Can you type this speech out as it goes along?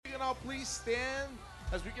y'all please stand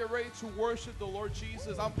as we get ready to worship the Lord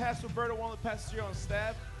Jesus. I'm Pastor Berto, one of the pastors here on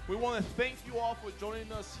staff. We want to thank you all for joining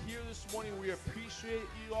us here this morning. We appreciate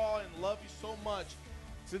you all and love you so much.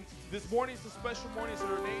 Since this morning is a special morning, it's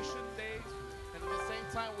our Nation Day. And at the same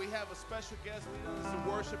time, we have a special guest leading us in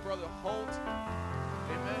worship, Brother Holt.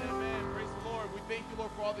 Amen, amen. Praise the Lord. We thank you,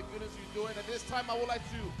 Lord, for all the goodness you're doing. At this time, I would like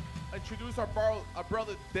to introduce our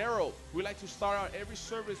brother Daryl. We like to start out every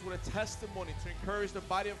service with a testimony to encourage the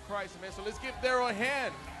body of Christ. Amen. So let's give Daryl a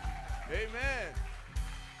hand. Amen.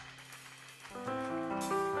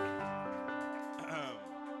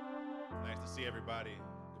 Nice to see everybody.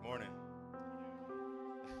 Good morning.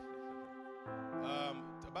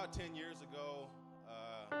 About 10 years ago,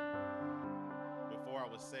 before I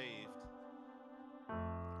was saved,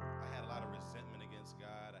 I had a lot of resentment against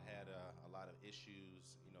God. I had a lot of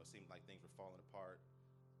issues. You know, it seemed like things were falling apart.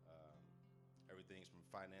 Everything's from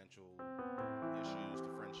financial issues to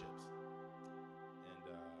friendships. And there's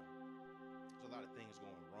a lot of things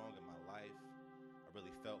going wrong in my life. I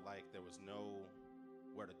really felt like there was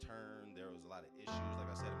nowhere to turn. There was a lot of issues, like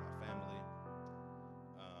I said, in my family.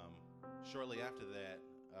 Shortly after that,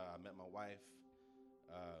 I met my wife.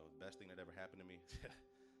 Best thing that ever happened to me.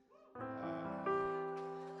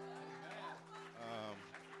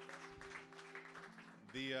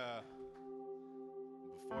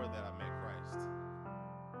 Before that, I met Christ,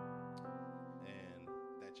 and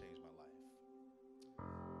that changed my life.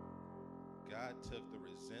 God took the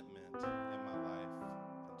resentment in my life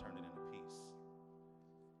and turned it into peace.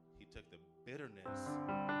 He took the bitterness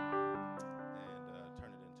and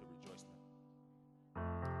turned it into rejoicing.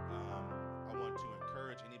 I want to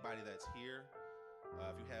encourage anybody that's here,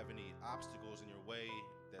 if you have any obstacles in your way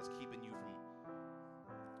that's keeping you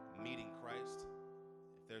from meeting Christ,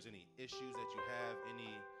 if there's any issues that you have,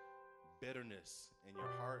 any bitterness in your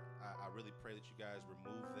heart, I really pray that you guys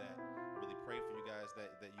remove that. I really pray for you guys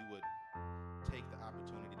that you would take the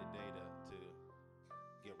opportunity today to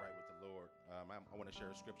get right with the Lord. I want to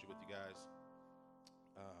share a scripture with you guys.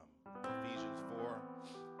 Ephesians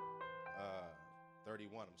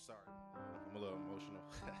 4:31. I'm sorry. I'm a little emotional.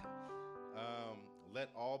 Let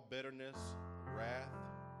all bitterness, wrath,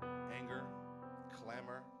 anger,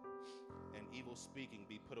 clamor, and evil speaking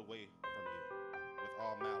be put away from you with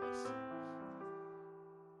all malice.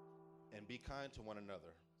 And be kind to one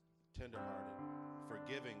another, tenderhearted,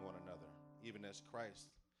 forgiving one another, even as Christ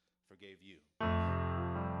forgave you. I'll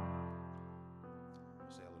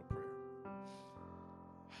say a little prayer.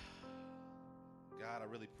 God, I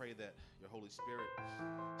really pray that your Holy Spirit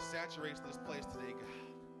saturates this place today, God.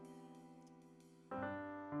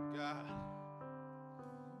 God,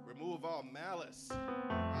 remove all malice,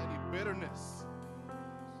 any bitterness,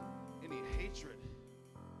 any hatred,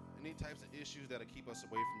 any types of issues that keep us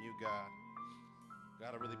away from you, God.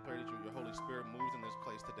 God, I really pray that your Holy Spirit moves in this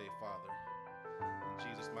place today, Father. In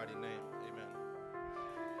Jesus' mighty name, amen.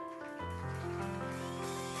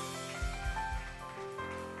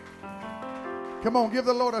 Come on, give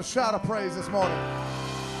the Lord a shout of praise this morning.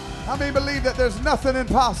 How many believe that there's nothing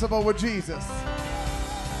impossible with Jesus?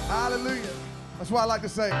 Hallelujah. That's why I like to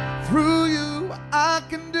say, through you I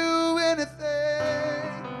can do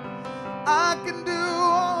anything. I can do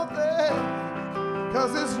all things,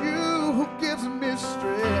 'cause it's you who gives me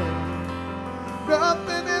strength.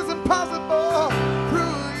 Nothing is impossible.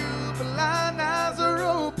 Through you, blind eyes are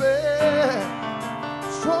open.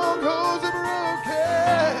 Strongholds are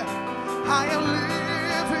broken. I am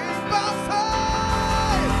living by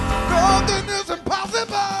faith. Nothing is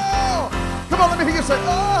impossible. Come on, let me hear you say, oh,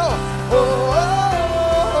 oh, oh,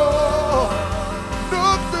 oh.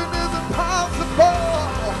 Nothing is impossible.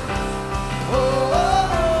 Oh,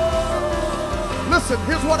 oh. Listen,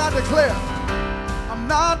 here's what I declare. I'm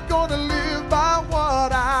not going to live by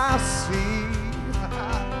what I see.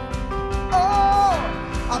 Oh,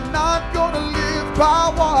 I'm not going to live by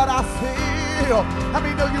what I feel. How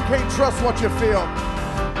many know you can't trust what you feel?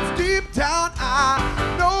 Deep down, I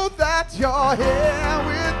know that you're here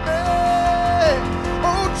with me.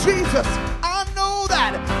 Oh, Jesus, I know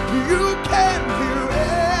that you can do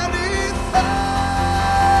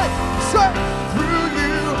anything. So, through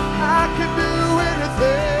you, I can do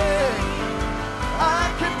anything. I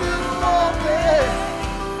can do all things,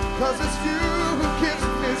 'cause it's you who gives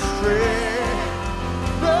me strength.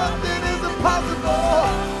 Nothing is impossible.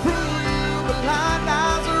 Through you, blind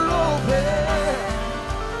eyes are open.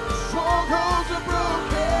 Strongholds are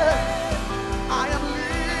broken. I am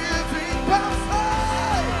living by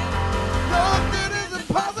faith.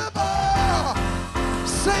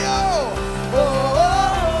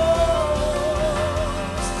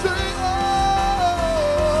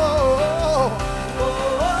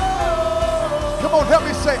 Come on, help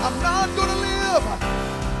me say, I'm not gonna live.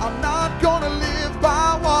 I'm not gonna live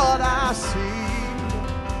by what I see.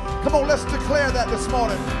 Come on, let's declare that this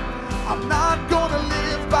morning. I'm not gonna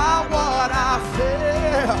live by what I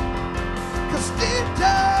feel. 'Cause deep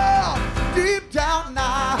down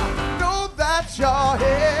I know that you're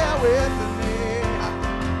here with me.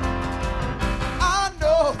 I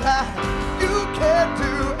know that you can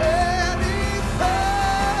do anything.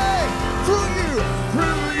 Through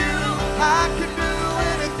you, I can do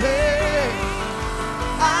anything.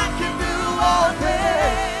 I can do all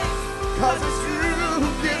things, 'cause it's you who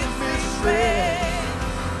gives me strength.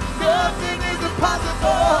 Nothing is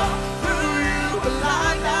impossible. Through you,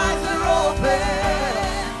 blind eyes are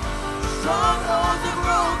open. Strongholds are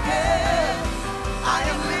broken. I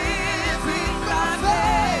am living by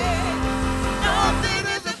faith. Nothing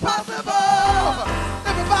is impossible.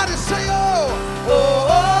 Everybody say, oh,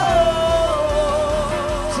 oh, oh.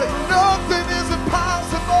 Say, nothing is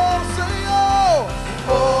impossible. Say, oh,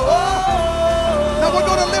 oh, oh. Now we're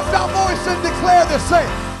going to lift our voice and declare this. Say,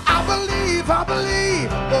 I believe, oh,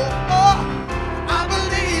 oh. I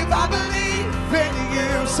believe in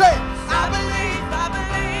you. Say, I believe,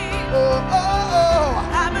 oh, oh, oh.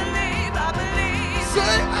 I believe,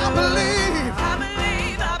 Say, I believe,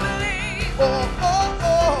 oh, oh,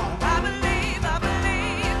 oh. I believe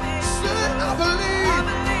it. Say, I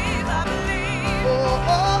believe, I believe, oh,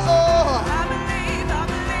 oh, oh. I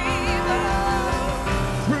believe it.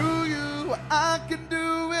 Through you, I can do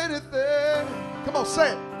anything. Come on, say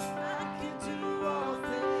it. I can do all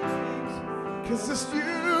things. 'Cause it's you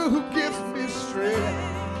who gives me strength.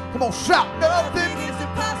 Come on, shout. Nothing. Nothing is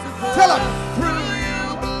impossible. Tell them. Through you,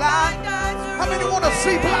 blind. Blind eyes are How many want to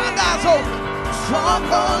see blind eyes open?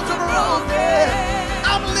 Strongholds are broken.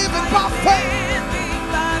 I'm living by faith. living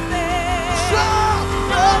by faith. Shout.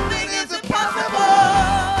 Nothing is impossible.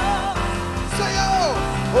 Say, oh,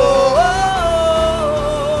 oh, oh.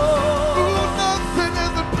 Ooh, nothing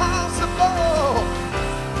is impossible.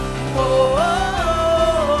 Oh,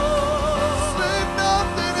 Say,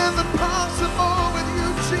 nothing is impossible with you,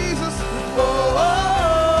 Jesus. Oh, oh.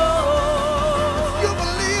 If you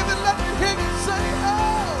believe it, let me hear you say,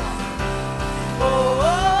 oh.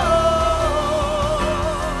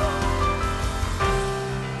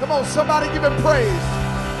 Come on, somebody give him praise.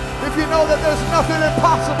 If you know that there's nothing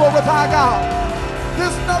impossible with our God.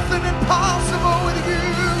 There's nothing impossible with you,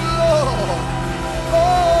 Lord. Oh,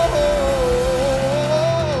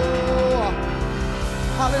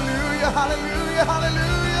 hallelujah, hallelujah,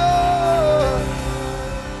 hallelujah.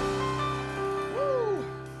 Woo.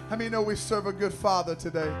 How many know we serve a good Father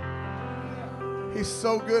today? He's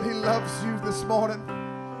so good. He loves you this morning.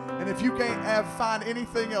 And if you can't find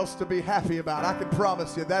anything else to be happy about, I can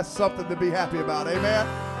promise you that's something to be happy about. Amen?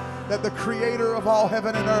 That the creator of all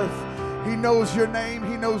heaven and earth, he knows your name,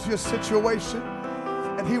 he knows your situation,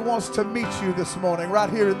 and he wants to meet you this morning right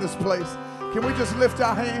here in this place. Can we just lift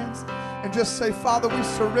our hands and just say, Father, we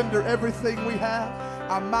surrender everything we have,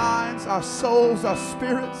 our minds, our souls, our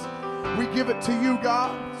spirits. We give it to you,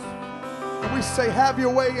 God. And we say, have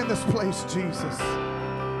your way in this place, Jesus.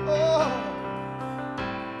 Oh.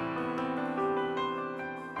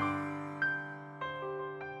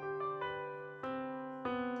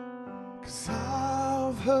 'Cause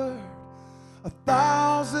I've heard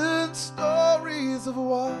 1,000 stories of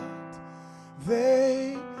what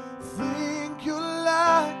they think you're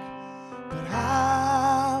like, but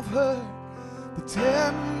I've heard the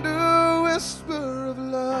tender whisper of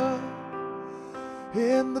love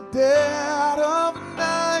in the dead of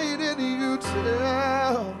night, and you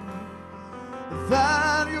tell me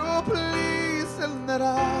that you're pleased and that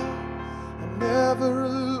I'm never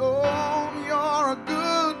alone. You're a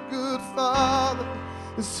good, good Father.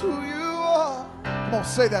 It's who you are. Come on,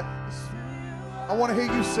 say that. I want to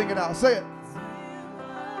hear you sing it out. Say it.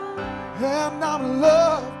 And I'm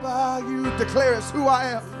loved by you. Declare it's who I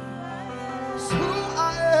am. It's who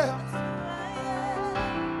I am.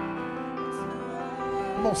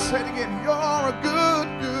 Come on, say it again. You're a good,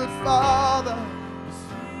 good Father.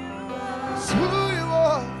 It's who you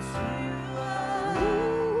are.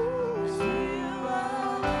 Ooh.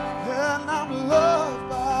 And I'm loved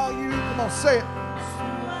by you. Come on, say it.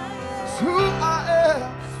 It's who I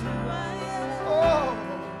am. Oh.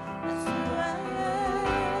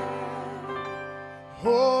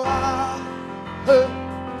 Oh, I heard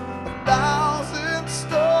 1,000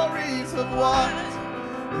 stories of what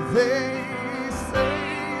they say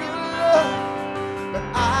you love, but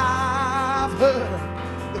I've heard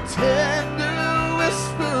the tender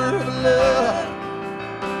whisper of love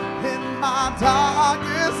in my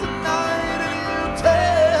darkest night, and you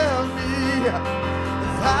tell me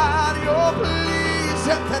that you're pleased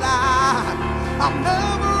patient that I'm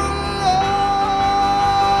never alone.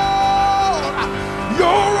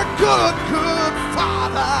 You're a good, good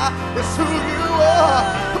Father. It's who you are.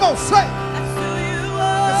 Come on, say it. That's who you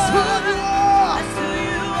It's who are. you are. That's who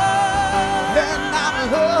you are. And I'm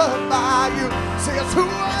loved by you. Say it's who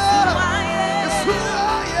I am. It's who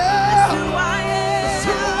I am. Who I It's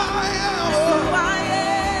who am. I am. Who I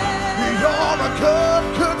am. You're a good,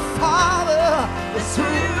 good Father. It's who you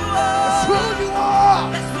are. It's who you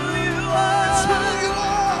are. That's who you are. It's who you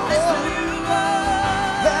That's who are. you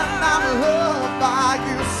are. And I'm loved by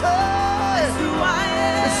you. Say That's who I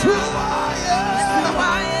am. it's who I am. That's who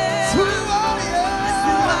I am. It's who I am. That's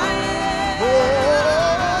who I am.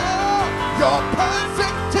 Oh, you're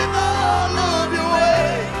perfect in all of your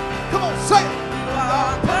ways. Come on, say it. You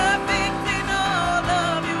are perfect in all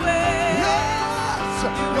of your ways. Yes, You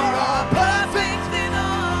we are are perfect perfect in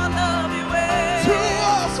all of your ways. to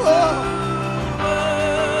us. Lord.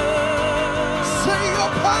 Say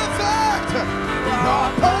you're perfect. You're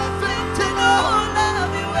perfect in all. All of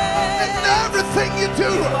your ways. In everything you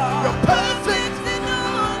do, you're perfect. in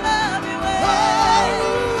all of your Oh, ways.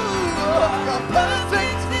 you're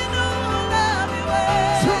perfect In all of your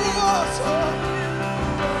ways. to us.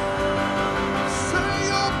 Say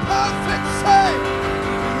you're perfect. Say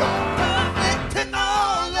you're perfect in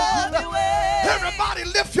all of your ways. Everybody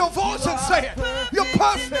lift your voice and say it. You're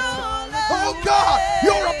perfect. Oh God,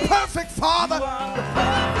 you're a perfect Father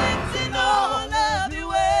Perfect in all of your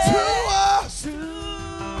ways. to us.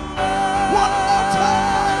 One more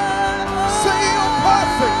time. Say you're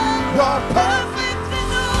perfect. You're perfect. Perfect in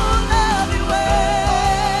all of your ways.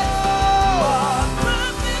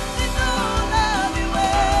 Perfect in all of your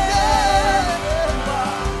ways.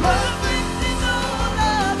 Perfect in all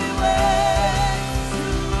of your ways.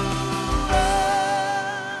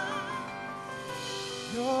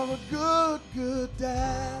 You're a good, good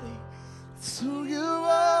daddy. It's who you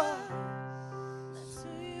are. That's who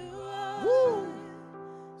you are. Woo.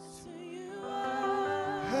 That's who you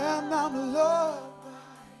are. And I'm loved by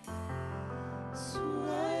you. It's who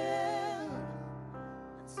I am.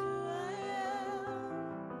 That's who I am.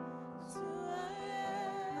 That's who I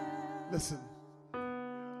am. Listen,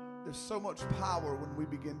 there's so much power when we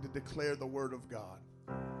begin to declare the word of God.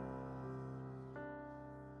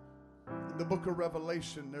 In the book of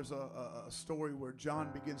Revelation, there's a story where John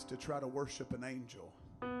begins to try to worship an angel.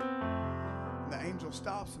 And the angel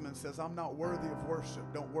stops him and says, I'm not worthy of worship.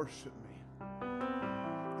 Don't worship me.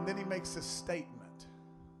 And then he makes a statement.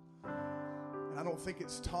 And I don't think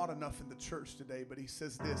it's taught enough in the church today, but he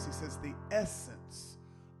says this. He says, the essence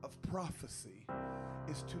of prophecy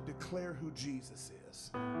is to declare who Jesus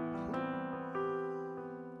is.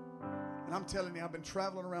 And I'm telling you, I've been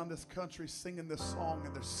traveling around this country singing this song,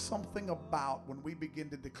 and there's something about when we begin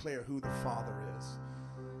to declare who the Father is.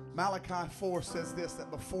 Malachi 4 says this, that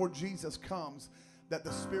before Jesus comes, that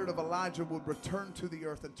the spirit of Elijah would return to the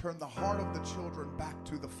earth and turn the heart of the children back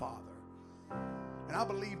to the Father. And I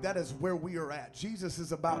believe that is where we are at. Jesus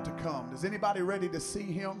is about to come. Is anybody ready to see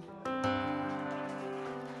him?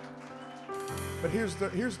 But here's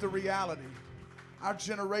the reality. Our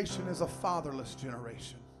generation is a fatherless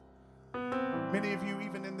generation. Many of you,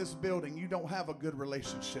 even in this building, you don't have a good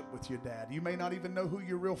relationship with your dad. You may not even know who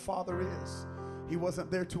your real father is. He wasn't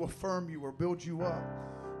there to affirm you or build you up.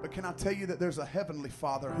 But can I tell you that there's a heavenly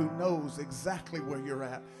Father who knows exactly where you're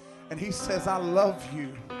at. And he says, I love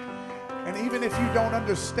you. And even if you don't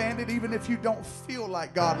understand it, even if you don't feel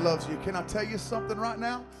like God loves you, can I tell you something right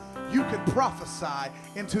now? You can prophesy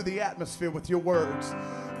into the atmosphere with your words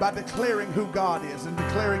by declaring who God is and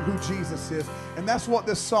declaring who Jesus is. And that's what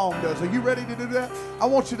this song does. Are you ready to do that? I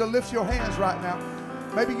want you to lift your hands right now.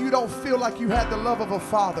 Maybe you don't feel like you had the love of a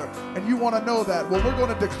father and you want to know that. Well, we're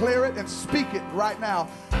going to declare it and speak it right now.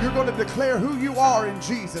 You're going to declare who you are in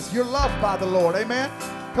Jesus. You're loved by the Lord. Amen?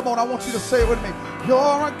 Come on, I want you to say it with me.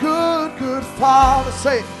 You're a good, good Father.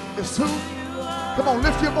 Say it. It's who. Come on,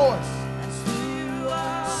 lift your voice. That's who you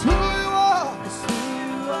are. It's who you are. That's who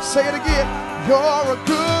you are. Say it again. You're a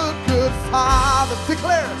good, good Father.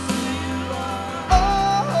 Declare it.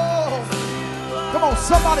 Oh. Come on,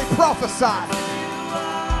 somebody prophesy.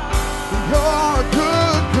 You're a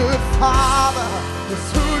good, good Father.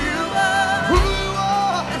 It's who you are. Who you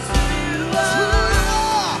are. That's who you It's who are. you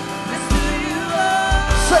are. That's who you are.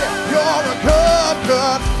 Say it. You're a good,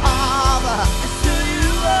 good Father. That's who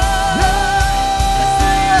you are. Yeah.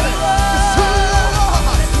 It's who you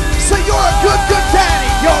are. Say you're a good, good daddy.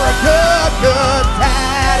 You're a good, good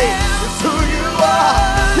daddy. It's who you are.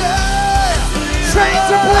 Yeah. Chains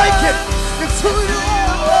are breaking. It's who you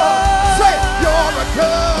are. Say it. You're a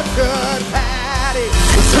good, good daddy.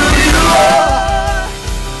 It's who you are.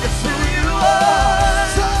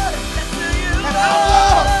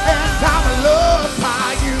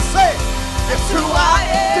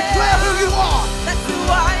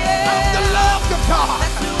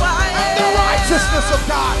 righteousness of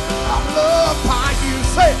God. I'm loved by you.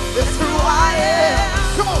 Say, it's who I am.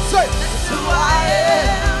 Come on, say, it's who I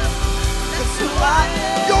am. It's who I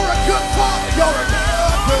am. You're a good father. You're a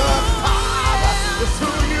good father. It's who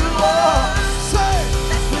you are. Say,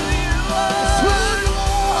 it's who you are. It's who you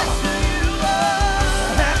are. It's who you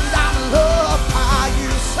are. And I'm loved by you.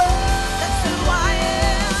 Say, that's who I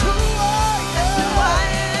am. That's who I am. That's who I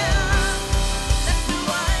am. That's who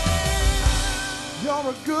I am. You're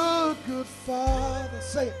a good, good father.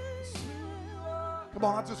 Say it. Come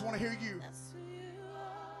on, I just want to hear you.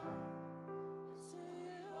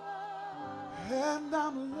 And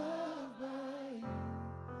I'm loved by you.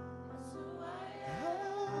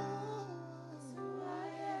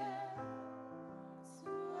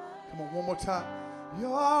 Come on, one more time.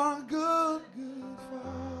 You're a good, good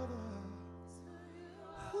father.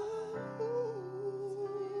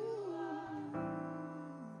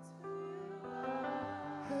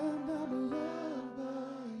 And I'm loved by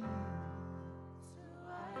you.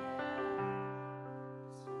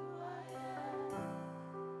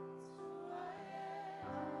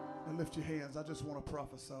 Now lift your hands. I just want to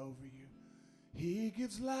prophesy over you. He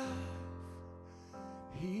gives life.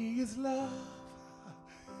 He is love.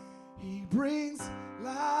 He brings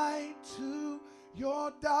light to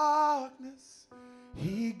your darkness.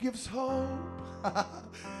 He gives hope.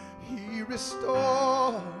 He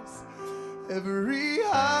restores every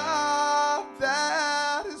heart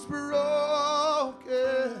that is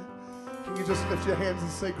broken. Can you just lift your hands and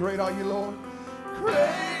say, great are you, Lord?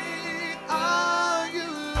 Great are you,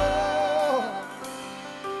 Lord.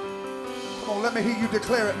 Come on, let me hear you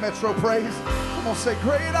declare it, Metro Praise. Come on, say,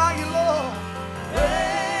 great are you, Lord.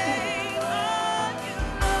 Great are you,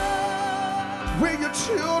 Lord. We're your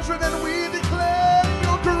children and we declare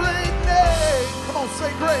your great name. Come on,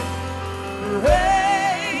 say great.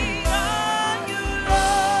 Great are you,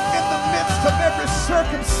 Lord. In the midst of every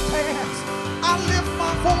circumstance, I lift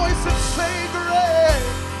my voice and say great.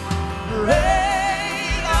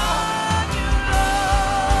 Great are you,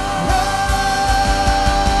 Lord.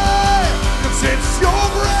 'Cause it's your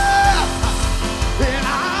breath in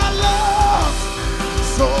our lungs,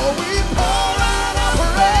 so we pour out our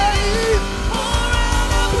praise. Pour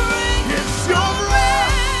out our praise. It's your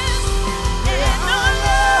breath in our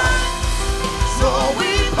lungs, so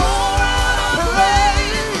we pour out our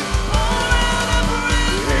praise. Pour out our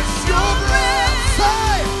praise. It's your breath,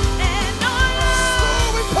 say, in our lungs, so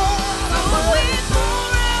we pour out our praise.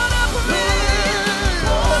 Pour out our praise.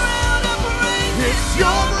 Pour out our praise. It's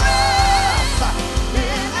your breath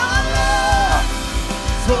in our lungs,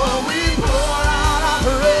 so we pour out our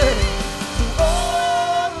praise to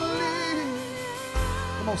only.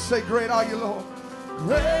 Come on, say, great are you, Lord.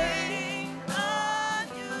 Great are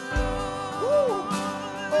you, Lord. Woo.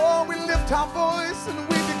 Oh, we lift our voice and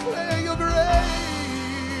we declare your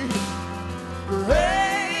great.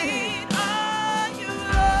 Great are you, Lord.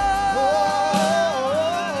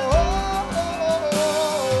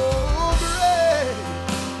 Oh, great.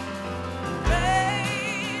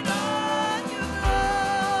 Great are you,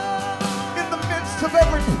 Lord. In the midst of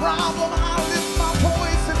every problem, I lift my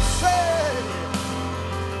voice and say,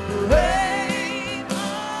 great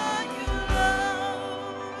are you,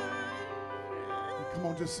 Lord. Come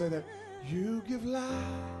on, just say that. You give life.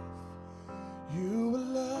 You will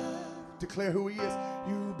love. Declare who he is.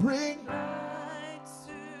 You bring light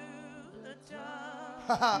to the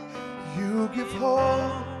dark. You give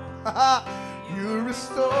hope. You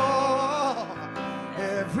restore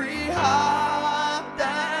every heart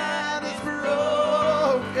that is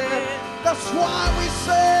broken. That's why we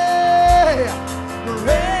say,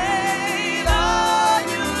 great are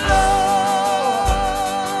you, Lord.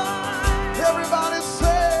 Everybody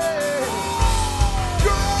say,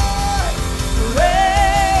 great,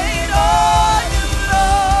 great are you,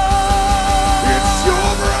 Lord. It's your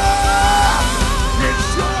breath. It's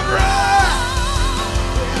your breath.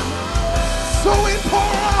 So we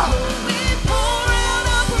pour out. We pour out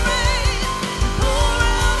our praise. Pour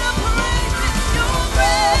out our praise. It's your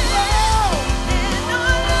breath in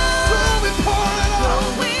our lungs. So we pour it out. So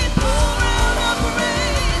we pour out our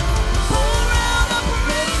praise. Pour out our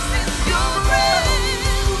praise. It's your breath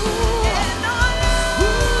in our lungs.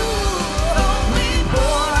 So we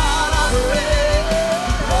pour out our praise.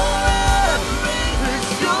 Pour out our praise.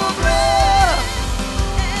 It's your breath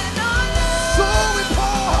in our lungs. So we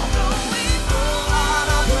pour. So we pour out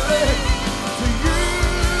our praise to you.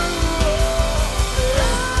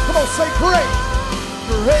 Come on, say great.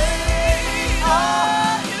 Great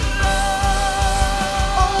are you,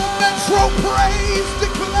 Lord. Oh, Metro Praise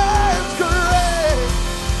declares great.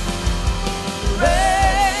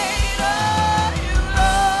 Great are you,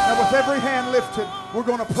 Lord. Now with With every hand lifted, we're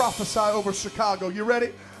going to prophesy over Chicago. You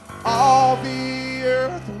ready? All the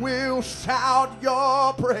earth will shout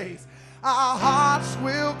your praise. Our hearts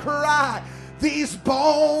will cry. These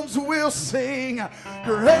bones will sing.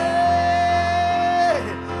 Great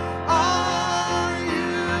are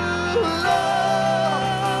you, Lord.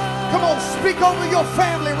 Come on, speak over your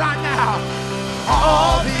family right now.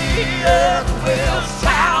 All the earth will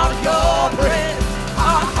shout your praise.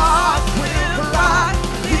 Our hearts will cry.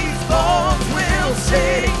 These bones will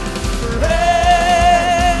sing. Great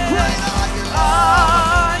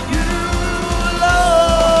are you,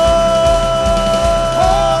 Lord.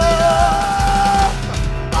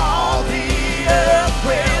 All the earth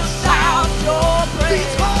will shout your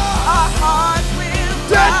praise. Our hearts will cry.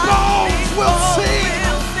 Dead bones will sing.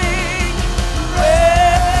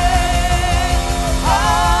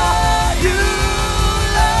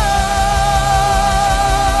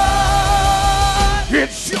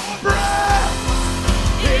 It's your breath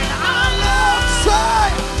in our lungs. Say,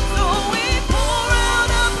 So we pour out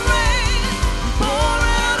our praise. Pour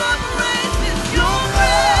out our praise. It's your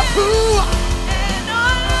breath and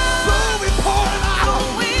our love. so we pour it out.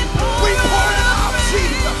 We pour We pour it out out,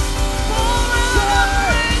 Jesus. Pour out our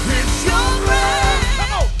praise. It's your breath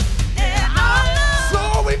Come on. and our love. So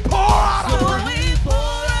we pour out So our we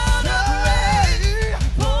pour out our praise.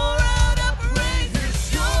 Pour out our praise. It's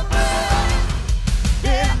your breath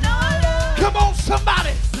and our love. Come on,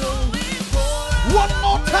 somebody. So we pour out One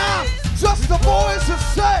more time. Just the voices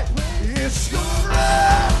say, it's your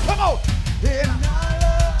breath. Come on. And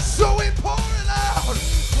so we pour it out.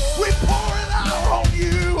 We pour it out on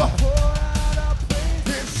you.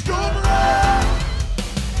 It's your breath.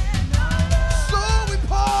 So we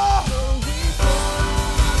pour.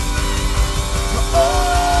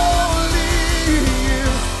 Only you.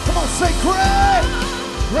 Come on, say great.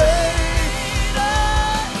 Great.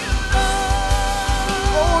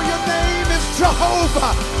 Oh, your name is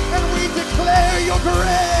Jehovah, and we declare your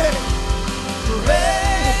great.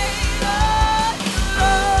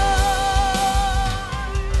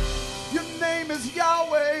 Your name is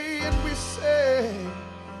Yahweh, and we say,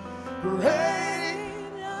 great.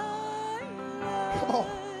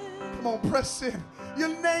 Come on, press in. Your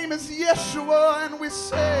name is Yeshua, and we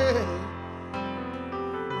say,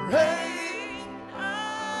 great.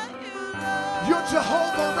 You're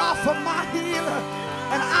Jehovah Rapha, my healer,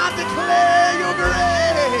 and I declare your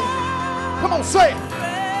great. Come on, say it.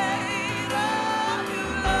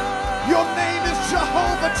 Your name is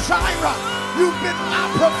Jehovah Jireh. You've been my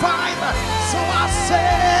provider. So I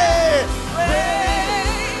say,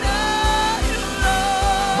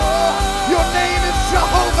 oh, your name is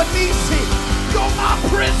Jehovah Nisi. You're my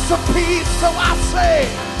Prince of Peace. So I say,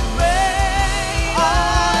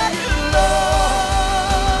 are you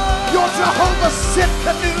Lord? You're Jehovah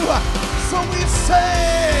Sitkanu. So we say,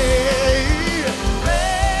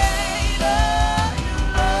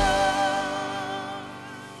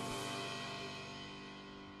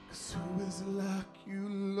 who is like you,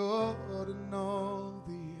 Lord, in all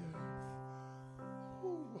the earth?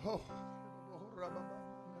 Ooh, oh.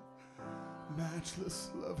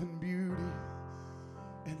 Matchless love and beauty,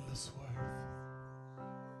 endless worth.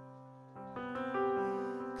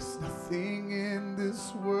 'Cause nothing in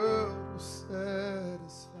this world will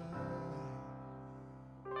satisfy.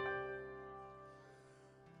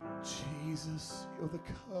 Jesus, you're the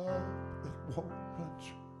cup that won't run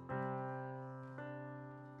dry.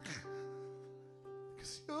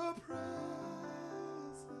 'Cause your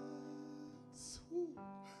presence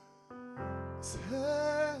is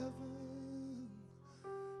heaven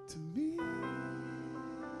to me.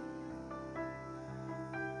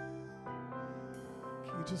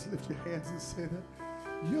 Can you just lift your hands and say that?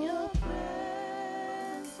 Your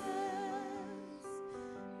presence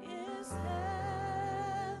is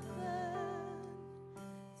heaven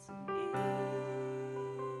to me.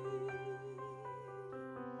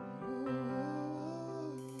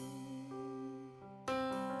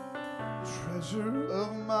 Treasure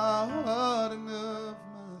of my heart and of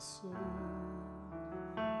my soul.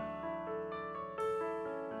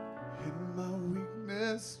 In my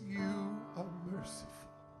weakness, you are merciful.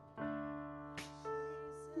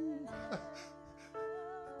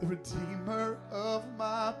 The redeemer of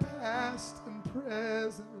my past and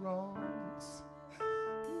present wrongs.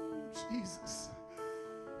 Jesus,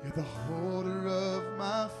 you're the holder of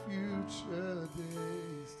my future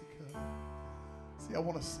days to come. See, I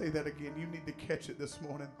want to say that again. You need to catch it this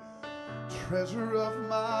morning. Treasure of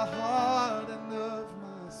my heart and of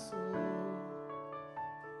my soul.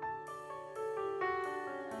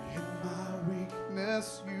 In my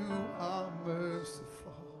weakness, you are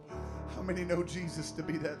merciful. How many know Jesus to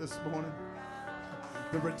be that this morning?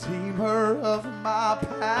 The Redeemer of my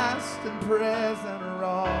past and present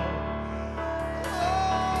wrong.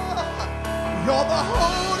 Oh, you're the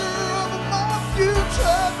holder of my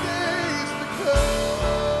future days to come.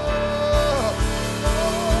 Oh,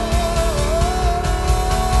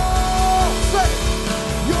 say,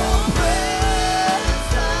 your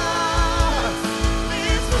presence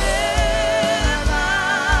is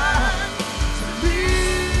heaven to me.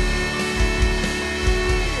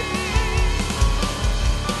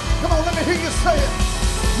 Come on, let me hear you say it.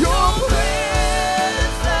 Your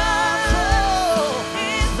presence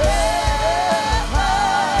is heaven.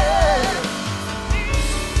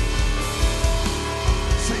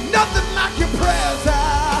 Say nothing like your presence.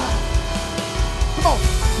 Come on.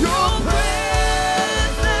 Your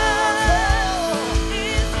presence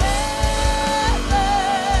is heaven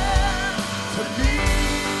to me.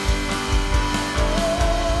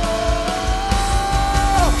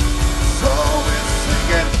 So we're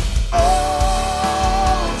singing,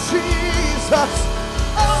 oh Jesus,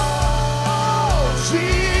 oh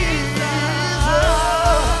Jesus.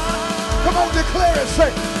 Come on, declare it,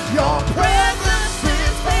 say, your presence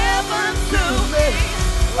is heaven to me.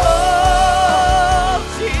 Oh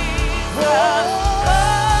Jesus,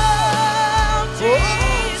 oh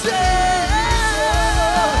Jesus.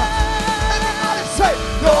 Everybody say,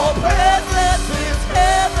 your presence is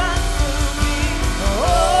heaven to me.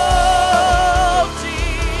 Oh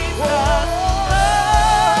Jesus,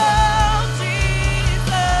 oh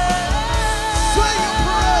Jesus. Say your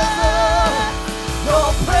presence. Your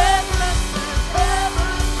presence is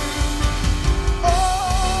heaven to me. Oh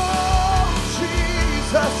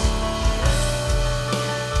Jesus.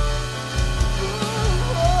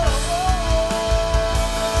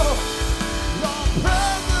 Your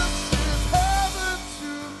presence is heaven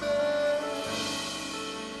to me.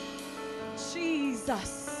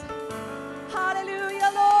 Jesus.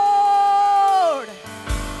 Hallelujah, Lord.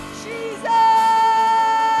 Jesus.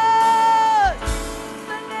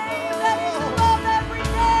 The name that is above every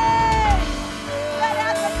name. That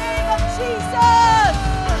at the name of Jesus,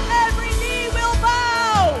 every knee will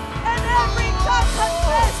bow and every tongue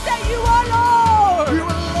confess that you are Lord. You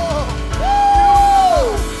are Lord.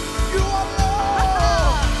 Woo! You are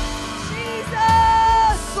Lord.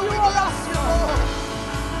 Jesus. So we You are bless you, awesome. Lord.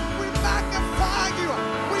 We magnify you.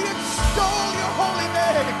 We extol your holy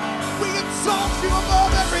name. We exalt you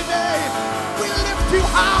above every name. We lift you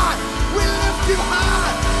high. We lift you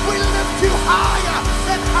high. We lift you higher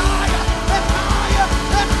and higher and higher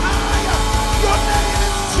and higher. Your name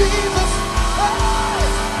is Jesus. Hey,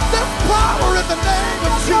 there's power in the name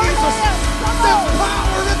of Jesus. There's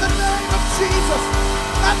power in the name of Jesus.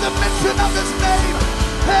 At the mention of his name,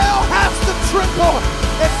 hell has to tremble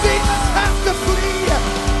and demons have to flee.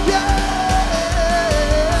 Yeah.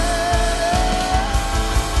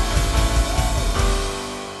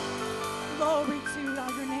 Glory to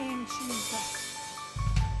your name, Jesus.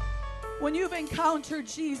 When you've encountered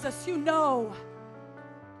Jesus, you know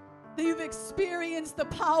that you've experienced the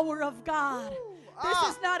power of God. This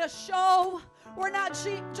is not a show. We're not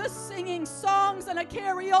just singing songs on a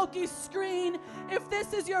karaoke screen. If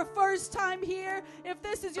this is your first time here, if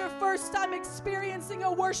this is your first time experiencing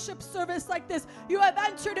a worship service like this, you have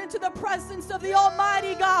entered into the presence of the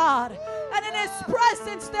Almighty God. And in His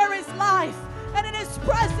presence there is life. And in His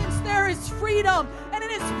presence there is freedom. And in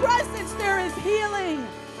His presence there is healing.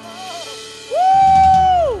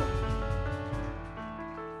 Woo!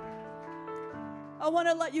 I want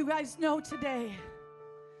to let you guys know today,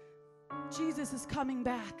 Jesus is coming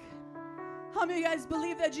back. How many of you guys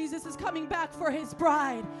believe that Jesus is coming back for His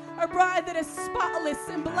bride? A bride that is spotless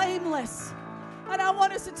and blameless. And I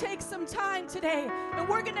want us to take some time today, and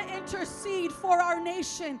we're going to intercede for our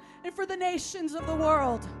nation and for the nations of the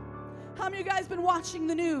world. How many of you guys been watching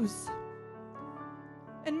the news?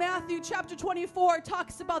 In Matthew chapter 24, it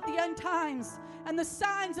talks about the end times and the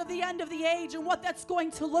signs of the end of the age and what that's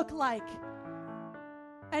going to look like.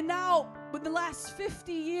 And now, with the last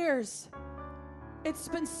 50 years, it's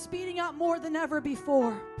been speeding up more than ever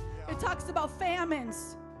before. It talks about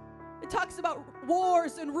famines. It talks about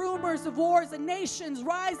wars and rumors of wars and nations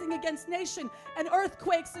rising against nation and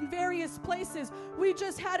earthquakes in various places. We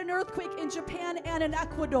just had an earthquake in Japan and in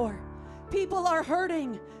Ecuador. People are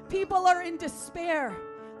hurting. People are in despair.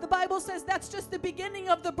 The Bible says that's just the beginning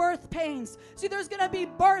of the birth pains. See, there's going to be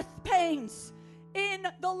birth pains in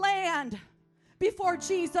the land before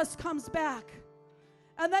Jesus comes back.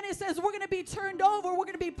 And then it says we're going to be turned over. We're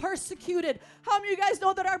going to be persecuted. How many of you guys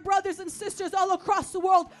know that our brothers and sisters all across the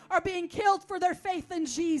world are being killed for their faith in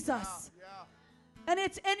Jesus? and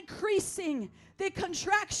it's increasing. The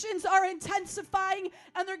contractions are intensifying,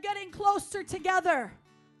 and they're getting closer together.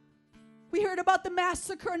 We heard about the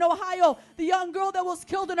massacre in Ohio, the young girl that was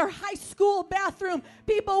killed in her high school bathroom.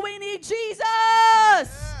 People, we need Jesus.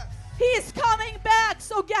 Yes. He is coming back.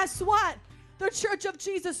 So guess what? The Church of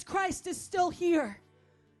Jesus Christ is still here.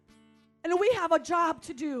 And we have a job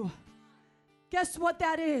to do. Guess what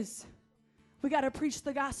that is? We got to preach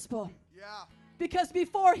the gospel. Yeah. Because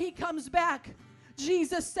before he comes back,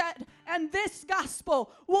 Jesus said, and this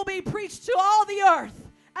gospel will be preached to all the earth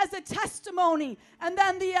as a testimony, and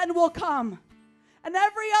then the end will come. And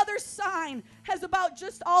every other sign has about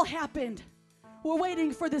just all happened. We're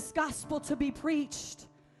waiting for this gospel to be preached.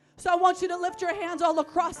 So I want you to lift your hands all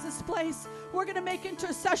across this place. We're going to make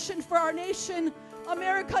intercession for our nation.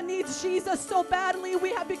 America needs Jesus so badly.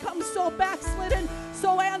 We have become so backslidden,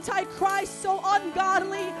 so anti-Christ, so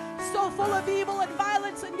ungodly, so full of evil and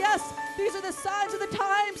violence. And yes, these are the signs of the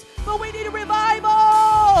times, but we need a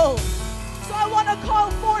revival. So I want to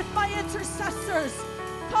call forth my intercessors.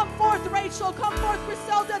 Come forth, Rachel. Come forth,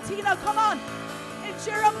 Griselda, Tina. Come on. In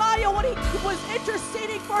Jeremiah, when he was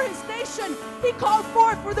interceding for his nation, he called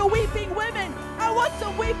forth for the weeping women. I want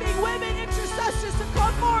some weeping women intercessors to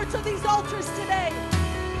come forward to these altars today.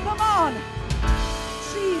 Come on.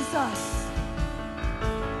 Jesus.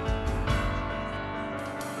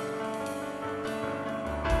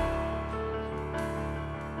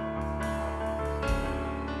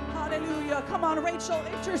 Hallelujah. Come on, Rachel,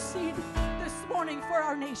 intercede this morning for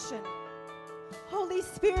our nation. Holy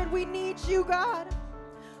Spirit, we need you, God.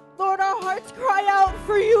 Lord, our hearts cry out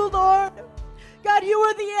for you, Lord. God, you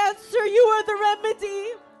are the answer. You are the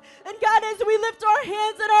remedy. And God, as we lift our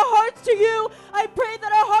hands and our hearts to you, I pray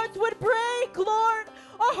that our hearts would break, Lord.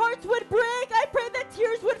 Our hearts would break. I pray that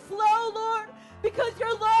tears would flow, Lord, because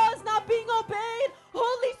your law is not being obeyed.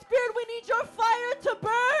 Holy Spirit, we need your fire to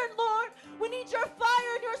burn, Lord. We need your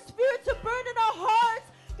fire and your spirit to burn in our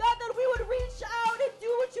hearts. God, that we would reach out and do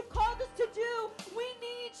what you've called us to do. We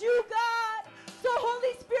need you, God. So,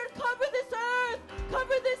 Holy Spirit, cover this earth,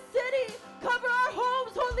 cover this city, cover our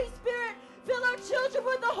homes, Holy Spirit. Fill our children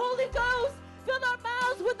with the Holy Ghost. Fill our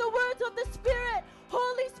mouths with the words of the Spirit.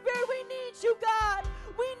 Holy Spirit, we need you, God.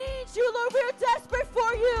 We need you, Lord. We're desperate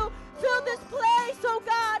for you. Fill this place, oh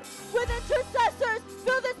God, with intercessors.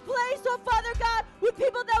 Fill this place, oh Father God, with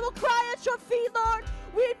people that will cry at your feet, Lord.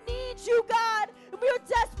 We need you, God. And we are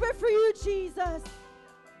desperate for you, Jesus.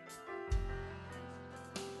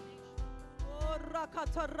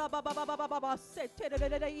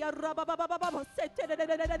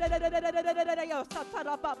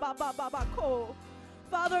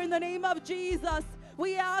 Father, in the name of Jesus,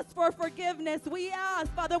 we ask for forgiveness. We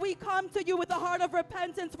ask, Father, we come to you with a heart of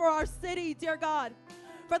repentance for our city, dear God.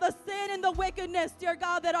 For the sin and the wickedness, dear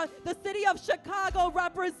God, that the city of Chicago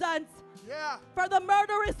represents. Yeah. For the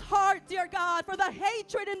murderous heart, dear God, for the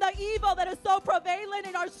hatred and the evil that is so prevalent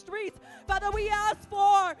in our streets. Father, we ask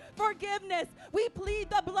for forgiveness. We plead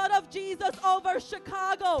the blood of Jesus over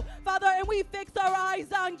Chicago, Father, and we fix our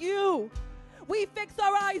eyes on you. We fix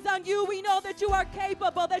our eyes on you. We know that you are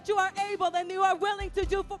capable, that you are able, and you are willing to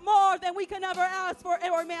do more than we can ever ask for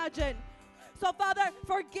or imagine. So, Father,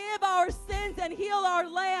 forgive our sins and heal our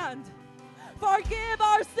land. Forgive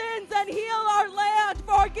our sins and heal our land.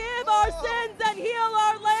 Forgive our sins and heal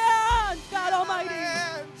our land, God Almighty.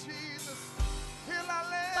 Jesus. Heal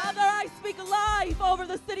our land. Father, I speak life over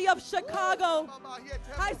the city of Chicago.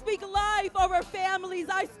 I speak life over families.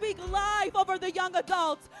 I speak life over the young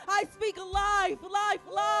adults. I speak life, life,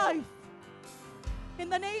 life. In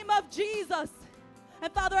the name of Jesus.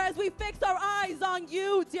 And Father, as we fix our eyes on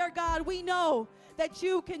you, dear God, we know that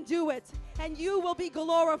you can do it. And you will be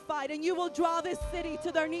glorified. And you will draw this city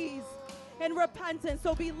to their knees in repentance.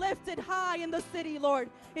 So be lifted high in the city, Lord.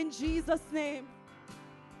 In Jesus' name.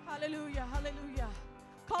 Hallelujah, hallelujah.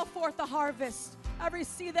 Call forth the harvest. Every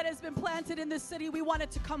seed that has been planted in this city, we want it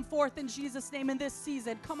to come forth in Jesus' name in this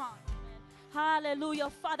season. Come on. Hallelujah.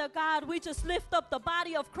 Father God, we just lift up the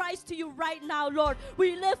body of Christ to you right now, Lord.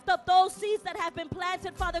 We lift up those seeds that have been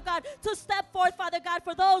planted, Father God, to step forth, Father God,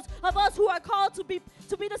 for those of us who are called to be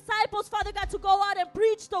disciples, Father God, to go out and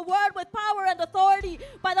preach the word with power and authority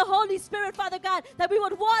by the Holy Spirit, Father God, that we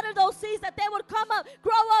would water those seeds, that they would come up,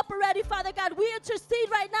 grow up already, Father God. We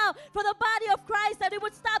intercede right now for the body of Christ, that it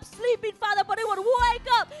would stop sleeping, Father, but it would wake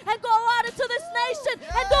up and go out into this nation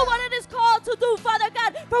and do what it is called to do, Father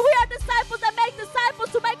God, for we are disciples that make disciples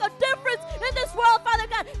to make a difference in this world, Father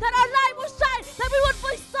God, that our light will shine, that we would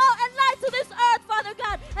be salt and light to this earth, Father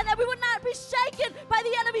God, and that we would not be shaken by the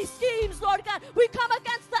enemy's schemes, Lord God. We come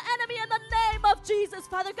against the enemy in the name of Jesus,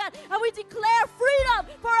 Father God, and we declare freedom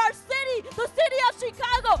for our city, the city of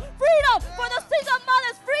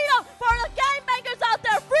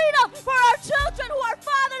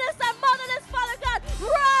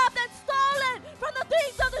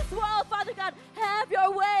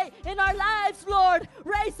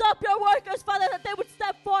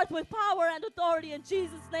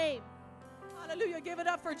to give it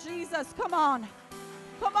up for Jesus. Come on.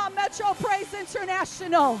 Come on, Metro Praise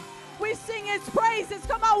International. We sing his praises.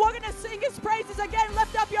 Come on, we're going to sing his praises again.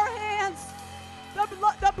 Lift up your hands.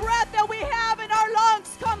 The breath that we have in our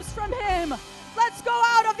lungs comes from him. Let's go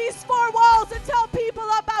out of these four walls and tell people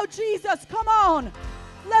about Jesus. Come on.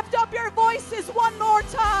 Lift up your voices one more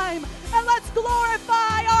time. And let's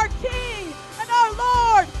glorify our King and our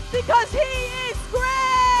Lord because he is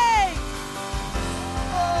great.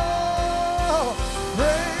 Oh,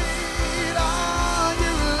 great are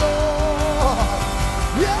you, Lord.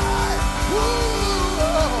 Yeah.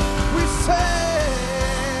 Ooh, we say,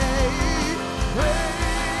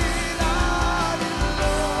 great are you,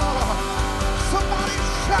 Lord. Somebody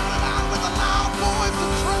shout it out with a loud voice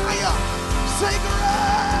of triumph. Say,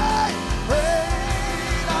 great,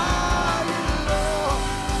 great are you, Lord.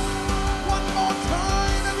 One more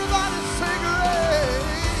time, everybody say, great,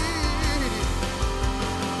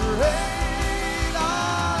 great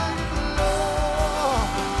are you, Lord.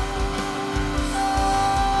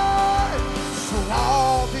 So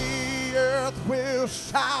all the earth will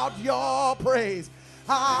shout your praise.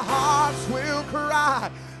 Our hearts will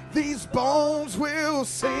cry. These bones will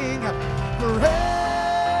sing. Great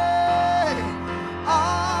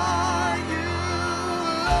are you,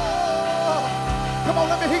 Lord. Come on,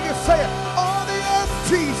 let me hear you say it. All the earth,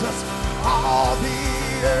 Jesus. All the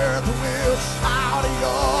earth will shout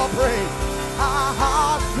your praise. Our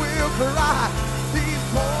hearts will cry. These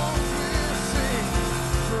bones will sing.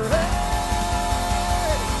 Great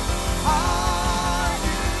are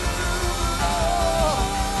you, Lord.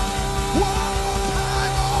 One more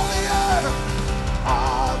time,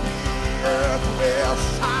 all the earth will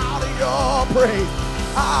shout your praise.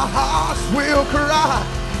 Our hearts will cry.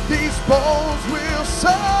 These bones will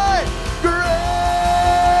say, great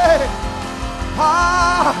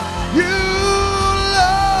are you,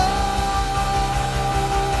 Lord.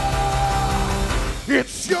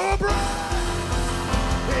 It's your breath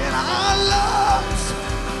in our lungs,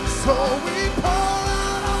 so we pour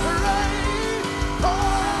out our praise, pour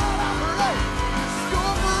out our praise. It's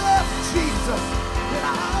your breath, Jesus, in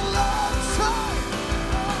our lungs.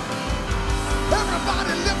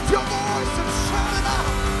 Everybody lift your voice and shout it out.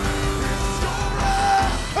 It's your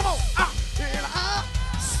breath. Come on, out in our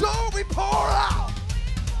soul we pour out.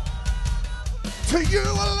 To you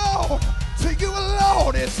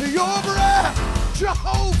alone, it's your breath,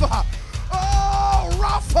 Jehovah. Oh,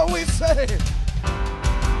 Rapha, we say.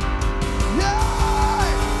 Yeah.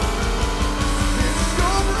 It's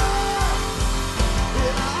your breath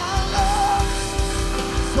in our lungs,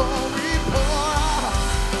 so we pour out.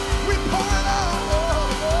 We pour it out.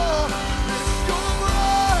 Oh, it's your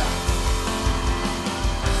breath,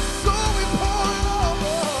 so we pour it out.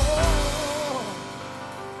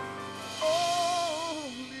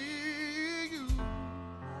 Only you.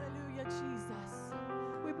 Hallelujah, Jesus.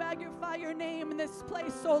 We magnify your name in this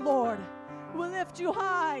place, oh Lord. We lift you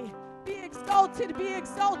high. Be exalted, be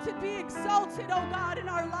exalted, be exalted, oh God, in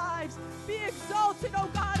our lives. Be exalted, oh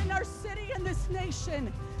God, in our city and this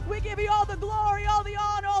nation. We give you all the glory, all the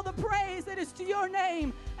honor, all the praise that is to your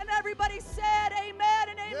name. And everybody said amen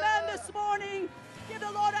and amen this morning. Give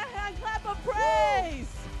the Lord a hand clap of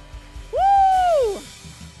praise. Woo!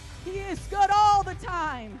 He is good all the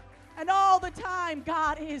time. And all the time,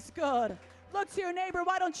 God is good. Look to your neighbor.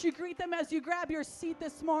 Why don't you greet them as you grab your seat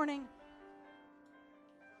this morning?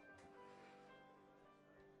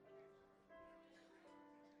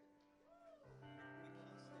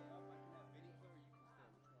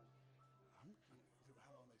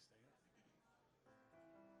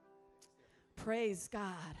 Praise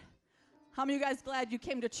God. How many of you guys glad you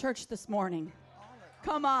came to church this morning?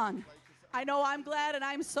 Come on. I know I'm glad, and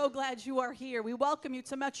I'm so glad you are here. We welcome you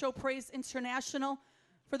to Metro Praise International.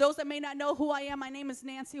 For those that may not know who I am, my name is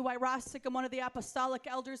Nancy Wyrosik. I'm one of the apostolic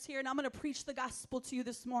elders here, and I'm going to preach the gospel to you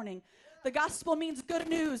this morning. The gospel means good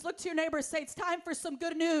news. Look to your neighbor and say, it's time for some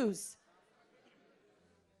good news.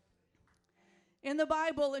 In the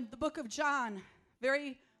Bible, in the book of John,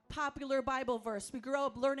 very popular Bible verse. We grew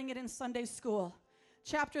up learning it in Sunday school.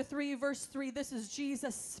 Chapter 3, verse 3, this is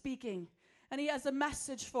Jesus speaking. And he has a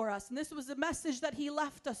message for us. And this was a message that he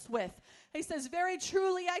left us with. He says, very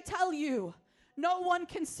truly I tell you, no one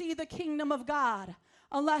can see the kingdom of God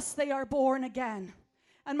unless they are born again.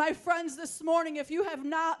 And my friends, this morning, if you have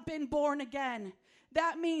not been born again,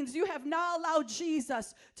 that means you have not allowed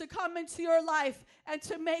Jesus to come into your life and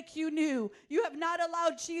to make you new. You have not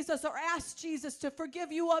allowed Jesus or asked Jesus to forgive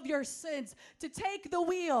you of your sins, to take the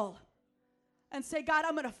wheel and say, God,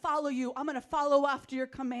 I'm going to follow you. I'm going to follow after your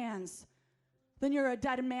commands. Then you're a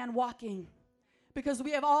dead man walking, because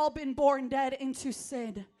we have all been born dead into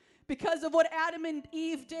sin. Because of what Adam and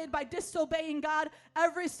Eve did by disobeying God,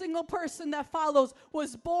 every single person that follows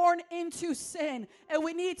was born into sin. And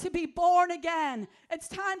we need to be born again. It's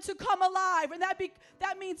time to come alive. And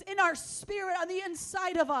that means in our spirit, on the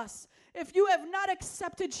inside of us. If you have not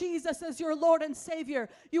accepted Jesus as your Lord and Savior,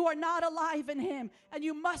 you are not alive in Him. And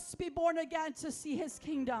you must be born again to see His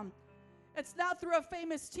kingdom. It's not through a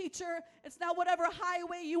famous teacher. It's not whatever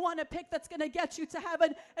highway you want to pick that's going to get you to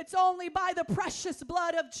heaven. It's only by the precious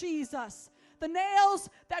blood of Jesus. The nails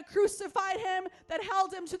that crucified Him, that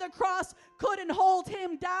held Him to the cross, couldn't hold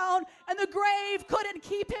Him down. And the grave couldn't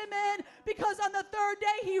keep Him in, because on the third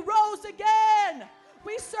day He rose again.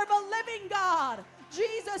 We serve a living God.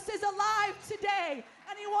 Jesus is alive today,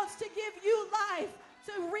 and He wants to give you life,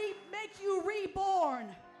 to make you reborn.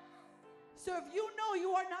 So if you know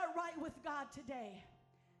you are not right with God today,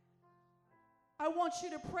 I want you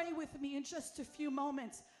to pray with me in just a few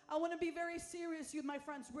moments. I want to be very serious, you, my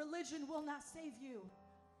friends. Religion will not save you.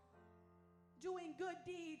 Doing good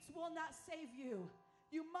deeds will not save you.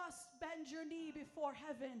 You must bend your knee before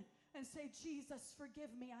heaven and say, Jesus, forgive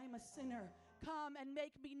me. I am a sinner. Come and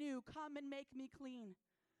make me new. Come and make me clean.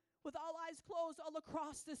 With all eyes closed all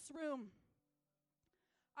across this room,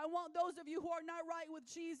 I want those of you who are not right with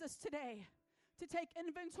Jesus today to take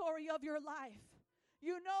inventory of your life.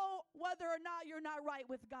 You know whether or not you're not right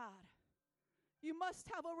with God. You must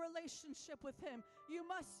have a relationship with Him. You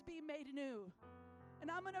must be made new. And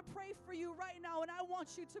I'm going to pray for you right now, and I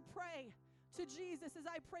want you to pray to Jesus as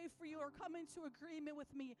I pray for you, or come into agreement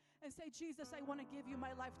with me and say, Jesus, I want to give you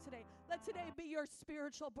my life today. Let today be your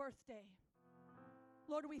spiritual birthday.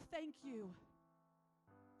 Lord, we thank you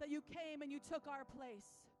that you came and you took our place.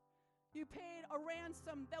 You paid a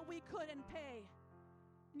ransom that we couldn't pay.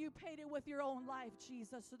 And you paid it with your own life,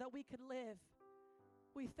 Jesus, so that we could live.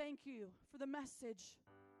 We thank you for the message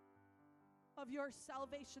of your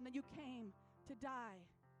salvation, that you came to die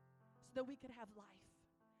so that we could have life.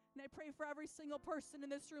 And I pray for every single person in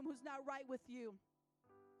this room who's not right with you,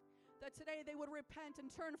 that today they would repent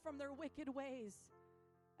and turn from their wicked ways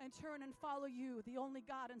and turn and follow you, the only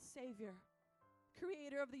God and Savior,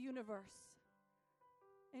 Creator of the universe.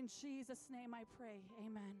 In Jesus' name I pray,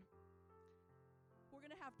 amen. We're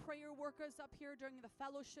going to have prayer workers up here during the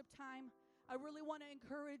fellowship time. I really want to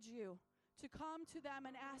encourage you to come to them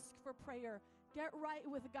and ask for prayer. Get right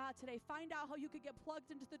with God today. Find out how you could get plugged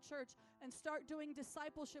into the church and start doing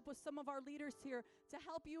discipleship with some of our leaders here to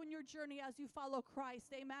help you in your journey as you follow Christ.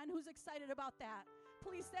 Amen. Who's excited about that?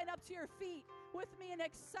 Please stand up to your feet with me in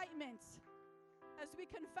excitement as we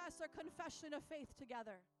confess our confession of faith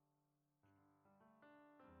together.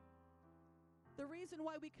 The reason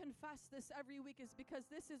why we confess this every week is because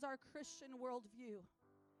this is our Christian worldview.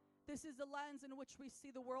 This is the lens in which we see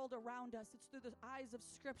the world around us. It's through the eyes of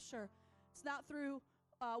Scripture. It's not through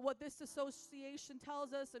what this association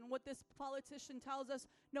tells us and what this politician tells us.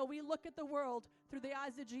 No, we look at the world through the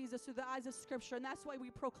eyes of Jesus, through the eyes of Scripture, and that's why we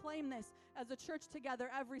proclaim this as a church together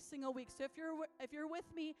every single week. So if you're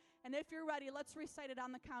with me and if you're ready, let's recite it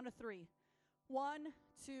on the count of 3. 1,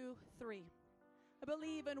 2, 3. I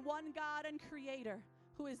believe in one God and Creator,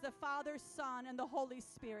 who is the Father, Son, and the Holy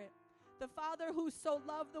Spirit. The Father who so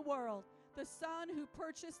loved the world, the Son who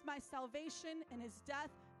purchased my salvation in His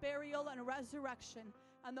death, burial, and resurrection,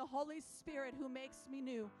 and the Holy Spirit who makes me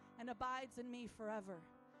new and abides in me forever.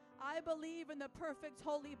 I believe in the perfect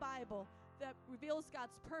Holy Bible that reveals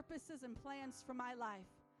God's purposes and plans for my life.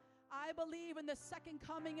 I believe in the second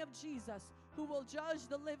coming of Jesus, who will judge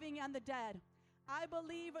the living and the dead. I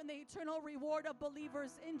believe in the eternal reward of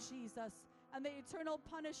believers in Jesus and the eternal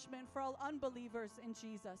punishment for all unbelievers in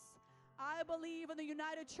Jesus. I believe in the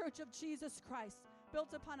United Church of Jesus Christ,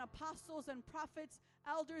 built upon apostles and prophets,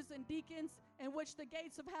 elders and deacons, in which the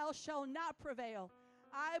gates of hell shall not prevail.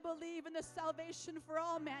 I believe in the salvation for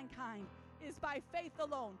all mankind is by faith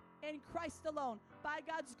alone, in Christ alone, by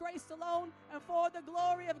God's grace alone, and for the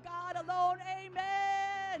glory of God alone.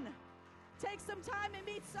 Amen. Take some time and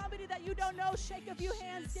meet somebody that you don't know. Shake a few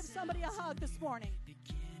hands. Give somebody a hug this morning.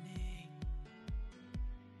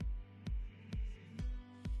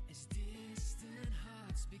 As distant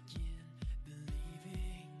hearts begin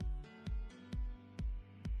believing,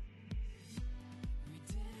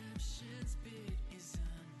 redemption's bid is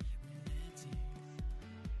unrelenting.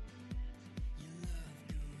 Your love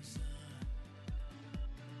goes on.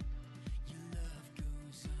 Your love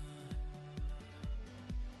goes on.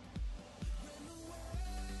 When the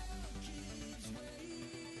world gives way,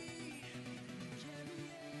 yeah.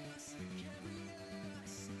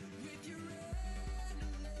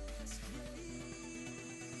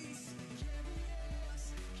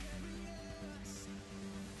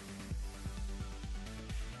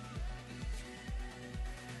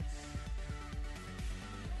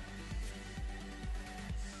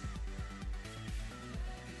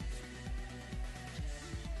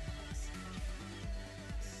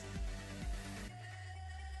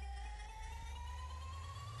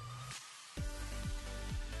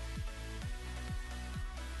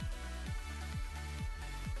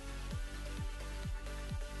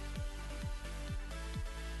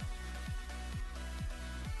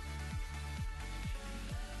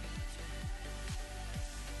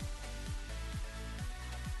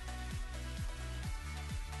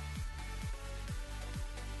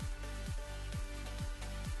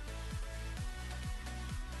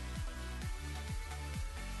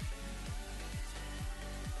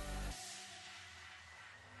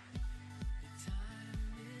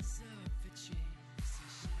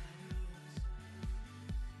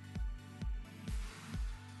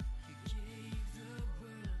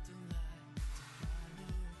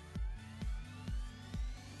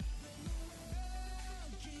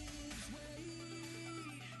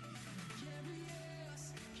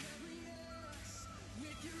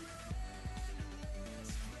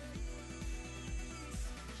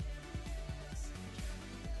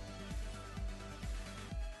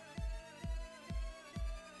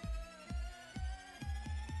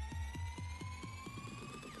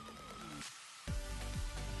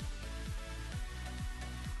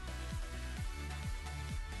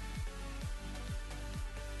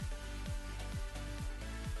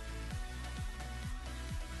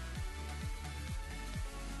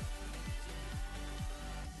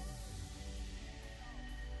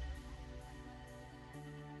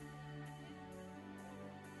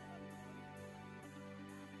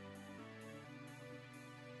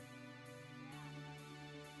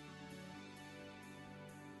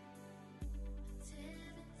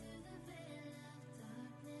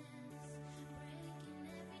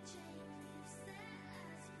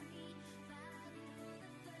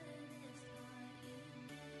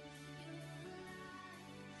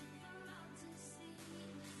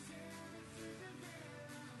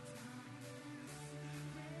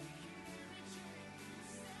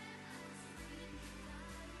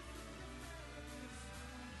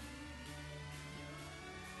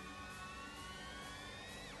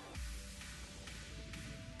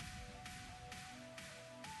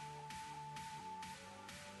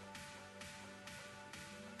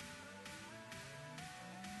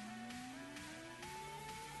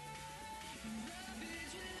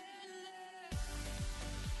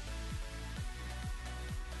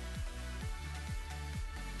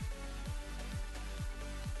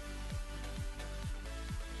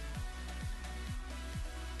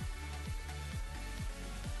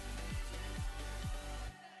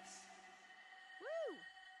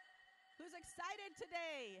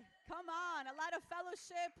 today. Come on, a lot of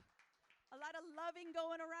fellowship, a lot of loving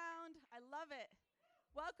going around. I love it.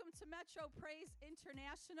 Welcome to Metro Praise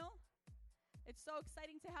International. It's so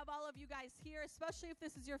exciting to have all of you guys here, especially if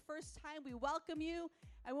this is your first time. We welcome you,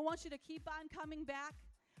 and we want you to keep on coming back.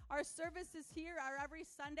 Our services here are every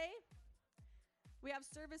Sunday. We have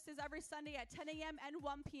services every Sunday at 10 a.m. and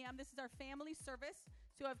 1 p.m. This is our family service.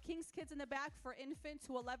 So we have King's Kids in the back for infant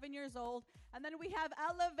to 11 years old. And then we have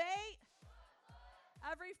Elevate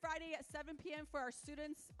every Friday at 7 p.m. for our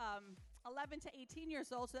students 11 to 18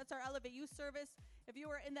 years old. So that's our Elevate Youth Service. If you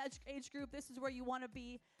are in that age group, this is where you want to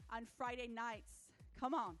be on Friday nights.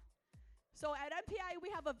 Come on. So at MPI, we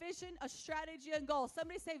have a vision, a strategy, and goal.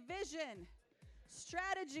 Somebody say vision,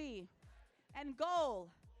 strategy, and goal.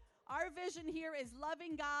 Our vision here is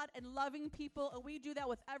loving God and loving people, and we do that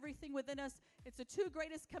with everything within us. It's the two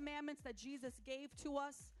greatest commandments that Jesus gave to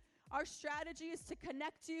us. Our strategy is to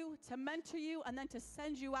connect you, to mentor you, and then to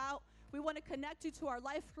send you out. We want to connect you to our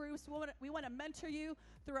life groups. We want to mentor you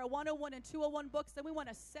through our 101 and 201 books. Then we want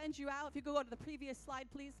to send you out. If you could go to the previous slide,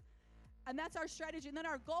 please. And that's our strategy. And then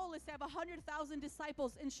our goal is to have 100,000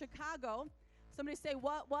 disciples in Chicago. Somebody say,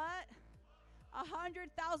 what?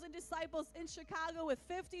 100,000 disciples in Chicago with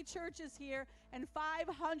 50 churches here and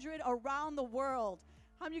 500 around the world.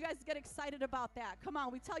 How many of you guys get excited about that? Come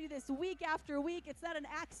on, we tell you this week after week. It's not an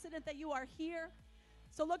accident that you are here.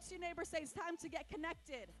 So look to your neighbor, say, it's time to get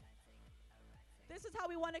connected. This is how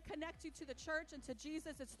we want to connect you to the church and to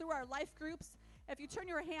Jesus. It's through our life groups. If you turn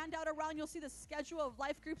your handout around, you'll see the schedule of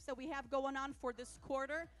life groups that we have going on for this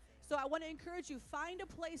quarter. So I want to encourage you, find a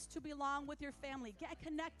place to belong with your family. Get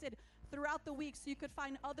connected throughout the week so you could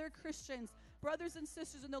find other Christians, brothers and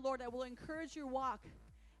sisters in the Lord that will encourage your walk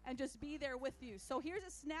and just be there with you. So here's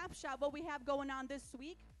a snapshot of what we have going on this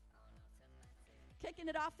week. Kicking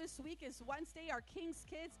it off this week is Wednesday, our King's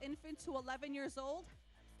Kids, infant to 11 years old.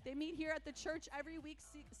 They meet here at the church every week,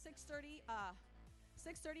 6:30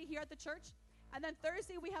 here at the church. And then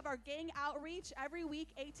Thursday, we have our gang outreach every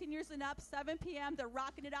week, 18 years and up, 7 p.m. They're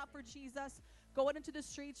rocking it out for Jesus, going into the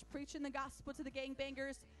streets, preaching the gospel to the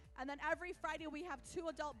gangbangers. And then every Friday, we have 2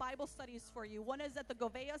 adult Bible studies for you. One is at the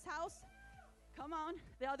Govea's house. Come on.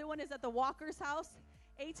 The other one is at the Walker's house.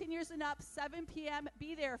 18 years and up, 7 p.m.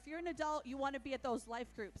 Be there. If you're an adult, you want to be at those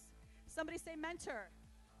life groups. Somebody say mentor.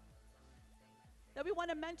 That we want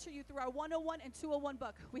to mentor you through our 101 and 201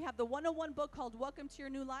 book. We have the 101 book called Welcome to Your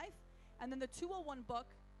New Life. And then the 201 book,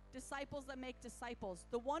 Disciples That Make Disciples.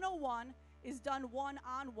 The 101 is done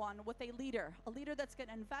one-on-one with a leader that's going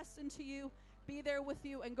to invest into you, be there with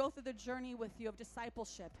you, and go through the journey with you of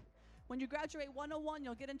discipleship. When you graduate 101,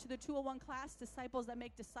 you'll get into the 201 class, Disciples That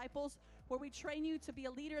Make Disciples, where we train you to be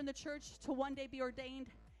a leader in the church, to one day be ordained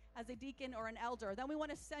as a deacon or an elder. Then we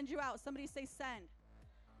want to send you out. Somebody say send.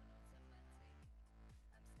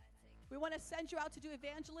 We want to send you out to do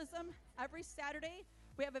evangelism every Saturday.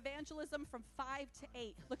 We have evangelism from 5 to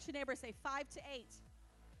 8. Look to your neighbor, say 5 to 8.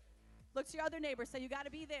 Look to your other neighbor, say you got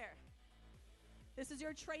to be there. This is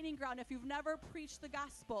your training ground. If you've never preached the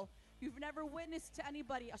gospel, you've never witnessed to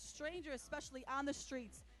anybody, a stranger especially on the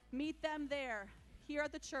streets, meet them there, here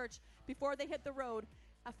at the church, before they hit the road,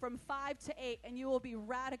 from 5 to 8, and you will be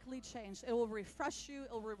radically changed. It will refresh you,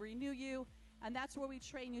 it will renew you, and that's where we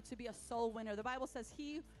train you to be a soul winner. The Bible says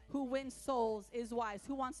he who wins souls is wise.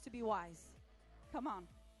 Who wants to be wise? Come on.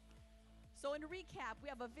 So in recap, we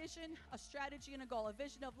have a vision, a strategy, and a goal. A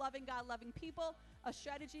vision of loving God, loving people, a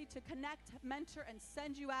strategy to connect, mentor, and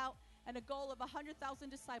send you out, and a goal of 100,000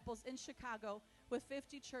 disciples in Chicago with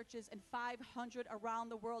 50 churches and 500 around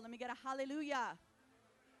the world. Let me get a hallelujah.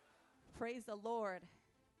 Praise the Lord.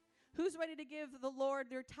 Who's ready to give the Lord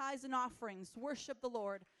their tithes and offerings? Worship the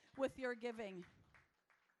Lord with your giving.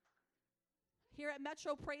 Here at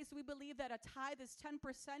Metro Praise, we believe that a tithe is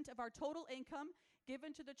 10% of our total income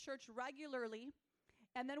given to the church regularly.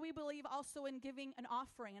 And then we believe also in giving an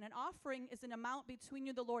offering. And an offering is an amount between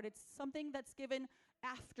you and the Lord. It's something that's given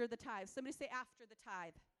after the tithe. Somebody say after the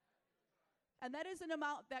tithe. And that is an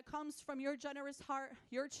amount that comes from your generous heart,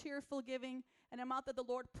 your cheerful giving, an amount that the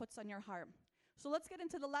Lord puts on your heart. So let's get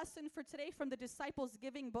into the lesson for today from the Disciples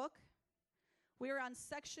Giving book. We are on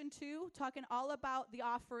section 2, talking all about the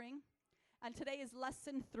offering. And today is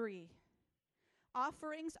lesson 3.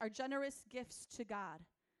 Offerings are generous gifts to God.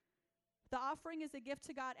 The offering is a gift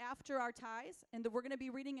to God after our tithes, and we're going to be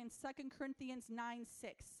reading in 2 Corinthians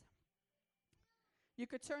 9:6. You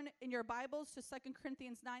could turn in your Bibles to 2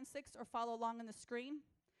 Corinthians 9:6 or follow along on the screen.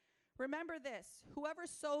 Remember this, whoever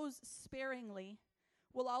sows sparingly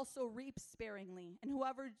will also reap sparingly, and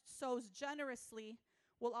whoever sows generously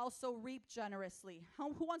will also reap generously.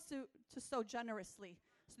 Who wants to sow generously?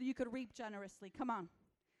 so that you could reap generously. Come on.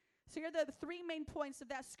 So here are the three main points of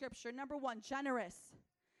that scripture. Number one, generous.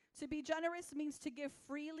 To be generous means to give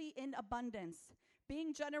freely in abundance.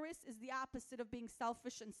 Being generous is the opposite of being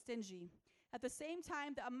selfish and stingy. At the same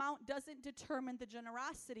time, the amount doesn't determine the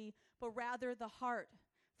generosity, but rather the heart.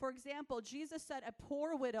 For example, Jesus said a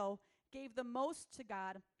poor widow gave the most to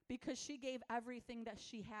God because she gave everything that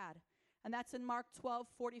she had. And that's in Mark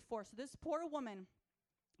 12:44. So this poor woman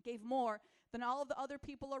gave more than all of the other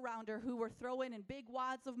people around her who were throwing in big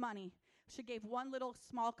wads of money. She gave one little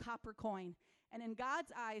small copper coin. And in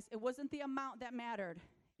God's eyes, it wasn't the amount that mattered.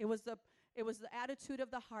 It was the attitude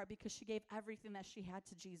of the heart, because she gave everything that she had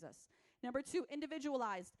to Jesus. Number two,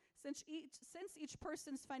 individualized. Since each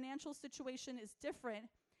person's financial situation is different,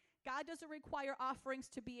 God doesn't require offerings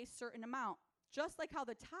to be a certain amount. Just like how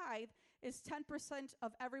the tithe is 10%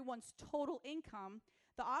 of everyone's total income,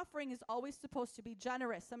 the offering is always supposed to be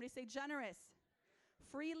generous. Somebody say generous.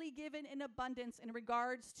 Freely given in abundance in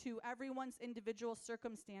regards to everyone's individual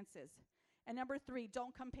circumstances. And number three,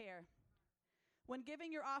 don't compare. When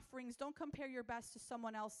giving your offerings, don't compare your best to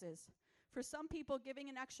someone else's. For some people, giving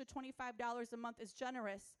an extra $25 a month is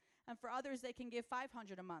generous, and for others, they can give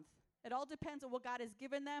 $500 a month. It all depends on what God has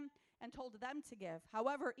given them and told them to give.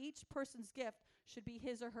 However, each person's gift should be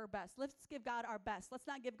his or her best. Let's give God our best. Let's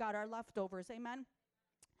not give God our leftovers. Amen?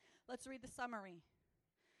 Let's read the summary.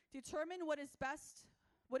 Determine what is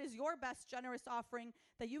your best generous offering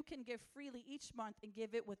that you can give freely each month, and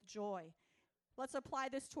give it with joy. Let's apply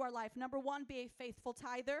this to our life. Number one, be a faithful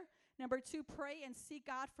tither. Number two, pray and seek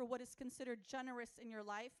God for what is considered generous in your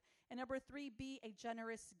life. And number three, be a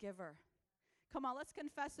generous giver. Come on, let's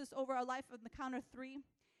confess this over our life on the count of three.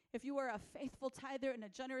 If you are a faithful tither and a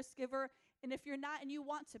generous giver, and if you're not and you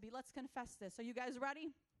want to be, let's confess this. Are you guys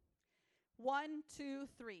ready? 1, 2,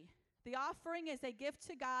 3. The offering is a gift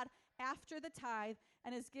to God after the tithe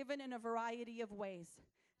and is given in a variety of ways.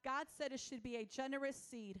 God said it should be a generous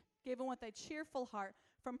seed given with a cheerful heart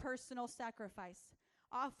from personal sacrifice.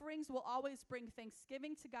 Offerings will always bring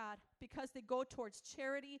thanksgiving to God because they go towards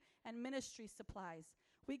charity and ministry supplies.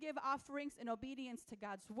 We give offerings in obedience to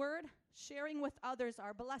God's word, sharing with others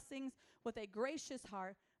our blessings with a gracious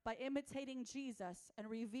heart by imitating Jesus and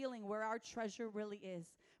revealing where our treasure really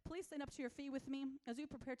is. Please stand up to your feet with me as we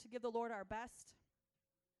prepare to give the Lord our best.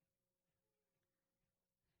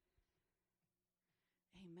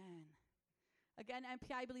 Amen. Again,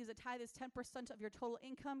 MPI believes a tithe is 10% of your total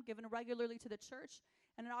income given regularly to the church,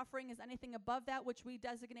 and an offering is anything above that, which we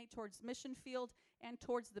designate towards mission field and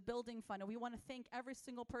towards the building fund. And we want to thank every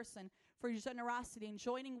single person for your generosity and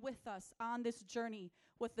joining with us on this journey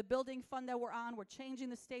with the building fund that we're on. We're changing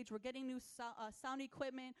the stage. We're getting new sound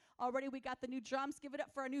equipment. Already we got the new drums. Give it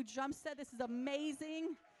up for our new drum set. This is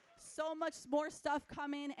amazing. So much more stuff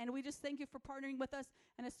coming, and we just thank you for partnering with us,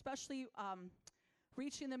 and especially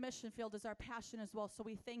reaching the mission field is our passion as well. So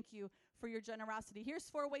we thank you for your generosity. Here's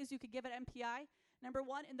 4 ways you could give at MPI. Number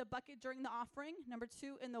 1, in the bucket during the offering. Number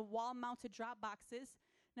 2, in the wall-mounted drop boxes.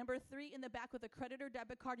 Number 3, in the back with a credit or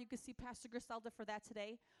debit card. You can see Pastor Griselda for that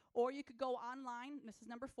today. Or you could go online. This is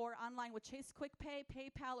number 4, online with Chase Quick Pay,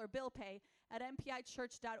 PayPal, or Bill Pay at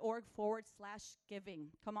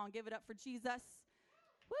mpichurch.org/giving. Come on, give it up for Jesus.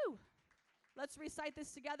 Woo! Let's recite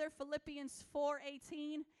this together. Philippians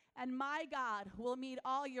 4:18. And my God will meet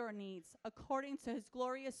all your needs according to his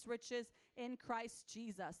glorious riches in Christ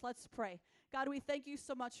Jesus. Let's pray. God, we thank you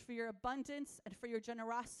so much for your abundance and for your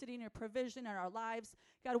generosity and your provision in our lives.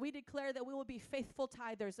 God, we declare that we will be faithful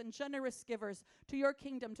tithers and generous givers to your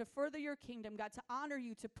kingdom, to further your kingdom, God, to honor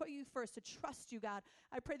you, to put you first, to trust you, God.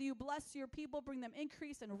 I pray that you bless your people, bring them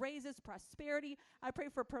increase and raises, prosperity. I pray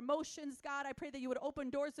for promotions, God. I pray that you would open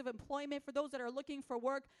doors of employment for those that are looking for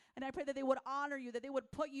work, and I pray that they would honor you, that they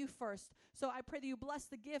would put you first. So I pray that you bless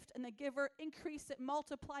the gift and the giver, increase it,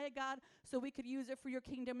 multiply it, God, so we could use it for your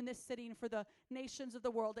kingdom in this city and for the nations of the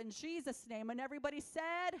world. In Jesus' name. And everybody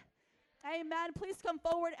said, amen. Please come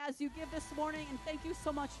forward as you give this morning, and thank you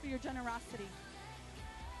so much for your generosity.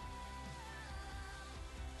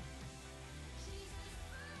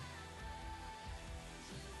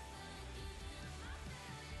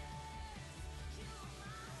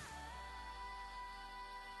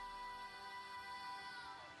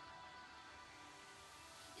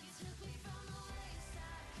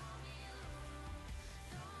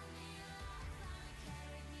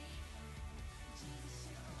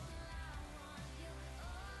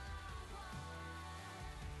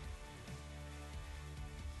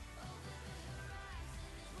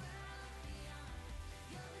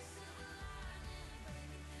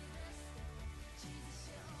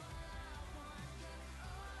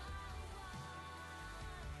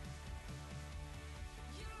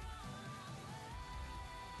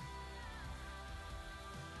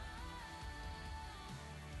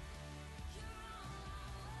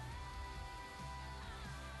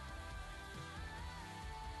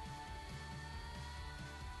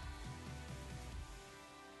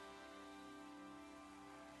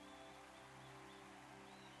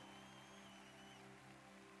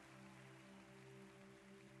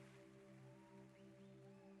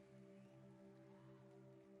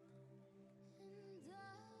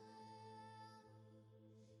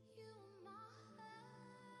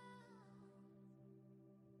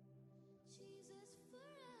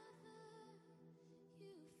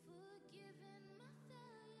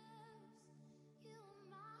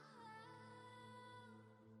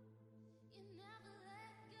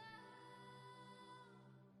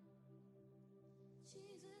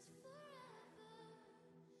 Jesus, forever.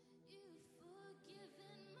 You've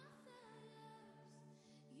forgiven my failures.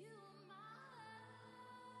 You are my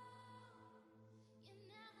all. You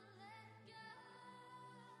never let go.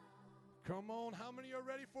 Come on, how many are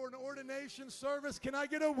ready for an ordination service? Can I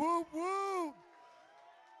get a whoop whoop?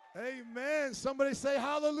 Amen. Somebody say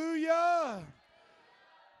hallelujah.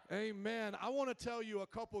 Amen. I want to tell you a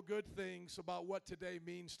couple good things about what today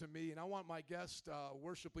means to me, and I want my guest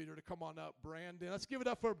worship leader to come on up, Brandon. Let's give it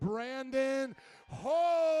up for Brandon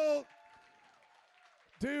Holt.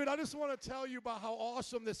 Dude, I just want to tell you about how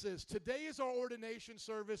awesome this is. Today is our ordination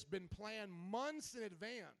service, been planned months in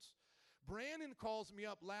advance. Brandon calls me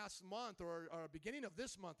up last month, or beginning of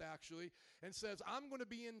this month actually, and says, I'm going to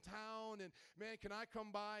be in town, and man, can I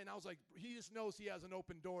come by? And I was like, he just knows he has an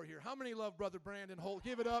open door here. How many love Brother Brandon Holt?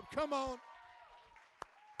 Give it up. Come on.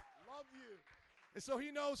 Love you. And so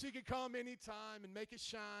he knows he can come anytime and make it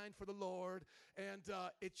shine for the Lord. And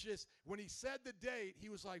it just, when he said the date, he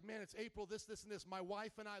was like, man, it's April, this, and this. My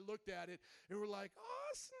wife and I looked at it, and we're like,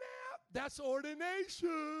 oh, snap, that's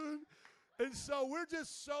ordination. And so we're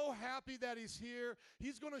just so happy that he's here.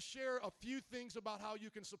 He's going to share a few things about how you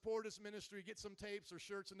can support his ministry, get some tapes or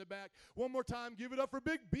shirts in the back. One more time, give it up for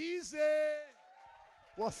Big Beezy.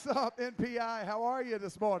 What's up, NPI? How are you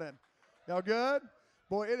this morning? Y'all good?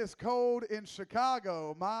 Boy, it is cold in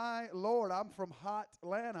Chicago. My Lord, I'm from hot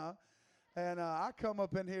Atlanta, and I come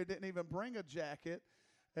up in here, didn't even bring a jacket,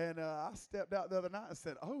 and I stepped out the other night and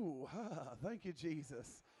said, oh, thank you,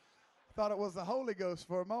 Jesus. Thought it was the Holy Ghost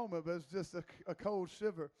for a moment, but it's just a cold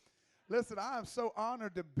shiver. Listen, I am so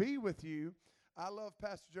honored to be with you. I love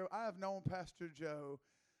Pastor Joe. I have known Pastor Joe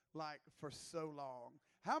like for so long.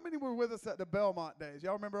 How many were with us at the Belmont days?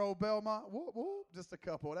 Y'all remember old Belmont? Whoop, whoop. Just a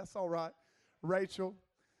couple. That's all right. Rachel,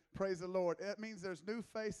 praise the Lord. It means there's new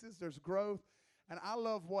faces, there's growth, and I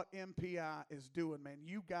love what MPI is doing, man.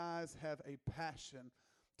 You guys have a passion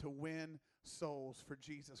to win souls for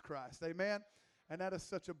Jesus Christ. Amen? And that is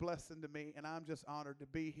such a blessing to me, and I'm just honored to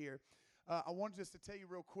be here. I wanted just to tell you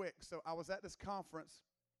real quick. So I was at this conference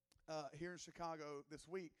here in Chicago this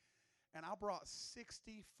week, and I brought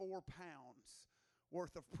 64 pounds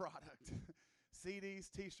worth of product,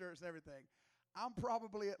 CDs, T-shirts, and everything. I'm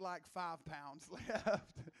probably at like 5 pounds left.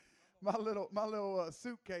 my little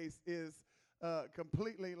suitcase is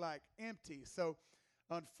completely like empty. So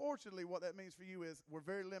unfortunately, what that means for you is we're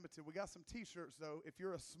very limited. We got some T-shirts though. If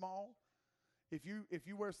you're a small, if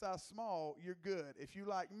you wear size small, you're good. If you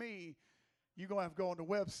like me, you're going to have to go on the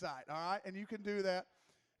website, all right? And you can do that.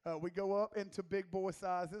 We go up into big boy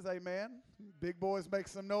sizes, amen? Big boys make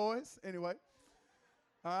some noise. Anyway,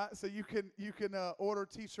 all right, so you can order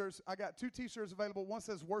T-shirts. I got 2 T-shirts available. One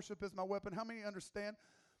says, worship is my weapon. How many understand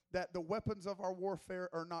that the weapons of our warfare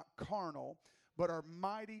are not carnal, but are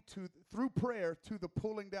mighty through prayer to the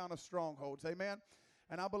pulling down of strongholds, amen?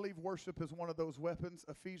 And I believe worship is one of those weapons.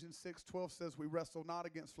 Ephesians 6:12 says we wrestle not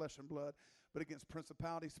against flesh and blood, but against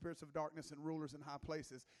principalities, spirits of darkness, and rulers in high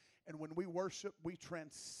places. And when we worship, we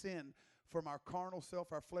transcend from our carnal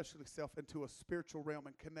self, our fleshly self, into a spiritual realm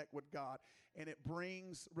and connect with God. And it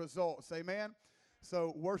brings results. Amen?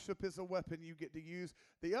 So worship is a weapon you get to use.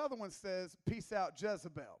 The other one says, peace out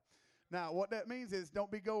Jezebel. Now, what that means is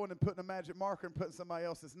don't be going and putting a magic marker and putting somebody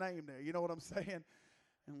else's name there. You know what I'm saying?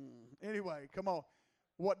 Anyway, come on.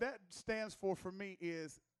 What that stands for me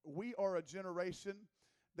is we are a generation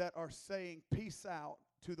that are saying peace out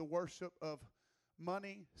to the worship of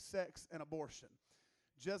money, sex, and abortion.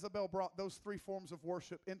 Jezebel brought those 3 forms of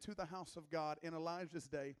worship into the house of God in Elijah's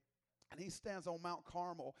day, and he stands on Mount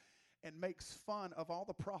Carmel and makes fun of all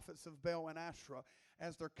the prophets of Baal and Asherah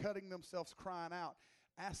as they're cutting themselves, crying out,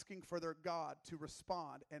 asking for their God to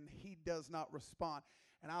respond, and he does not respond.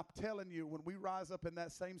 And I'm telling you, when we rise up in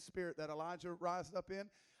that same spirit that Elijah rised up in,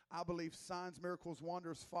 I believe signs, miracles,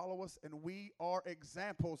 wonders follow us, and we are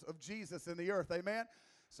examples of Jesus in the earth. Amen?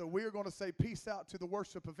 So we are going to say peace out to the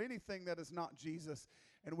worship of anything that is not Jesus,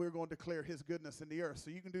 and we're going to declare his goodness in the earth.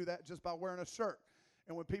 So you can do that just by wearing a shirt.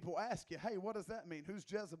 And when people ask you, hey, what does that mean? Who's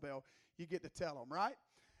Jezebel? You get to tell them, right?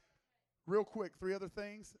 Real quick, 3 other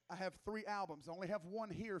things. I have 3 albums. I only have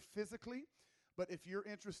 1 here physically, but if you're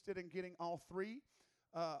interested in getting all 3,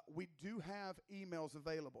 we do have emails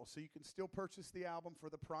available, so you can still purchase the album for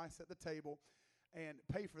the price at the table and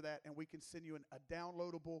pay for that, and we can send you a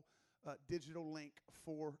downloadable digital link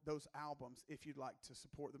for those albums if you'd like to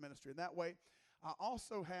support the ministry. And that way, I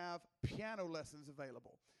also have piano lessons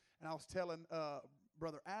available. And I was telling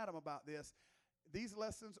Brother Adam about this. These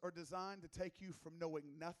lessons are designed to take you from knowing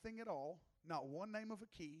nothing at all, not one name of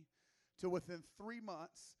a key, to within 3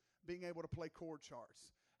 months being able to play chord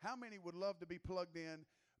charts. How many would love to be plugged in,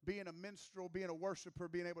 being a minstrel, being a worshiper,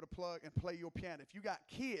 being able to plug and play your piano. If you got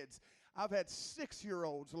kids, I've had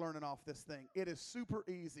 6-year-olds learning off this thing. It is super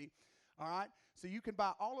easy. All right? So you can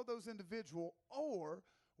buy all of those individual, or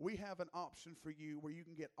we have an option for you where you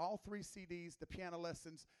can get all 3 CDs, the piano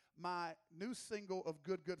lessons, my new single of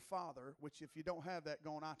Good, Good Father, which if you don't have that,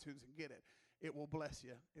 go on iTunes and get it. It will bless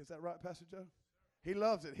you. Is that right, Pastor Joe? He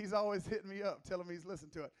loves it. He's always hitting me up, telling me he's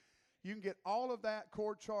listened to it. You can get all of that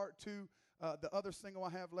chord chart to the other single I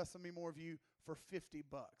have, Less of Me, More of You, for $50.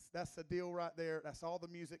 That's the deal right there. That's all the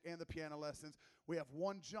music and the piano lessons. We have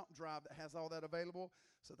one jump drive that has all that available.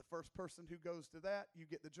 So the first person who goes to that, you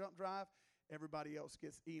get the jump drive. Everybody else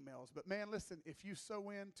gets emails. But man, listen, if you sow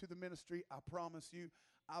into the ministry, I promise you,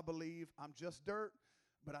 I believe I'm just dirt,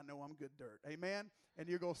 but I know I'm good dirt. Amen? And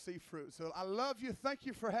you're going to see fruit. So I love you. Thank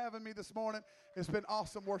you for having me this morning. It's been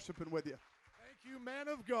awesome worshiping with you. Thank you, man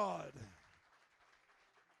of God.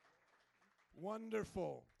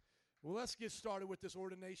 Wonderful. Well, let's get started with this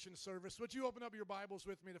ordination service. Would you open up your Bibles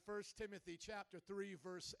with me to 1 Timothy chapter 3,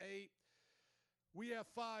 verse 8. We have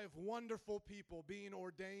 5 wonderful people being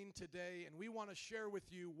ordained today, and we want to share with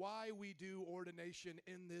you why we do ordination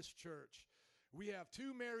in this church. We have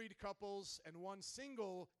 2 married couples and 1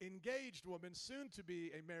 single engaged woman, soon to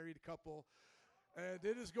be a married couple. And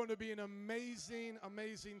it is going to be an amazing,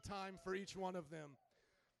 amazing time for each one of them.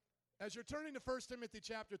 As you're turning to 1 Timothy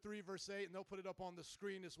chapter 3, verse 8, and they'll put it up on the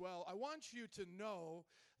screen as well, I want you to know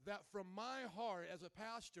that from my heart as a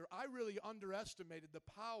pastor, I really underestimated the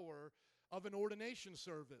power of an ordination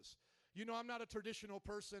service. You know, I'm not a traditional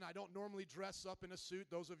person. I don't normally dress up in a suit.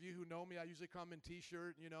 Those of you who know me, I usually come in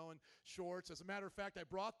T-shirt, and shorts. As a matter of fact, I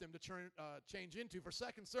brought them to change into for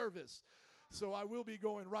second service. So I will be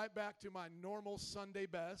going right back to my normal Sunday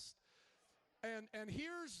best. And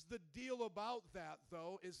here's the deal about that,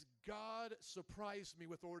 though, is God surprised me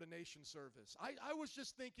with ordination service. I was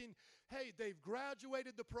just thinking, hey, they've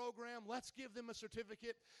graduated the program. Let's give them a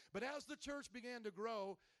certificate. But as the church began to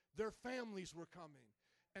grow, their families were coming.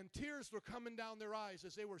 And tears were coming down their eyes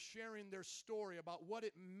as they were sharing their story about what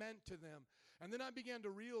it meant to them. And then I began to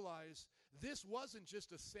realize this wasn't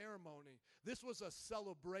just a ceremony. This was a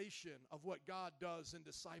celebration of what God does in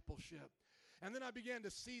discipleship. And then I began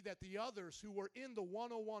to see that the others who were in the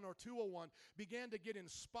 101 or 201 began to get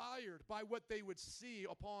inspired by what they would see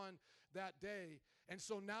upon that day. And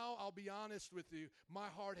so now I'll be honest with you, my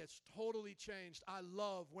heart has totally changed. I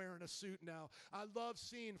love wearing a suit now. I love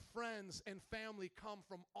seeing friends and family come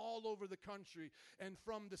from all over the country and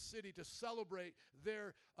from the city to celebrate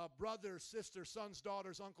their brothers, sisters, sons,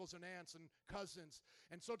 daughters, uncles, and aunts and cousins.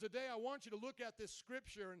 And so today I want you to look at this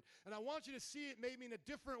scripture and I want you to see it maybe in a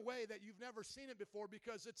different way that you've never seen it before,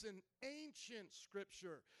 because it's an ancient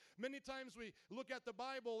scripture. Many times we look at the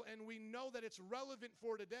Bible and we know that it's relevant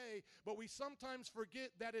for today, but we sometimes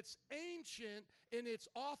forget that it's ancient in its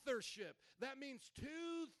authorship. That means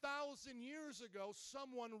 2,000 years ago,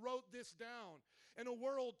 someone wrote this down in a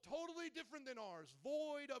world totally different than ours,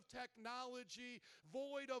 void of technology,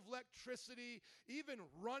 void of electricity, even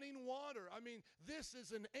running water. I mean, this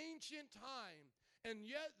is an ancient time. And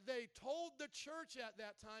yet they told the church at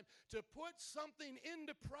that time to put something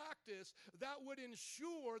into practice that would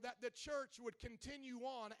ensure that the church would continue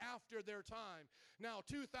on after their time. Now,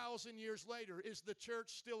 2,000 years later, is the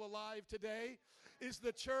church still alive today? Is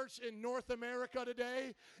the church in North America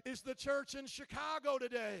today? Is the church in Chicago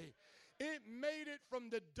today? It made it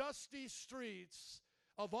from the dusty streets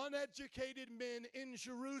of uneducated men in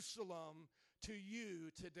Jerusalem to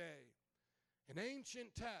you today. An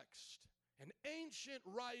ancient text. An ancient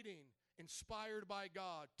writing inspired by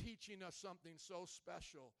God, teaching us something so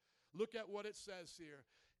special. Look at what it says here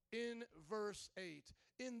in verse 8.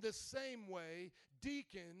 In the same way,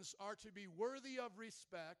 deacons are to be worthy of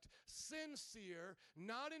respect, sincere,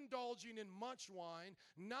 not indulging in much wine,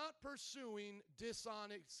 not pursuing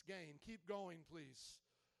dishonest gain. Keep going, please.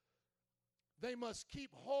 They must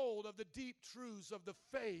keep hold of the deep truths of the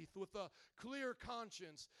faith with a clear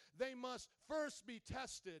conscience. They must first be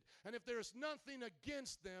tested, and if there's nothing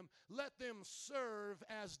against them, let them serve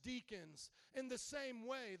as deacons. In the same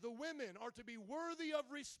way, the women are to be worthy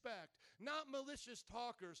of respect, not malicious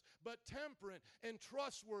talkers, but temperate and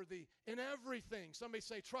trustworthy in everything. Somebody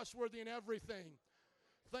say trustworthy in everything.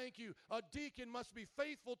 Thank you. A deacon must be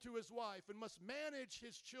faithful to his wife and must manage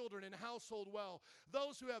his children and household well.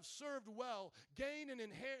 Those who have served well gain an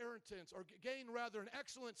inheritance, or gain rather an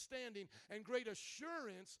excellent standing and great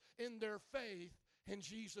assurance in their faith in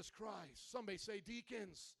Jesus Christ. Somebody say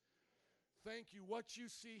deacons. Thank you. What you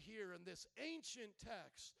see here in this ancient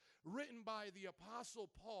text written by the Apostle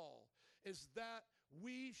Paul is that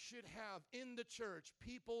we should have in the church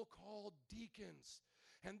people called deacons.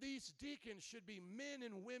 And these deacons should be men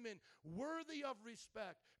and women worthy of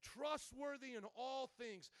respect, trustworthy in all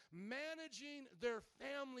things, managing their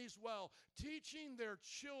families well, teaching their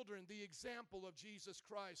children the example of Jesus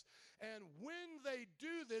Christ. And when they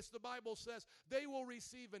do this, the Bible says they will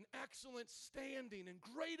receive an excellent standing and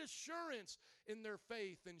great assurance in their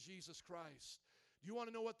faith in Jesus Christ. Do you want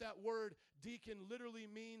to know what that word deacon literally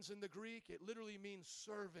means in the Greek? It literally means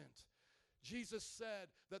servant. Jesus said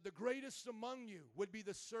that the greatest among you would be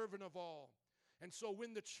the servant of all. And so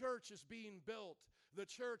when the church is being built, the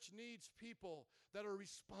church needs people that are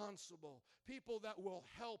responsible, people that will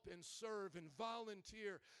help and serve and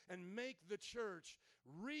volunteer and make the church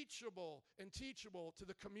reachable and teachable to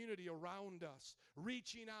the community around us,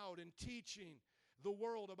 reaching out and teaching the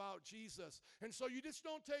world about Jesus. And so you just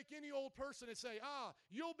don't take any old person and say,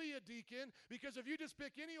 you'll be a deacon, because if you just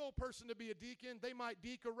pick any old person to be a deacon, they might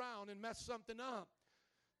deke around and mess something up.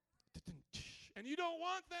 And you don't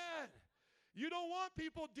want that. You don't want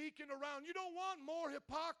people deaking around. You don't want more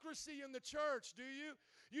hypocrisy in the church, do you?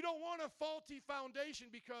 You don't want a faulty foundation,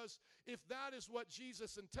 because if that is what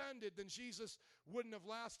Jesus intended, then Jesus wouldn't have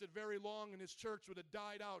lasted very long and his church would have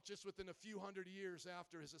died out just within a few hundred years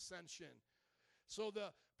after his ascension. So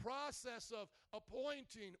the process of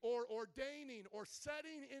appointing or ordaining or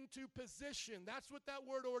setting into position, that's what that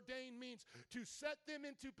word ordain means, to set them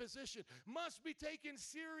into position, must be taken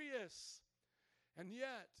serious. And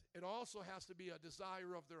yet, it also has to be a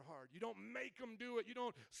desire of their heart. You don't make them do it. You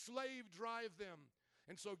don't slave drive them.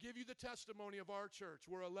 And so give you the testimony of our church.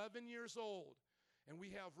 We're 11 years old, and we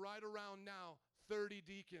have right around now 30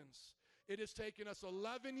 deacons. It has taken us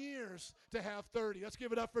 11 years to have 30. Let's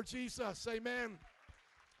give it up for Jesus. Amen.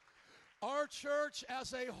 Our church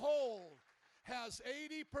as a whole has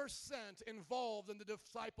 80% involved in the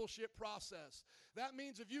discipleship process. That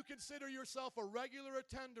means if you consider yourself a regular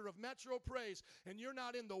attender of Metro Praise and you're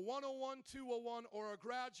not in the 101, 201, or a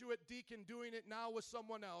graduate deacon doing it now with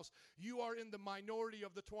someone else, you are in the minority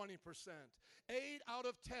of the 20%. 8 out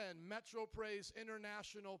of 10 Metro Praise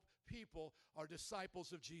International people are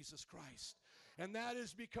disciples of Jesus Christ. And that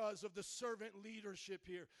is because of the servant leadership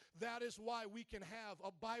here. That is why we can have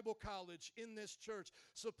a Bible college in this church,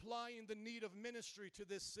 supplying the need of ministry to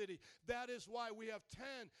this city. That is why we have 10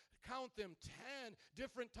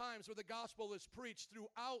 different times where the gospel is preached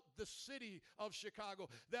throughout the city of Chicago.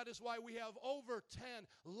 That is why we have over 10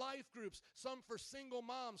 life groups, some for single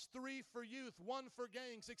moms, 3 for youth, 1 for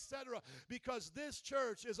gangs, etc. Because this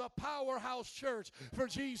church is a powerhouse church for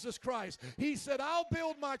Jesus Christ. He said, I'll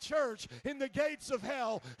build my church, and the gates of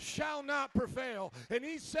hell shall not prevail. And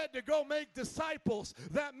he said to go make disciples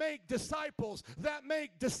that make disciples that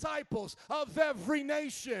make disciples of every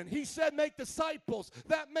nation. He said make disciples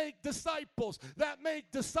that make disciples that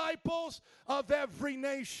make disciples of every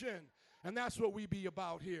nation. And that's what we be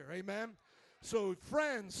about here. Amen. So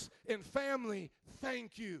friends and family,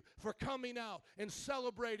 thank you for coming out and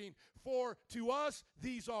celebrating. For to us,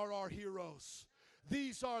 these are our heroes.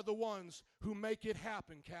 These are the ones who make it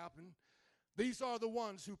happen, Captain. These are the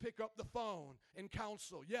ones who pick up the phone and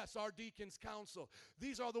counsel. Yes, our deacons counsel.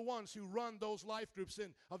 These are the ones who run those life groups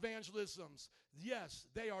and evangelisms. Yes,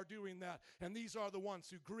 they are doing that. And these are the ones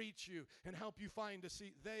who greet you and help you find a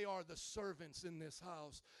seat. They are the servants in this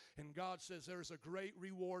house. And God says there's a great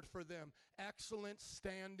reward for them. Excellent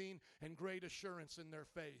standing and great assurance in their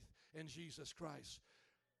faith in Jesus Christ.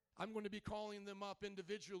 I'm going to be calling them up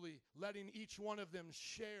individually, letting each one of them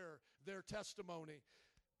share their testimony.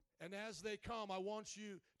 And as they come, I want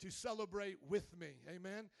you to celebrate with me.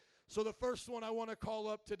 Amen. So the first one I want to call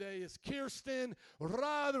up today is Kirsten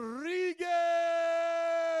Rodriguez.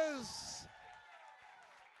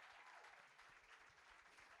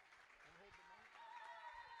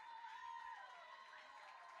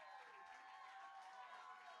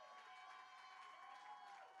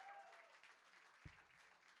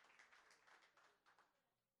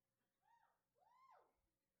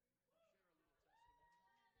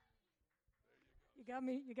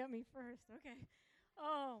 You got me first. Okay.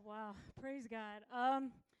 Oh, wow. Praise God.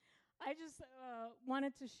 I just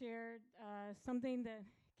wanted to share something that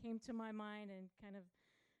came to my mind and kind of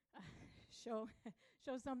show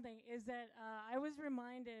something. Is that I was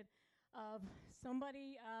reminded of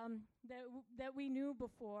somebody that we knew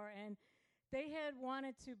before, and they had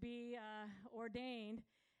wanted to be ordained.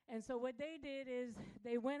 And so what they did is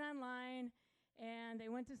they went online and they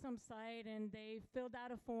went to some site and they filled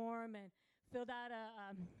out a form and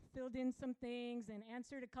filled in some things and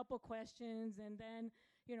answered a couple questions, and then,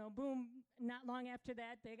 boom, not long after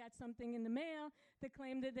that, they got something in the mail that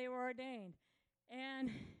claimed that they were ordained.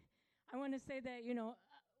 And I want to say that,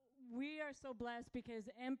 we are so blessed because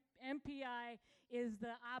MPI is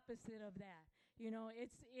the opposite of that. You know,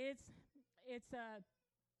 it's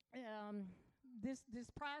this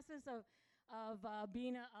process of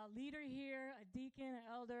being a leader here, a deacon, an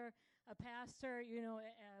elder, a pastor. You know,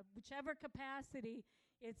 whichever capacity,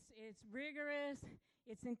 it's rigorous,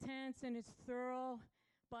 it's intense, and it's thorough,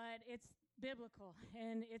 but it's biblical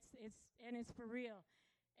and it's for real.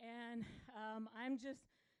 And I'm just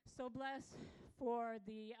so blessed for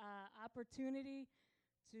the opportunity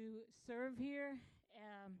to serve here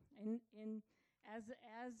as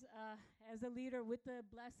a leader with the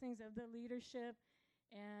blessings of the leadership.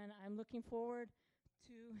 And I'm looking forward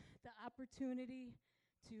to the opportunity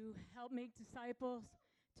to help make disciples,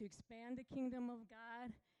 to expand the kingdom of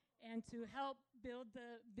God, and to help build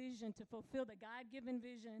the vision, to fulfill the God-given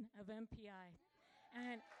vision of MPI.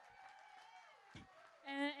 And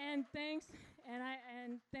thanks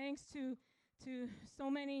to so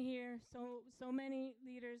many here, so many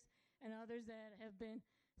leaders and others that have been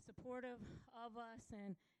supportive of us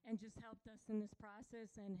and just helped us in this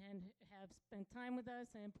process and have spent time with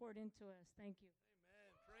us and poured into us. Thank you.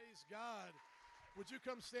 Amen. Praise God. Would you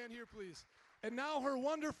come stand here, please? And now her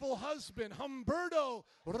wonderful husband, Humberto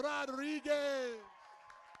Rodriguez.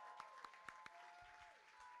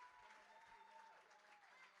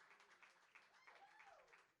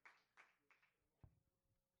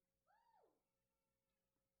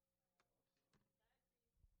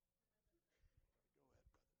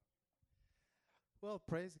 Well,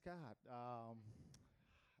 praise God.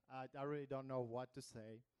 I really don't know what to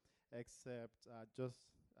say except just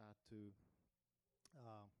to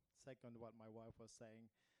second what my wife was saying.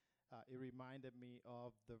 It reminded me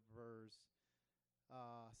of the verse,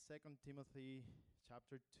 2 Timothy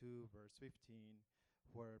chapter 2, verse 15,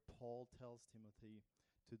 where Paul tells Timothy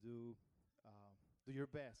to do your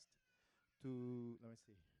best to,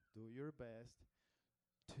 do your best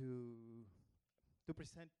to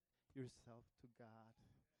present yourself to God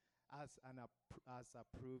as an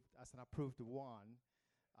approved one,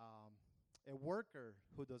 a worker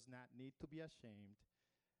who does not need to be ashamed,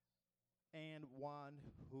 and one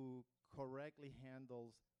who correctly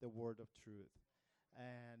handles the word of truth.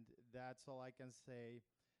 And that's all I can say,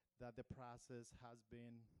 that the process has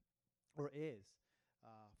been or is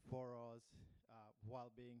for us while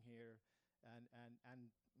being here, and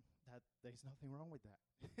that there's nothing wrong with that.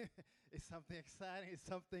 It's something exciting, it's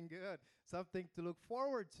something good, something to look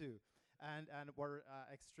forward to. And we're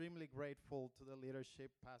extremely grateful to the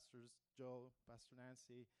leadership, Pastors Joe, Pastor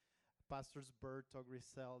Nancy, Pastors Berto,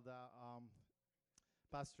 Griselda,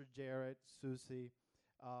 Pastor Jared, Susie,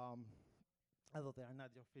 although they are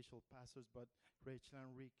not the official pastors, but Rachel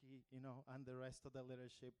and Ricky, you know, and the rest of the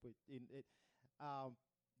leadership.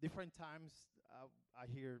 Different times I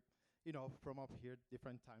hear, you know, from up here,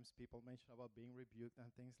 different times people mention about being rebuked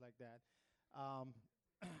and things like that.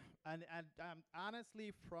 And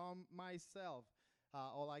honestly, from myself,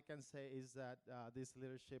 all I can say is that this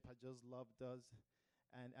leadership has just loved us,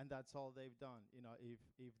 and that's all they've done. You know,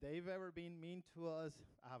 if they've ever been mean to us,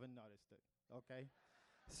 I haven't noticed it, okay?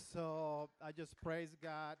 So I just praise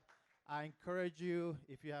God. I encourage you,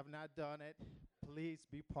 if you have not done it, please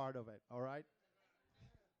be part of it, all right?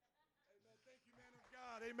 Amen. Thank you, man of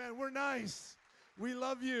God. Amen. We're nice. We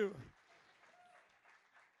love you.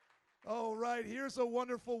 All right, here's a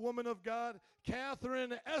wonderful woman of God,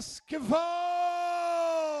 Catherine Esquivel.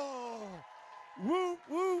 Woo,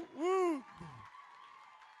 woo, woo.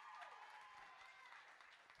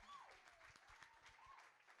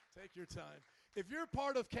 Take your time. If you're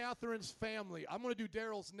part of Catherine's family, I'm going to do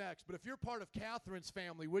Daryl's next, but if you're part of Catherine's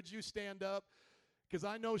family, would you stand up? Because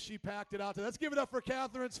I know she packed it out. Let's give it up for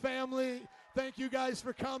Catherine's family. Thank you guys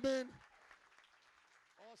for coming.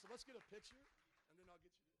 Awesome. Let's get a picture, and then I'll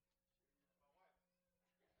get you.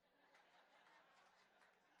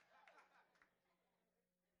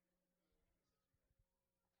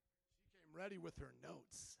 She came ready with her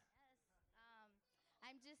notes.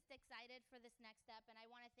 I'm just excited for this next step, and I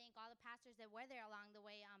want to thank all the pastors that were there along the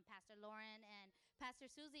way, Pastor Lauren and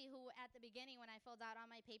Pastor Susie, who at the beginning when I filled out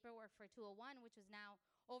all my paperwork for 201, which was now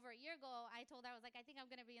over a year ago, I told her, I was like, I think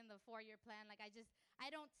I'm going to be in the 4-year plan. Like, I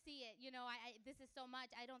don't see it. You know, this is so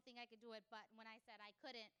much. I don't think I could do it. But when I said I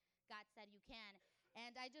couldn't, God said you can.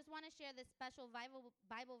 And I just want to share this special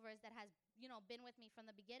Bible verse that has, you know, been with me from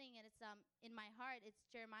the beginning, and it's in my heart. It's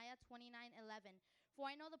Jeremiah 29:11. For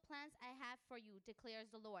I know the plans I have for you, declares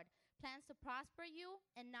the Lord. Plans to prosper you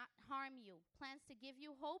and not harm you. Plans to give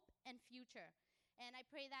you hope and future. And I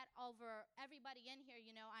pray that over everybody in here.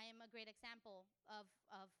 You know, I am a great example of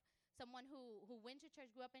someone who went to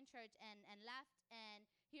church, grew up in church, and left, and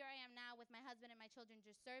here I am now with my husband and my children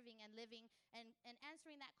just serving and living and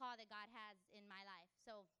answering that call that God has in my life.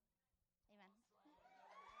 So, amen.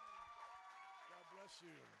 God bless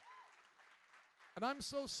you. And I'm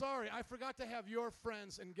so sorry, I forgot to have your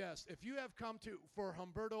friends and guests. If you have come for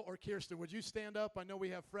Humberto or Kirsten, would you stand up? I know we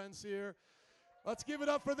have friends here. Let's give it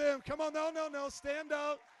up for them. Come on, no, stand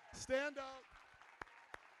up, stand up.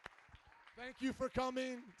 Thank you for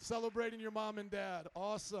coming, celebrating your mom and dad.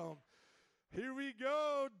 Awesome. Here we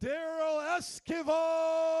go, Daryl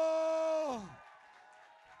Esquivel.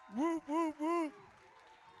 Whoop, whoop, whoop.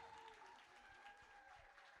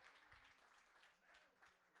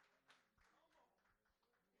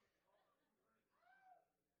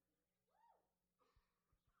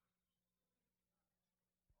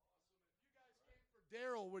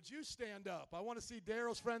 Daryl, would you stand up? I want to see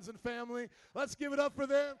Daryl's friends and family. Let's give it up for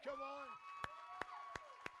them. Come on.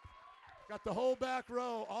 Got the whole back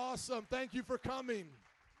row. Awesome. Thank you for coming.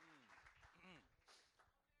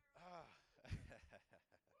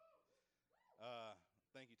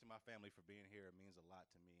 Thank you to my family for being here. It means a lot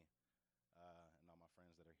to me and all my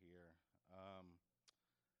friends that are here.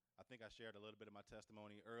 I think I shared a little bit of my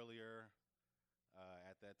testimony earlier.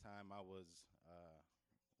 At that time, I was,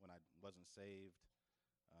 when I wasn't saved,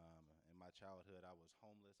 in my childhood, I was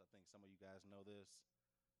homeless. I think some of you guys know this.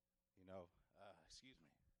 You know, excuse me.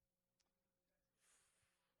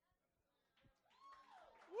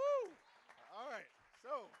 Woo! All right,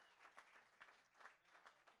 so.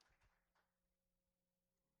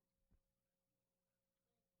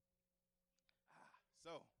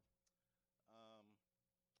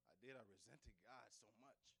 I resented God so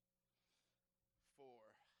much for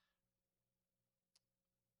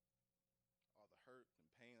all the hurt and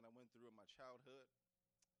pain that I went through in my childhood.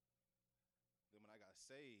 Then when I got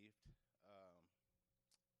saved, I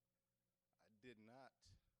did not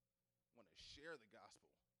want to share the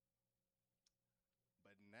gospel.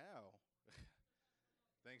 But now,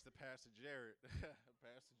 thanks to Pastor Jared,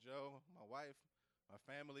 Pastor Joe, my wife, my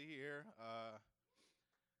family here,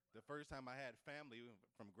 the first time I had family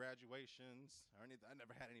from graduations or anything, I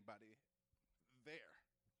never had anybody there.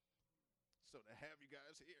 So to have you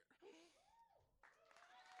guys here.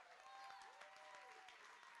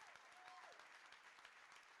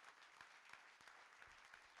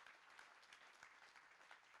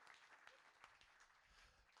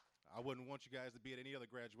 I wouldn't want you guys to be at any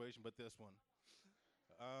other graduation but this one.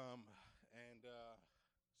 So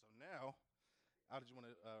now, I just want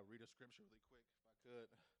to read a scripture really quick, if I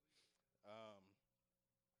could.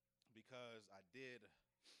 Because I did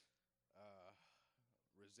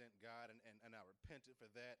resent God, and I repented for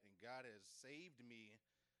that, and God has saved me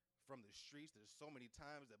from the streets. There's so many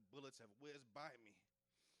times that bullets have whizzed by me,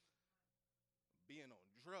 being on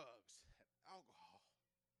drugs and alcohol.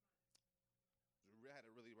 I had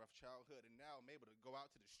a really rough childhood, and now I'm able to go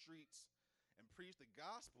out to the streets and preach the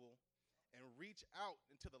gospel and reach out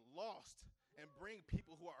into the lost and bring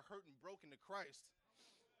people who are hurt and broken to Christ.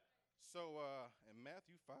 So in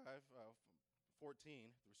Matthew 5:14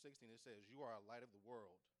 through 16, it says, "You are a light of the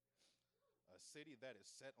world. A city that is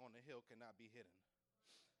set on a hill cannot be hidden.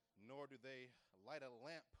 Nor do they light a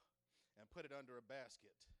lamp and put it under a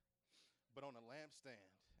basket, but on a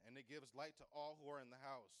lampstand, and it gives light to all who are in the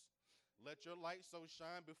house. Let your light so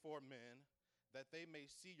shine before men that they may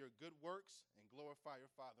see your good works and glorify your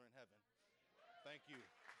Father in heaven." Thank you.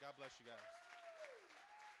 God bless you guys.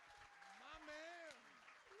 My man.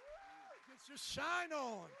 Get your shine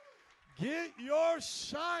on. Get your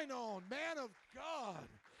shine on, man of God.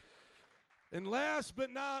 And last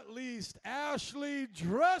but not least, Ashley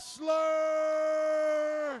Dressler.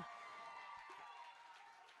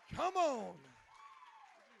 Come on.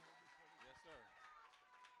 Yes, sir.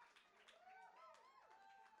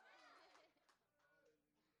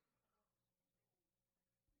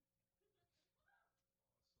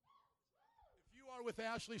 If you are with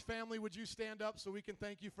Ashley's family, would you stand up so we can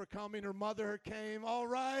thank you for coming? Her mother came. All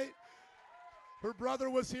right. Her brother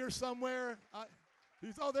was here somewhere.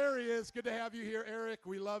 Oh, there he is. Good to have you here, Eric.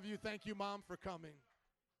 We love you. Thank you, Mom, for coming.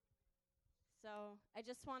 So I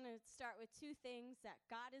just want to start with two things: that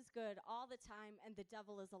God is good all the time and the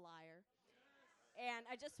devil is a liar. And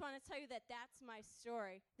I just want to tell you that that's my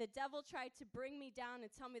story. The devil tried to bring me down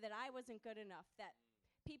and tell me that I wasn't good enough, that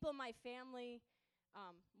people in my family,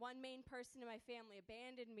 one main person in my family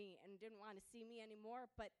abandoned me and didn't want to see me anymore,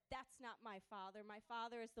 but that's not my Father. My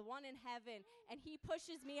Father is the one in heaven, and he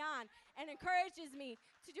pushes me on and encourages me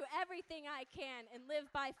to do everything I can and live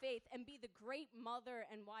by faith and be the great mother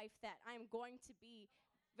and wife that I'm going to be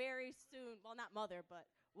very soon. Well, not mother, but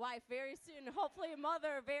wife very soon. Hopefully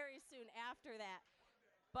mother very soon after that.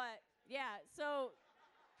 But, yeah, so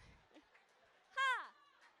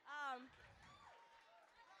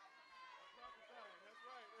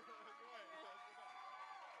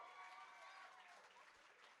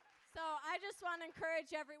So I just want to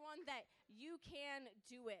encourage everyone that you can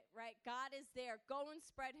do it, right? God is there. Go and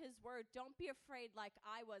spread his word. Don't be afraid like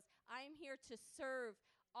I was. I am here to serve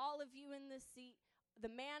all of you in this seat, the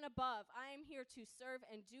man above. I am here to serve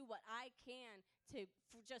and do what I can to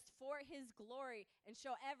just for his glory and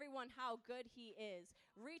show everyone how good he is.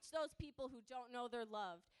 Reach those people who don't know they're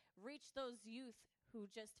loved. Reach those youth who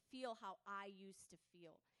just feel how I used to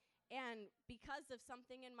feel. And because of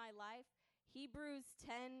something in my life, Hebrews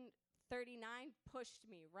 10:39 pushed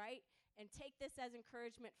me, right? And take this as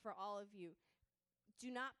encouragement for all of you.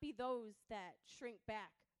 Do not be those that shrink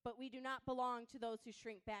back, but we do not belong to those who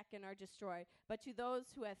shrink back and are destroyed, but to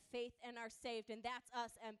those who have faith and are saved. And that's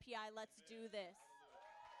us, MPI. Let's do this.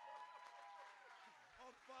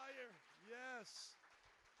 On fire. Yes.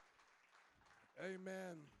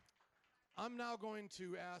 Amen. I'm now going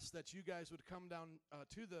to ask that you guys would come down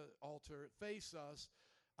to the altar, face us.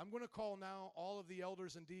 I'm going to call now all of the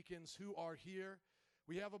elders and deacons who are here.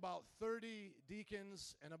 We have about 30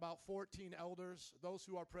 deacons and about 14 elders. Those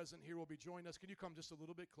who are present here will be joining us. Can you come just a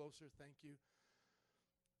little bit closer? Thank you.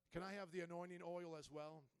 Can I have the anointing oil as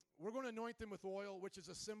well? We're going to anoint them with oil, which is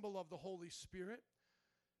a symbol of the Holy Spirit.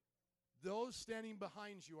 Those standing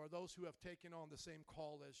behind you are those who have taken on the same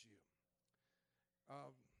call as you.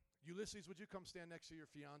 Ulysses, would you come stand next to your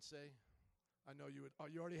fiance? I know you would. Oh,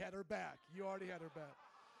 you already had her back. You already had her back.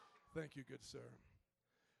 Thank you, good sir.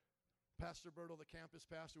 Pastor Berto, the campus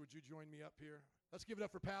pastor, would you join me up here? Let's give it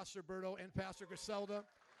up for Pastor Berto and Pastor Griselda.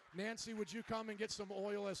 Nancy, would you come and get some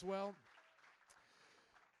oil as well?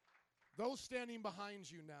 Those standing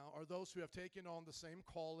behind you now are those who have taken on the same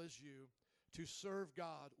call as you to serve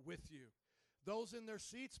God with you. Those in their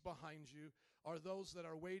seats behind you are those that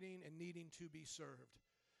are waiting and needing to be served.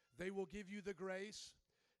 They will give you the grace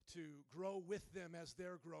to grow with them as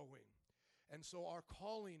they're growing. And so our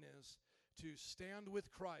calling is to stand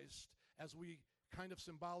with Christ as we kind of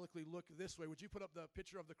symbolically look this way. Would you put up the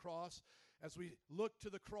picture of the cross? As we look to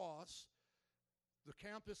the cross, the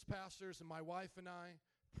campus pastors and my wife and I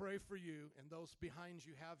pray for you, and those behind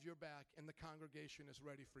you have your back, and the congregation is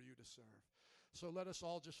ready for you to serve. So let us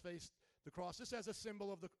all just face the cross. This as a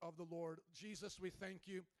symbol of the Lord. Jesus, we thank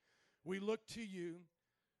you. We look to you.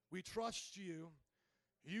 We trust you.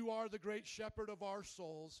 You are the great shepherd of our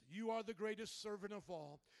souls. You are the greatest servant of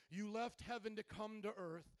all. You left heaven to come to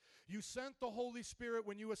earth. You sent the Holy Spirit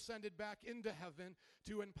when you ascended back into heaven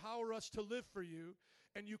to empower us to live for you.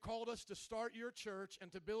 And you called us to start your church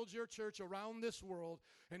and to build your church around this world.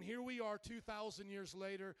 And here we are 2,000 years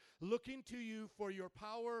later, looking to you for your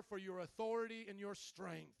power, for your authority, and your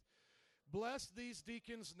strength. Bless these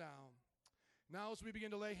deacons now. Now as we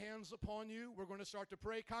begin to lay hands upon you, we're going to start to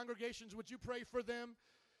pray. Congregations, would you pray for them?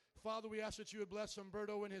 Father, we ask that you would bless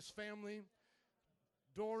Humberto and his family,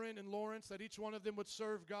 Doran and Lawrence, that each one of them would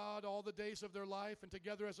serve God all the days of their life, and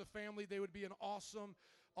together as a family they would be an awesome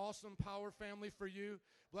power family for you.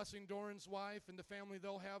 Blessing Doran's wife and the family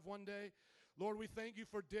they'll have one day. Lord, we thank you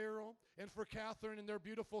for Daryl and for Catherine and their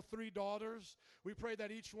beautiful 3 daughters. We pray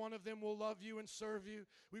that each one of them will love you and serve you.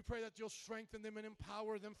 We pray that you'll strengthen them and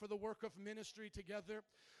empower them for the work of ministry together.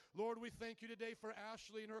 Lord, we thank you today for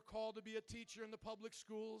Ashley and her call to be a teacher in the public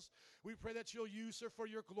schools. We pray that you'll use her for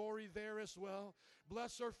your glory there as well.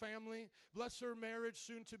 Bless her family. Bless her marriage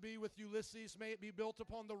soon to be with Ulysses. May it be built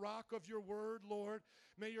upon the rock of your word, Lord.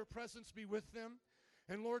 May your presence be with them.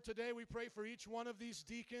 And Lord, today we pray for each one of these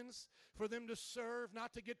deacons, for them to serve,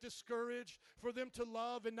 not to get discouraged, for them to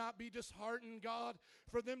love and not be disheartened, God,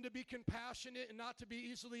 for them to be compassionate and not to be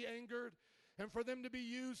easily angered, and for them to be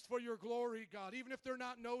used for your glory, God. Even if they're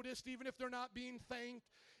not noticed, even if they're not being thanked,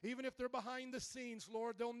 even if they're behind the scenes,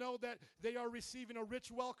 Lord, they'll know that they are receiving a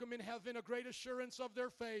rich welcome in heaven, a great assurance of their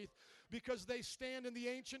faith, because they stand in the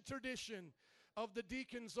ancient tradition of the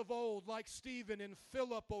deacons of old, like Stephen and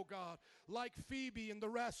Philip, oh God, like Phoebe and the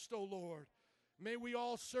rest, oh Lord. May we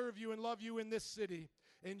all serve you and love you in this city.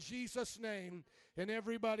 In Jesus' name. And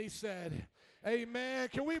everybody said, amen.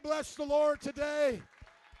 Can we bless the Lord today? Amen.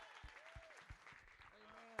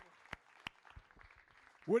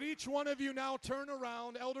 Would each one of you now turn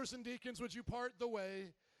around? Elders and deacons, would you part the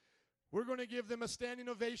way? We're going to give them a standing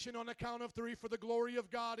ovation on a count of 3 for the glory of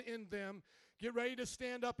God in them. Get ready to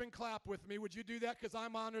stand up and clap with me. Would you do that? Because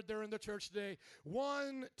I'm honored they're in the church today.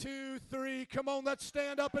 1, 2, 3. Come on, let's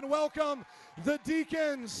stand up and welcome the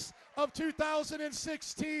deacons of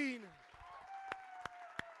 2016.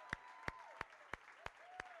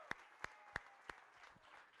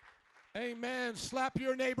 Amen. Slap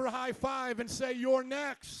your neighbor high five and say, you're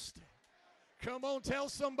next. Come on, tell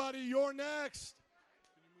somebody you're next.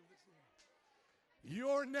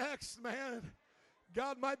 You're next, man.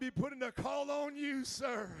 God might be putting a call on you,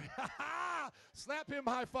 sir. Slap him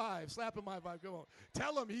high five. Slap him high five. Come on.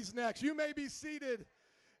 Tell him he's next. You may be seated.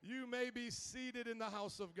 You may be seated in the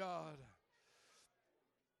house of God.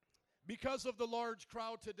 Because of the large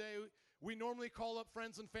crowd today, we normally call up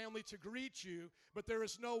friends and family to greet you, but there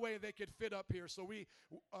is no way they could fit up here. So we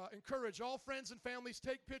encourage all friends and families,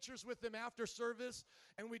 take pictures with them after service.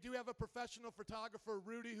 And we do have a professional photographer,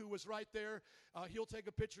 Rudy, who was right there. He'll take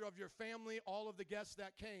a picture of your family, all of the guests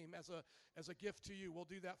that came as a gift to you. We'll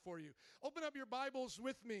do that for you. Open up your Bibles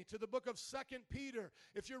with me to the book of 2 Peter.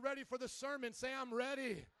 If you're ready for the sermon, say, I'm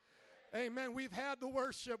ready. Amen. We've had the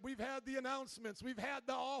worship. We've had the announcements. We've had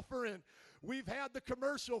the offering. We've had the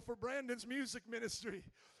commercial for Brandon's music ministry.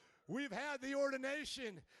 We've had the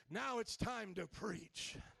ordination. Now it's time to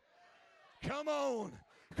preach. Come on.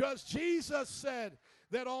 Because Jesus said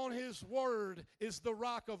that on his word is the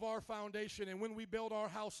rock of our foundation. And when we build our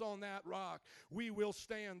house on that rock, we will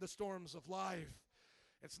stand the storms of life.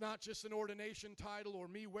 It's not just an ordination title or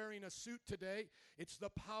me wearing a suit today. It's the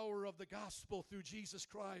power of the gospel through Jesus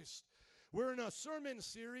Christ. We're in a sermon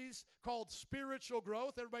series called Spiritual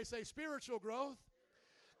Growth. Everybody say spiritual growth.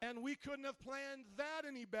 And we couldn't have planned that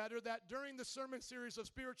any better, that during the sermon series of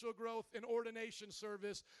spiritual growth, an ordination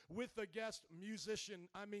service with a guest musician.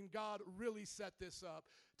 I mean, God really set this up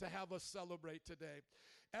to have us celebrate today.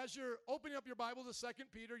 As you're opening up your Bible to 2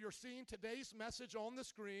 Peter, you're seeing today's message on the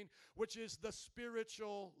screen, which is the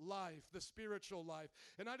spiritual life, the spiritual life.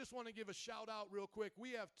 And I just want to give a shout out real quick.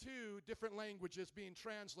 We have 2 different languages being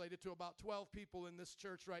translated to about 12 people in this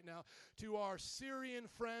church right now, to our Syrian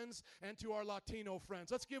friends and to our Latino friends.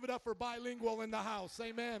 Let's give it up for bilingual in the house.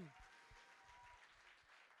 Amen.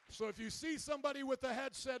 So if you see somebody with a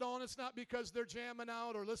headset on, it's not because they're jamming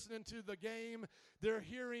out or listening to the game. They're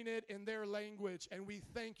hearing it in their language, and we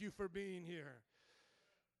thank you for being here.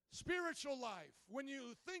 Spiritual life. When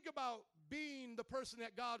you think about being the person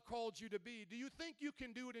that God called you to be, do you think you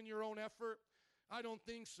can do it in your own effort? I don't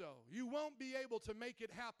think so. You won't be able to make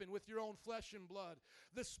it happen with your own flesh and blood.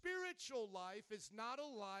 The spiritual life is not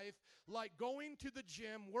a life like going to the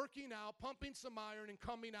gym, working out, pumping some iron, and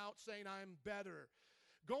coming out saying, I'm better.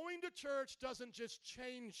 Going to church doesn't just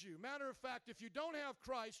change you. Matter of fact, if you don't have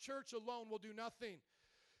Christ, church alone will do nothing.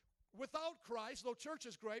 Without Christ, though church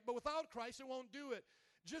is great, but without Christ, it won't do it.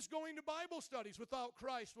 Just going to Bible studies without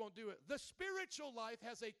Christ won't do it. The spiritual life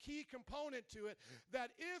has a key component to it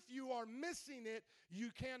that if you are missing it,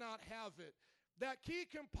 you cannot have it. That key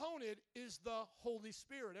component is the Holy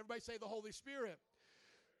Spirit. Everybody say the Holy Spirit.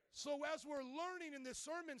 So as we're learning in this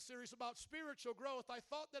sermon series about spiritual growth, I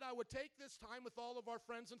thought that I would take this time with all of our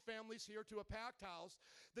friends and families here to a packed house,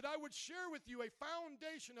 that I would share with you a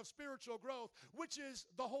foundation of spiritual growth, which is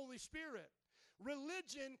the Holy Spirit.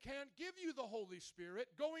 Religion can't give you the Holy Spirit.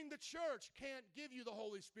 Going to church can't give you the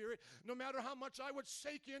Holy Spirit. No matter how much I would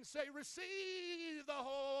shake you and say, receive the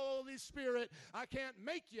Holy Spirit, I can't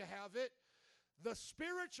make you have it. The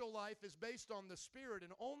spiritual life is based on the Spirit,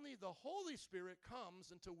 and only the Holy Spirit comes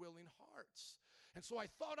into willing hearts. And so I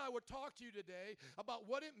thought I would talk to you today about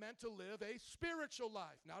what it meant to live a spiritual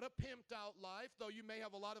life. Not a pimped out life, though you may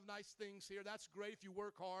have a lot of nice things here. That's great if you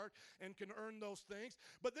work hard and can earn those things.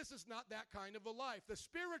 But this is not that kind of a life. The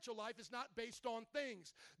spiritual life is not based on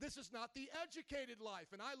things. This is not the educated life.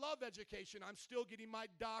 And I love education. I'm still getting my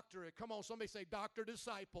doctorate. Come on, somebody say doctor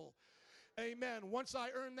disciple. Amen. Once I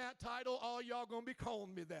earn that title, all y'all going to be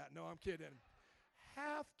calling me that. No, I'm kidding.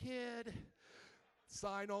 Half kid.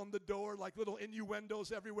 Sign on the door like little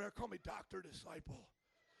innuendos everywhere. Call me Dr. Disciple.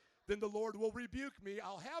 Then the Lord will rebuke me.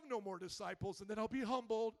 I'll have no more disciples, and then I'll be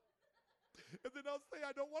humbled. And then I'll say,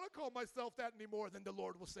 I don't want to call myself that anymore. Then the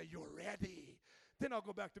Lord will say, you're ready. Then I'll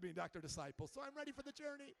go back to being Dr. Disciple. So I'm ready for the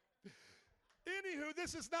journey. Anywho,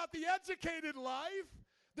 this is not the educated life.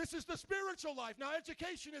 This is the spiritual life. Now,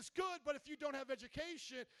 education is good, but if you don't have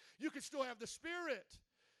education, you can still have the Spirit.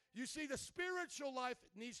 You see, the spiritual life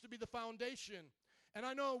needs to be the foundation. And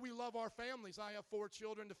I know we love our families. I have 4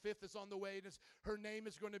 children. The 5th is on the way. Her name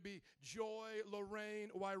is going to be Joy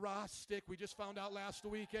Lorraine Wyrostic. We just found out last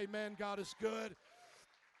week. Amen. God is good.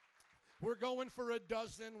 We're going for a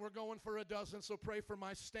dozen. We're going for a dozen. So pray for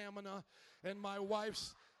my stamina and my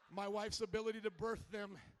wife's ability to birth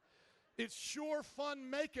them. It's sure fun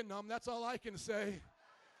making them. That's all I can say.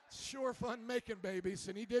 It's sure fun making babies.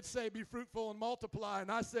 And he did say, be fruitful and multiply.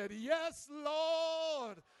 And I said, yes,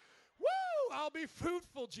 Lord. Woo! I'll be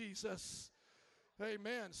fruitful, Jesus.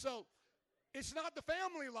 Amen. So It's not the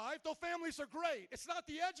family life, though families are great. It's not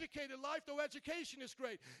the educated life, though education is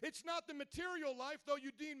great. It's not the material life, though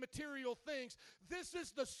you need material things. This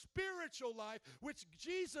is the spiritual life, which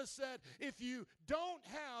Jesus said, if you don't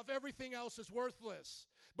have, everything else is worthless.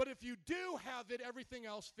 But if you do have it, everything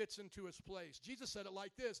else fits into its place. Jesus said it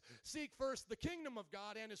like this: seek first the kingdom of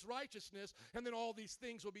God and his righteousness, and then all these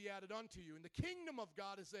things will be added unto you. And the kingdom of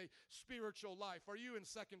God is a spiritual life. Are you in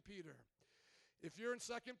 2 Peter? If you're in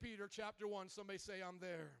 2 Peter chapter 1, somebody say, I'm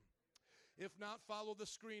there. If not, follow the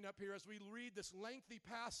screen up here as we read this lengthy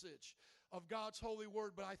passage of God's holy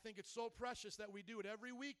word. But I think it's so precious that we do it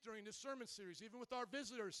every week during this sermon series, even with our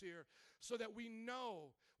visitors here, so that we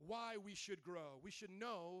know why we should grow. We should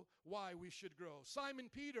know why we should grow. Simon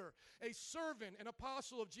Peter, a servant and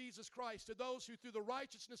apostle of Jesus Christ, to those who through the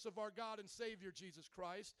righteousness of our God and Savior Jesus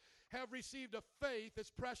Christ have received a faith as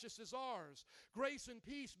precious as ours. Grace and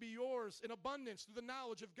peace be yours in abundance through the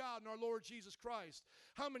knowledge of God and our Lord Jesus Christ.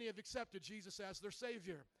 How many have accepted Jesus as their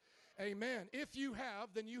Savior? Amen. If you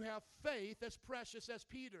have, then you have faith as precious as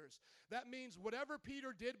Peter's. That means whatever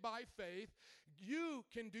Peter did by faith, you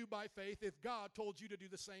can do by faith if God told you to do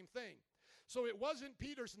the same thing. So it wasn't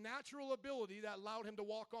Peter's natural ability that allowed him to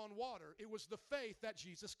walk on water. It was the faith that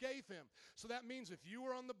Jesus gave him. So that means if you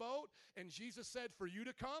were on the boat and Jesus said for you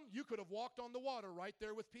to come, you could have walked on the water right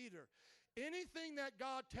there with Peter. Anything that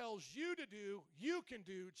God tells you to do, you can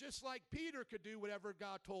do, just like Peter could do whatever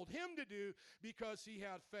God told him to do because he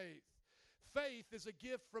had faith. Faith is a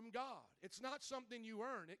gift from God. It's not something you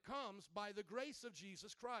earn. It comes by the grace of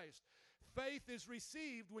Jesus Christ. Faith is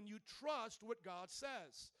received when you trust what God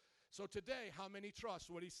says. So today, how many trust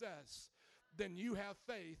what he says? Then you have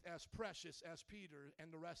faith as precious as Peter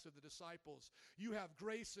and the rest of the disciples. You have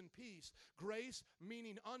grace and peace. Grace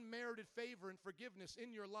meaning unmerited favor and forgiveness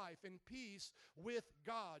in your life, and peace with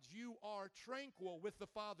God. You are tranquil with the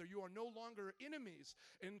Father. You are no longer enemies,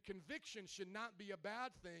 and conviction should not be a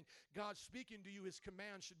bad thing. God speaking to you, his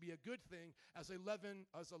command should be a good thing as a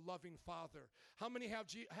loving Father. How many have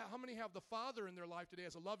the Father in their life today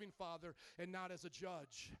as a loving Father and not as a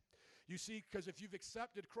judge? You see, because if you've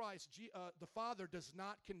accepted Christ, the Father does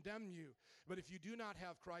not condemn you. But if you do not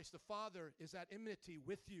have Christ, the Father is at enmity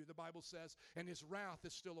with you, the Bible says, and his wrath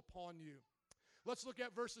is still upon you. Let's look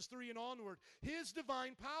at verses 3 and onward. His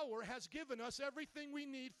divine power has given us everything we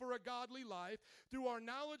need for a godly life through our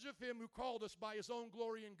knowledge of him who called us by his own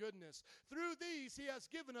glory and goodness. Through these he has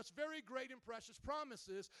given us very great and precious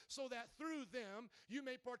promises, so that through them you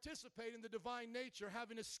may participate in the divine nature,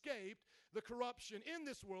 having escaped the corruption in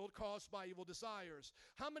this world caused by evil desires.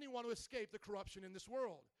 How many want to escape the corruption in this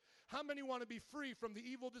world? How many want to be free from the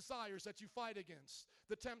evil desires that you fight against?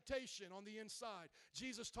 The temptation on the inside.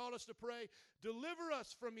 Jesus taught us to pray, deliver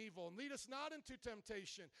us from evil and lead us not into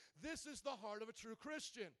temptation. This is the heart of a true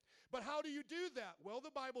Christian. But how do you do that? Well,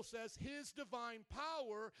 the Bible says his divine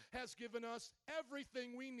power has given us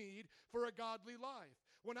everything we need for a godly life.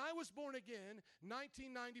 When I was born again,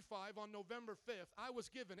 1995, on November 5th, I was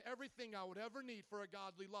given everything I would ever need for a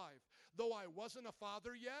godly life. Though I wasn't a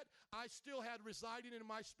father yet, I still had residing in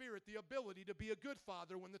my spirit the ability to be a good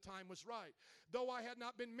father when the time was right. Though I had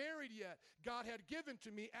not been married yet, God had given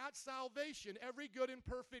to me at salvation every good and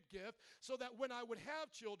perfect gift, so that when I would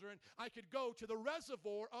have children, I could go to the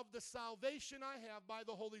reservoir of the salvation I have by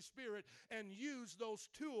the Holy Spirit and use those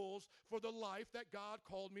tools for the life that God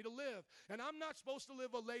called me to live. And I'm not supposed to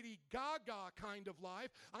live a Lady Gaga kind of life.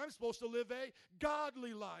 I'm supposed to live a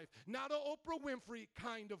godly life, not an Oprah Winfrey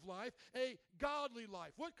kind of life, a godly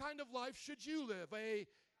life. What kind of life should you live? A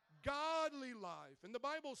godly life. And the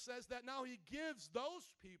Bible says that now he gives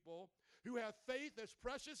those people who have faith as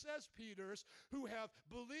precious as Peter's, who have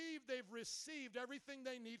believed they've received everything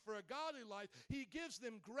they need for a godly life, he gives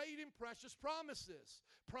them great and precious promises.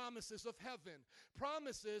 Promises of heaven,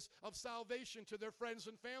 promises of salvation to their friends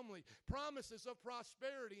and family, promises of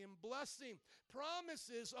prosperity and blessing,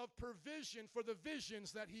 promises of provision for the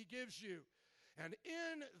visions that he gives you. And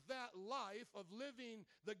in that life of living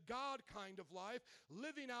the God kind of life,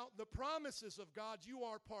 living out the promises of God, you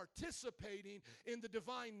are participating in the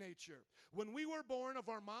divine nature. When we were born of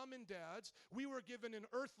our mom and dads, we were given an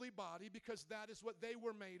earthly body because that is what they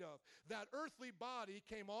were made of. That earthly body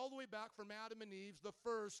came all the way back from Adam and Eve, the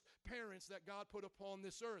first parents that God put upon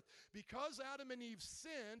this earth. Because Adam and Eve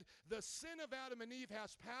sinned, the sin of Adam and Eve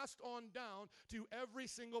has passed on down to every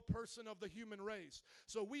single person of the human race.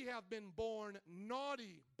 So we have been born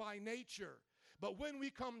naughty by nature. But when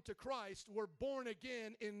we come to Christ, we're born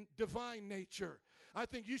again in divine nature. I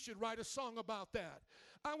think you should write a song about that.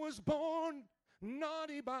 I was born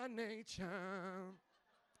naughty by nature.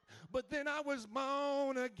 But then I was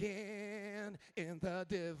born again in the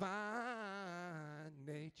divine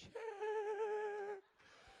nature.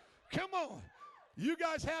 Come on. You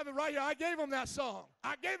guys have it right here. I gave him that song.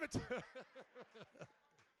 I gave it to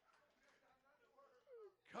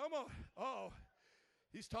Come on. Oh,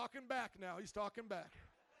 he's talking back now. He's talking back.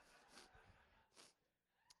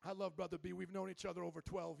 I love Brother B. We've known each other over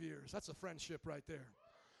 12 years. That's a friendship right there.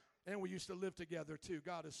 And we used to live together too.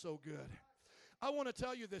 God is so good. I want to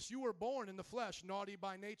tell you this. You were born in the flesh, naughty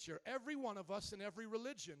by nature. Every one of us in every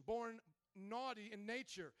religion, born naughty in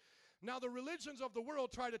nature. Now, the religions of the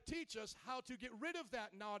world try to teach us how to get rid of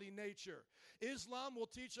that naughty nature. Islam will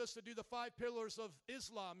teach us to do the 5 pillars of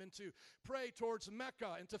Islam and to pray towards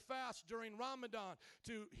Mecca and to fast during Ramadan,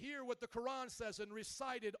 to hear what the Quran says and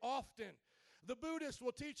recite it often. The Buddhists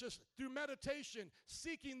will teach us through meditation,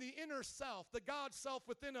 seeking the inner self, the God self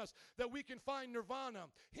within us, that we can find nirvana.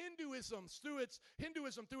 Hinduism, through its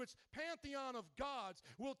pantheon of gods,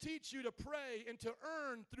 will teach you to pray and to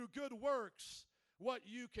earn through good works what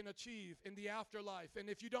you can achieve in the afterlife. And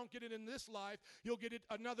if you don't get it in this life, you'll get it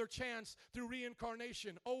another chance through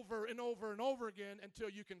reincarnation over and over and over again until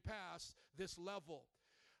you can pass this level.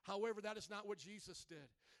 However, that is not what Jesus did.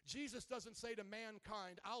 Jesus doesn't say to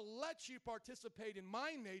mankind, I'll let you participate in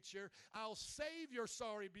my nature. I'll save your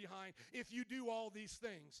sorry behind if you do all these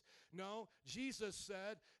things. No, Jesus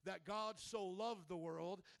said that God so loved the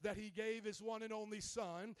world that he gave his one and only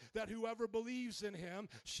Son, that whoever believes in him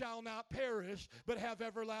shall not perish but have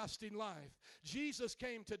everlasting life. Jesus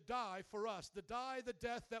came to die for us, to die the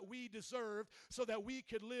death that we deserved so that we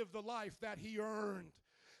could live the life that he earned.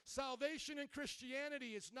 Salvation in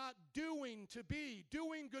Christianity is not doing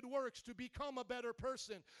good works to become a better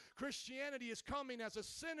person. Christianity is coming as a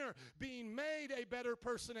sinner, being made a better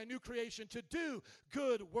person, a new creation, to do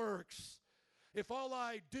good works. If all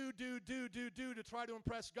I do to try to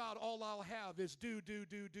impress God, all I'll have is do,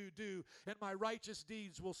 and my righteous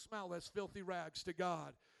deeds will smell as filthy rags to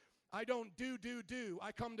God. I don't do.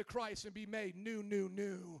 I come to Christ and be made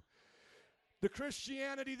new. The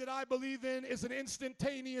Christianity that I believe in is an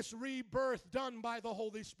instantaneous rebirth done by the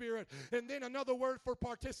Holy Spirit. And then another word for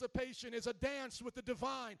participation is a dance with the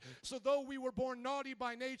divine. So though we were born naughty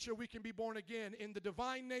by nature, we can be born again in the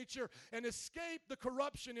divine nature and escape the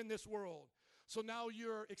corruption in this world. So now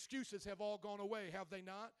your excuses have all gone away, have they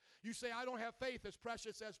not? You say, I don't have faith as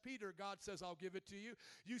precious as Peter. God says, I'll give it to you.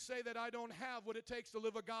 You say that I don't have what it takes to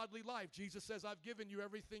live a godly life. Jesus says, I've given you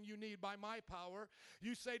everything you need by my power.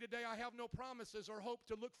 You say today, I have no promises or hope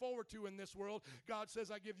to look forward to in this world. God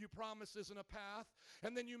says, I give you promises and a path.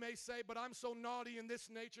 And then you may say, but I'm so naughty in this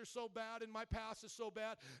nature, so bad, and my past is so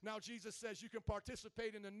bad. Now Jesus says you can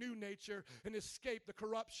participate in a new nature and escape the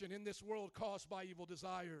corruption in this world caused by evil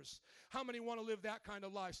desires. How many want to live that kind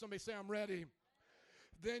of life? Somebody say, I'm ready.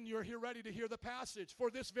 Then you're here ready to hear the passage.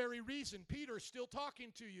 For this very reason, Peter's still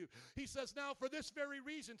talking to you. He says, now for this very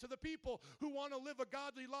reason, to the people who want to live a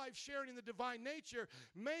godly life sharing in the divine nature,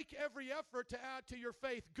 make every effort to add to your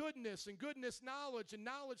faith goodness, and goodness knowledge, and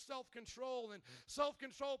knowledge self-control, and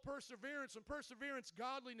self-control perseverance, and perseverance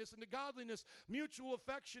godliness, and to godliness mutual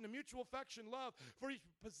affection, and mutual affection love. For if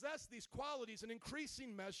you possess these qualities in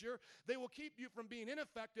increasing measure, they will keep you from being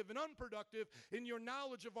ineffective and unproductive in your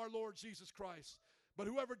knowledge of our Lord Jesus Christ. But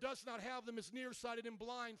whoever does not have them is nearsighted and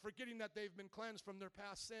blind, forgetting that they've been cleansed from their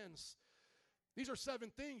past sins. These are 7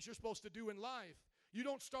 things you're supposed to do in life. You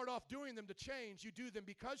don't start off doing them to change. You do them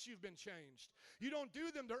because you've been changed. You don't do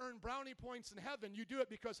them to earn brownie points in heaven. You do it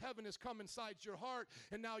because heaven has come inside your heart,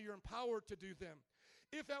 and now you're empowered to do them.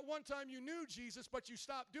 If at one time you knew Jesus, but you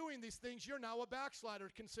stopped doing these things, you're now a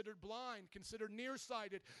backslider, considered blind, considered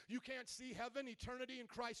nearsighted. You can't see heaven, eternity, and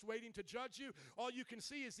Christ waiting to judge you. All you can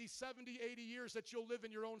see is these 70, 80 years that you'll live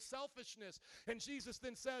in your own selfishness. And Jesus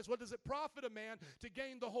then says, what does it profit a man to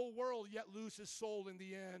gain the whole world yet lose his soul in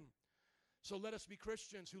the end? So let us be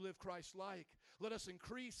Christians who live Christ-like. Let us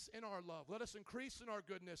increase in our love. Let us increase in our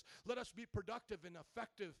goodness. Let us be productive and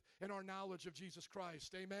effective in our knowledge of Jesus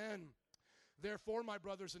Christ. Amen. Therefore, my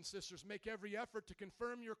brothers and sisters, make every effort to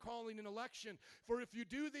confirm your calling and election. For if you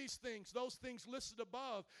do these things, those things listed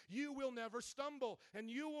above, you will never stumble, and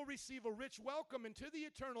you will receive a rich welcome into the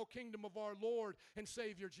eternal kingdom of our Lord and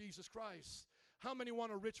Savior Jesus Christ. How many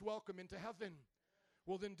want a rich welcome into heaven?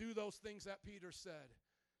 Well, then do those things that Peter said.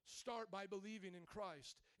 Start by believing in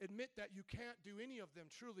Christ. Admit that you can't do any of them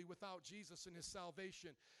truly without Jesus and his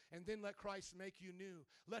salvation. And then let Christ make you new.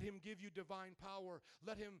 Let him give you divine power.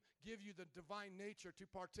 Let him give you the divine nature to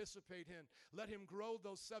participate in. Let him grow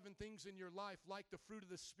those 7 things in your life, like the fruit of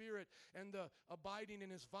the Spirit and the abiding in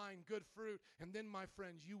his vine, good fruit. And then, my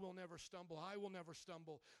friends, you will never stumble. I will never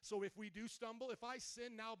stumble. So if we do stumble, if I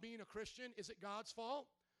sin now being a Christian, is it God's fault?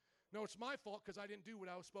 No, it's my fault because I didn't do what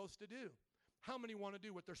I was supposed to do. How many want to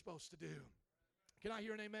do what they're supposed to do? Can I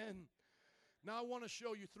hear an amen? Now I want to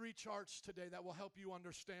show you 3 charts today that will help you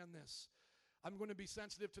understand this. I'm going to be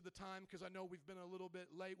sensitive to the time because I know we've been a little bit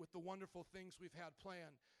late with the wonderful things we've had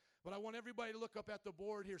planned. But I want everybody to look up at the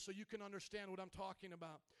board here so you can understand what I'm talking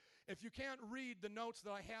about. If you can't read the notes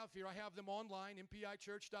that I have here, I have them online,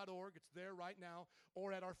 mpichurch.org. It's there right now,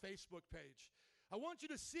 or at our Facebook page. I want you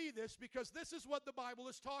to see this because this is what the Bible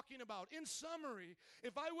is talking about. In summary,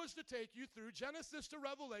 if I was to take you through Genesis to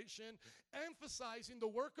Revelation, emphasizing the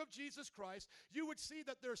work of Jesus Christ, you would see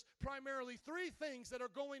that there's primarily 3 things that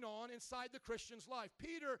are going on inside the Christian's life.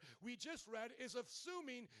 Peter, we just read, is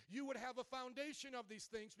assuming you would have a foundation of these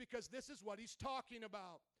things because this is what he's talking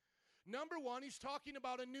about. Number 1, he's talking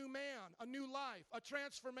about a new man, a new life, a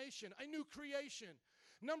transformation, a new creation.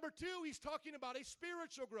 Number 2, he's talking about a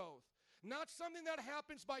spiritual growth. Not something that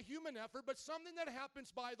happens by human effort, but something that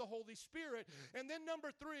happens by the Holy Spirit. And then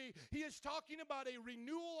number 3, he is talking about a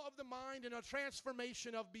renewal of the mind and a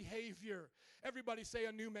transformation of behavior. Everybody say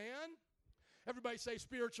a new man. Everybody say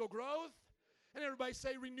spiritual growth. And everybody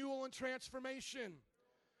say renewal and transformation.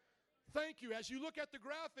 Thank you. As you look at the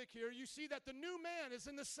graphic here, you see that the new man is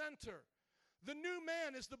in the center. The new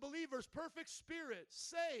man is the believer's perfect spirit,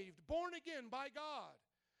 saved, born again by God.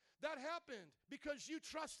 That happened because you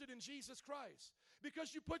trusted in Jesus Christ.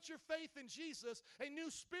 Because you put your faith in Jesus, a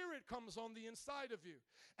new spirit comes on the inside of you.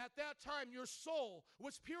 At that time, your soul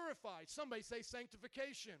was purified. Somebody say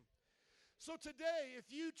sanctification. So today, if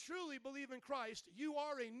you truly believe in Christ, you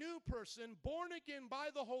are a new person, born again by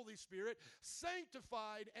the Holy Spirit,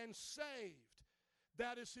 sanctified and saved.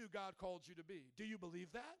 That is who God called you to be. Do you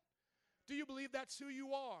believe that? Do you believe that's who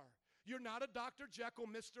you are? You're not a Dr. Jekyll,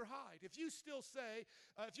 Mr. Hyde. If you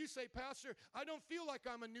say, Pastor, I don't feel like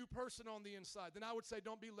I'm a new person on the inside, then I would say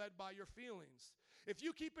don't be led by your feelings. If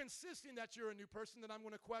you keep insisting that you're a new person, then I'm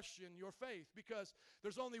going to question your faith because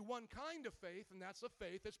there's only one kind of faith, and that's a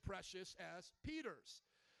faith as precious as Peter's.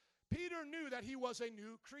 Peter knew that he was a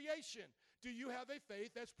new creation. Do you have a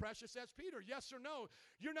faith as precious as Peter? Yes or no?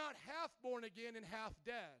 You're not half born again and half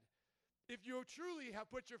dead. If you truly have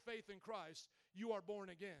put your faith in Christ, you are born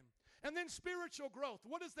again. And then spiritual growth.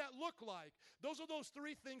 What does that look like? Those are those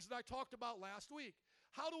 3 things that I talked about last week.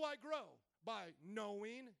 How do I grow? By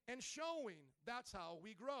knowing and showing. That's how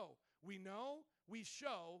we grow. We know, we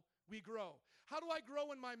show, we grow. How do I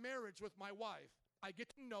grow in my marriage with my wife? I get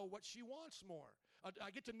to know what she wants more. I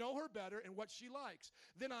get to know her better and what she likes.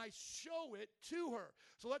 Then I show it to her.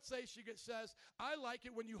 So let's say she says, I like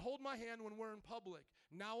it when you hold my hand when we're in public.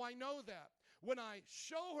 Now I know that. When I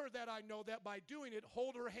show her that I know that by doing it,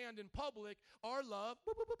 hold her hand in public, our love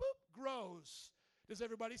grows. Does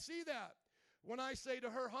everybody see that? When I say to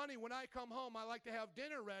her, honey, when I come home, I like to have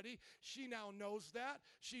dinner ready, she now knows that.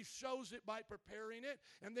 She shows it by preparing it.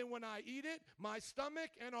 And then when I eat it, my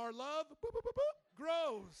stomach and our love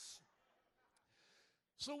grows.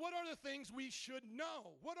 So what are the things we should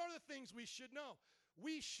know? What are the things we should know?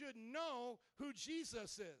 We should know who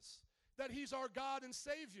Jesus is, that he's our God and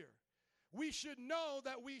Savior. We should know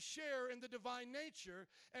that we share in the divine nature,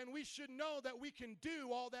 and we should know that we can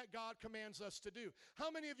do all that God commands us to do. How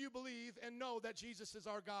many of you believe and know that Jesus is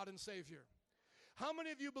our God and Savior? How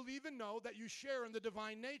many of you believe and know that you share in the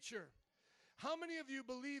divine nature? How many of you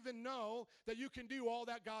believe and know that you can do all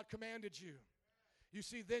that God commanded you? You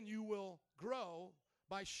see, then you will grow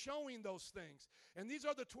by showing those things. And these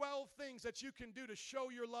are the 12 things that you can do to show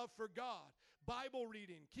your love for God. Bible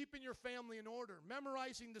reading, keeping your family in order,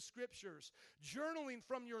 memorizing the scriptures, journaling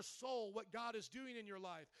from your soul what God is doing in your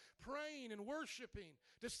life, praying and worshiping,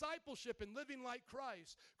 discipleship and living like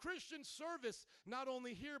Christ, Christian service not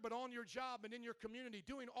only here but on your job and in your community,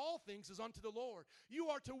 doing all things as unto the Lord. You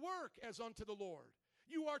are to work as unto the Lord.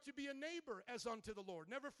 You are to be a neighbor as unto the Lord.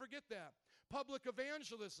 Never forget that. Public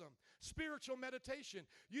evangelism, spiritual meditation.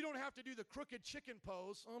 You don't have to do the crooked chicken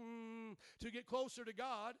pose to get closer to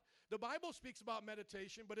God. The Bible speaks about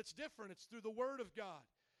meditation, but it's different. It's through the Word of God.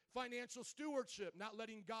 Financial stewardship, not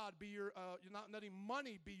letting not letting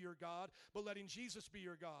money be your God, but letting Jesus be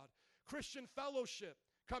your God. Christian fellowship,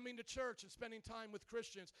 coming to church and spending time with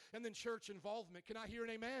Christians, and then church involvement. Can I hear an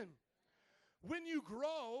amen? When you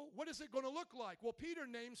grow, what is it going to look like? Well, Peter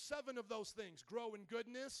names 7 of those things: grow in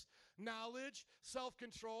goodness, knowledge,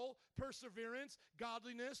 self-control, perseverance,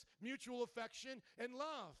 godliness, mutual affection, and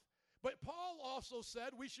love. But Paul also said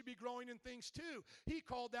we should be growing in things too. He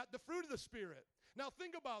called that the fruit of the Spirit. Now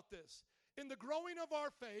think about this. In the growing of our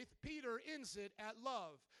faith, Peter ends it at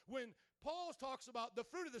love. When Paul talks about the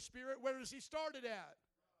fruit of the Spirit, where does he start it at?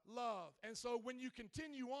 Love. And so when you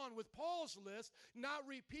continue on with Paul's list, not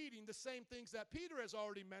repeating the same things that Peter has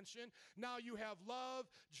already mentioned, now you have love,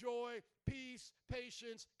 joy, peace,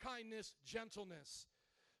 patience, kindness, gentleness.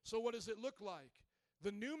 So what does it look like?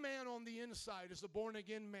 The new man on the inside is a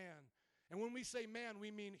born-again man. And when we say man, we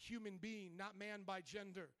mean human being, not man by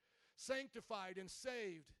gender. Sanctified and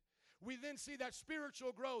saved. We then see that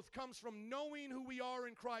spiritual growth comes from knowing who we are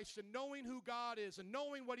in Christ and knowing who God is and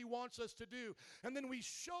knowing what He wants us to do. And then we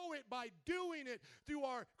show it by doing it through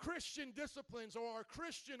our Christian disciplines or our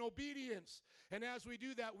Christian obedience. And as we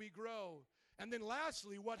do that, we grow. And then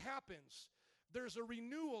lastly, what happens? There's a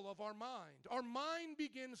renewal of our mind. Our mind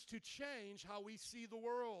begins to change how we see the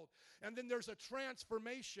world. And then there's a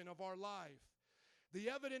transformation of our life. The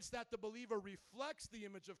evidence that the believer reflects the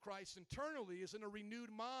image of Christ internally is in a renewed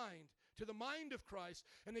mind, to the mind of Christ,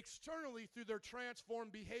 and externally through their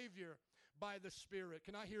transformed behavior by the Spirit.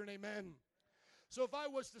 Can I hear an amen? So if I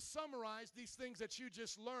was to summarize these things that you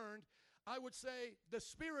just learned, I would say the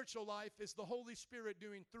spiritual life is the Holy Spirit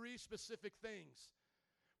doing 3 specific things.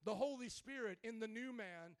 The Holy Spirit in the new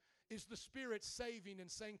man is the Spirit saving and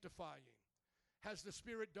sanctifying. Has the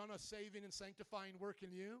Spirit done a saving and sanctifying work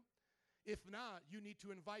in you? If not, you need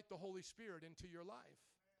to invite the Holy Spirit into your life.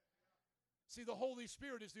 See, the Holy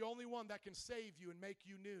Spirit is the only one that can save you and make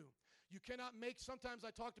you new. You cannot make, sometimes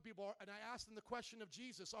I talk to people and I ask them the question of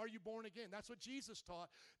Jesus, are you born again? That's what Jesus taught,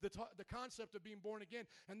 the concept of being born again.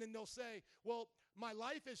 And then they'll say, well, my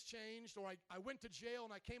life has changed, or I went to jail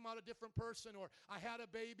and I came out a different person, or I had a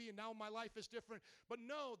baby and now my life is different. But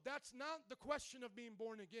no, that's not the question of being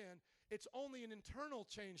born again. It's only an internal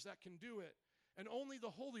change that can do it. And only the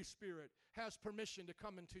Holy Spirit has permission to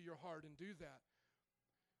come into your heart and do that.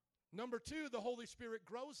 Number 2, the Holy Spirit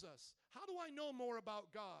grows us. How do I know more about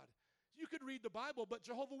God? You could read the Bible, but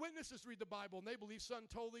Jehovah's Witnesses read the Bible, and they believe something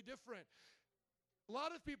totally different. A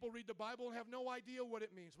lot of people read the Bible and have no idea what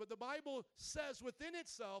it means. But the Bible says within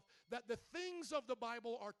itself that the things of the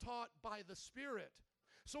Bible are taught by the Spirit.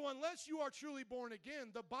 So unless you are truly born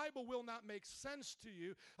again, the Bible will not make sense to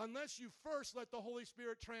you unless you first let the Holy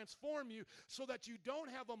Spirit transform you so that you don't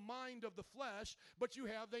have a mind of the flesh, but you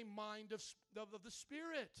have a mind of the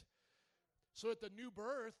Spirit. So at the new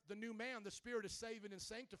birth, the new man, the Spirit is saving and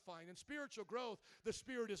sanctifying. In spiritual growth, the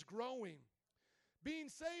Spirit is growing. Being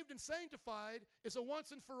saved and sanctified is a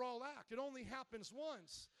once and for all act. It only happens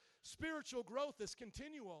once. Spiritual growth is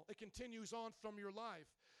continual. It continues on from your life.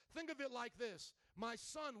 Think of it like this. My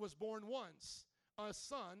son was born once, a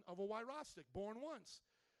son of a Wyrostic, born once.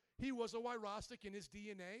 He was a Wyrostic in his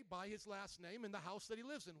DNA by his last name in the house that he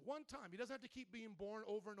lives in. One time. He doesn't have to keep being born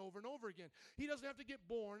over and over and over again. He doesn't have to get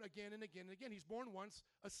born again and again and again. He's born once,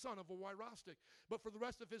 a son of a Wyrostic. But for the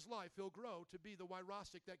rest of his life, he'll grow to be the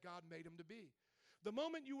Wyrostic that God made him to be. The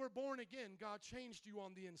moment you were born again, God changed you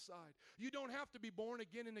on the inside. You don't have to be born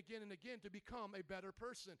again and again and again to become a better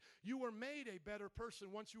person. You were made a better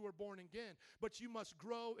person once you were born again, but you must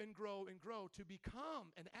grow and grow and grow to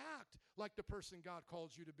become and act like the person God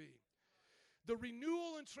called you to be. The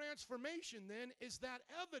renewal and transformation then is that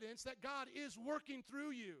evidence that God is working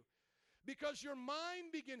through you, because your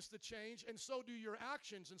mind begins to change and so do your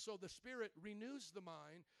actions, and so the Spirit renews the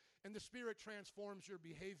mind and the Spirit transforms your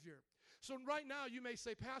behavior. So right now you may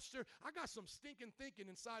say, Pastor, I got some stinking thinking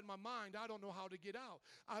inside my mind. I don't know how to get out.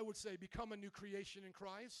 I would say become a new creation in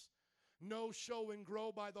Christ. Know, show, and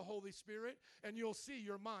grow by the Holy Spirit, and you'll see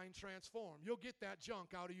your mind transform. You'll get that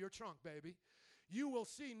junk out of your trunk, baby. You will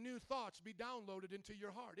see new thoughts be downloaded into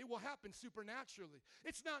your heart. It will happen supernaturally.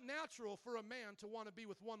 It's not natural for a man to want to be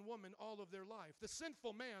with one woman all of their life. The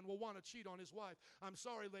sinful man will want to cheat on his wife. I'm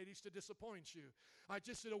sorry, ladies, to disappoint you. I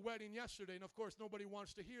just did a wedding yesterday, and of course nobody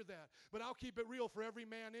wants to hear that. But I'll keep it real for every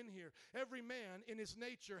man in here. Every man in his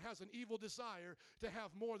nature has an evil desire to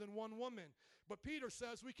have more than one woman. But Peter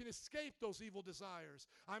says we can escape those evil desires.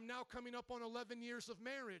 I'm now coming up on 11 years of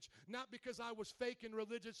marriage, not because I was fake and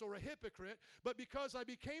religious or a hypocrite, but because I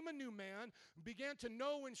became a new man, began to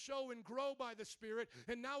know and show and grow by the Spirit,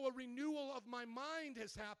 and now a renewal of my mind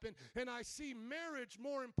has happened, and I see marriage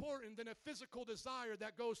more important than a physical desire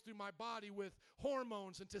that goes through my body with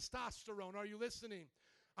hormones and testosterone. Are you listening?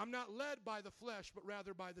 I'm not led by the flesh, but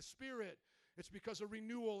rather by the Spirit. It's because a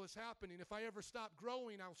renewal is happening. If I ever stop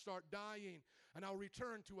growing, I'll start dying. and I'll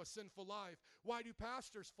return to a sinful life. Why do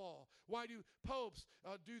pastors fall? Why do popes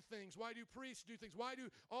do things? Why do priests do things? Why do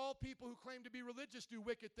all people who claim to be religious do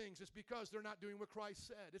wicked things? It's because they're not doing what Christ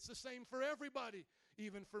said. It's the same for everybody,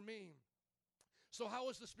 even for me. So how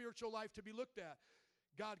is the spiritual life to be looked at?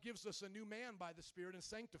 God gives us a new man by the Spirit and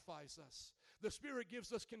sanctifies us. The Spirit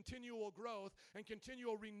gives us continual growth and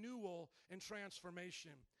continual renewal and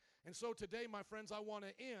transformation. And so today, my friends, I want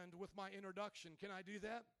to end with my introduction. Can I do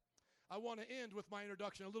that? I want to end with my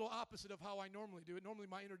introduction, a little opposite of how I normally do it. Normally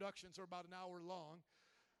my introductions are about an hour long.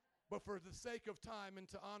 But for the sake of time and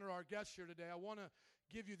to honor our guests here today, I want to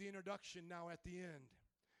give you the introduction now at the end.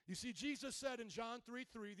 You see, Jesus said in John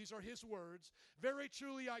 3:3, these are his words, "Very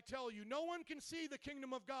truly I tell you, no one can see the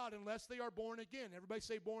kingdom of God unless they are born again." Everybody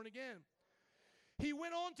say born again. He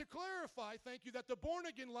went on to clarify, thank you, that the born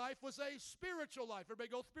again life was a spiritual life. Everybody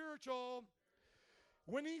go spiritual.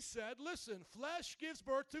 When he said, listen, flesh gives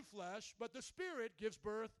birth to flesh, but the Spirit gives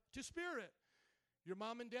birth to spirit. Your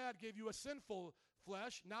mom and dad gave you a sinful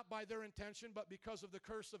flesh, not by their intention, but because of the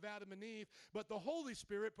curse of Adam and Eve. But the Holy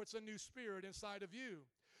Spirit puts a new spirit inside of you.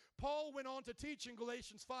 Paul went on to teach in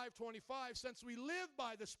Galatians 5:25, since we live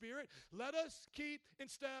by the Spirit, let us keep in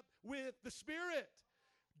step with the Spirit.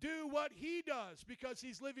 Do what he does because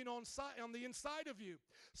he's living on the inside of you.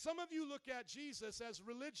 Some of you look at Jesus as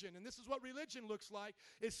religion, and this is what religion looks like,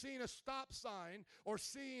 is seeing a stop sign or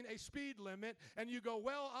seeing a speed limit, and you go,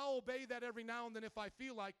 well, I'll obey that every now and then if I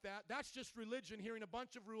feel like that. That's just religion, hearing a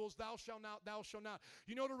bunch of rules, thou shalt not, thou shalt not.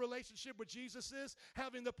 You know what a relationship with Jesus is?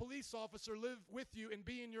 Having the police officer live with you and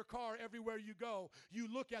be in your car everywhere you go.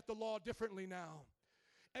 You look at the law differently now.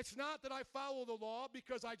 It's not that I follow the law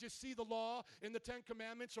because I just see the law in the Ten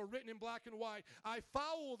Commandments or written in black and white. I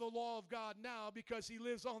follow the law of God now because he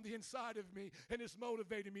lives on the inside of me and is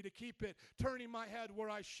motivating me to keep it, turning my head where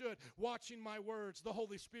I should, watching my words. The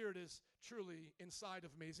Holy Spirit is truly inside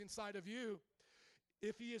of me. He's inside of you.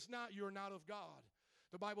 If he is not, you're not of God.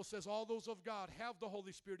 The Bible says all those of God have the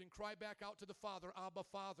Holy Spirit and cry back out to the Father, Abba,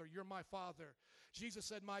 Father, you're my Father. Jesus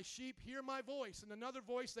said, my sheep hear my voice, and another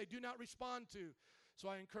voice they do not respond to. So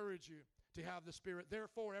I encourage you to have the Spirit.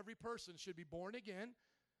 Therefore, every person should be born again,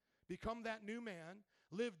 become that new man,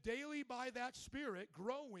 live daily by that Spirit,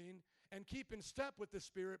 growing and keep in step with the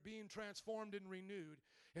Spirit, being transformed and renewed.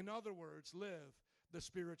 In other words, live the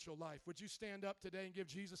spiritual life. Would you stand up today and give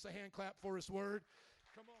Jesus a hand clap for his word?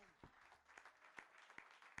 Come on.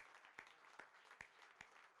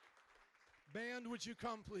 Band, would you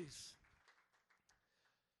come, please?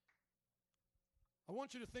 I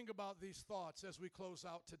want you to think about these thoughts as we close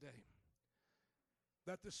out today.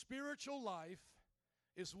 That the spiritual life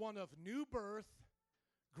is one of new birth,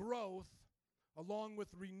 growth, along with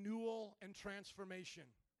renewal and transformation.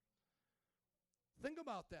 Think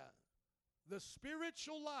about that. The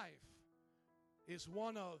spiritual life is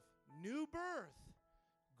one of new birth,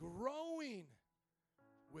 growing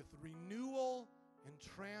with renewal and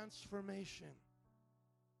transformation.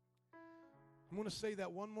 I'm going to say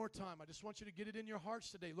that one more time. I just want you to get it in your hearts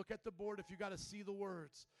today. Look at the board if you got to see the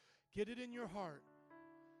words. Get it in your heart.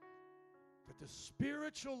 That the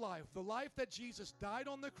spiritual life, the life that Jesus died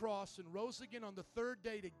on the cross and rose again on the third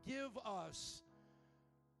day to give us,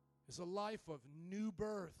 is a life of new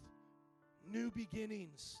birth, new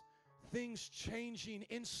beginnings, things changing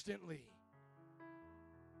instantly,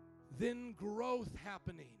 then growth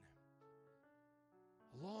happening,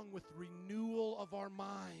 along with renewal of our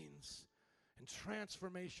minds and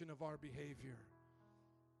transformation of our behavior.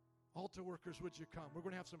 Altar workers, would you come? We're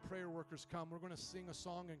going to have some prayer workers come. We're going to sing a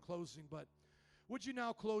song in closing, but would you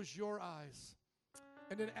now close your eyes?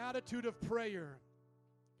 In an attitude of prayer,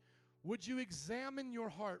 would you examine your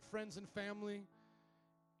heart, friends and family,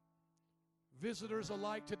 visitors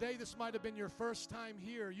alike? Today, this might have been your first time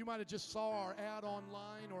here. You might have just saw our ad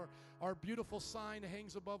online or our beautiful sign that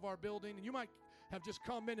hangs above our building, and you might have just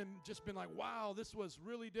come in and just been like, wow, this was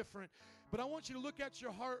really different. But I want you to look at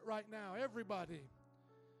your heart right now, everybody,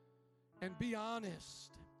 and be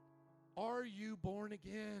honest. Are you born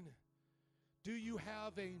again? Do you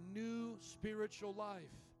have a new spiritual life?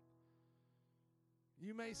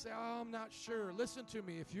 You may say, oh, I'm not sure. Listen to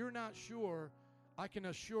me. If you're not sure, I can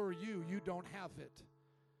assure you, you don't have it.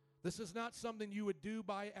 This is not something you would do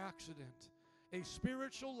by accident. A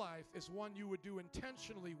spiritual life is one you would do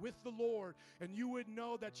intentionally with the Lord, and you would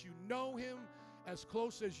know that you know him as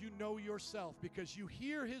close as you know yourself, because you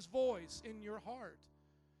hear his voice in your heart.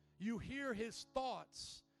 You hear his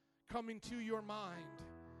thoughts coming to your mind.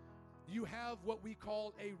 You have what we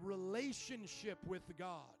call a relationship with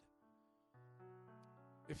God.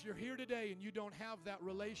 If you're here today and you don't have that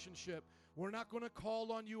relationship, We're not going to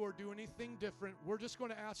call on you or do anything different. We're just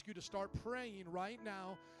going to ask you to start praying right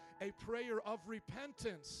now a prayer of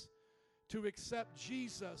repentance to accept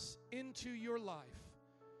Jesus into your life.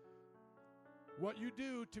 What you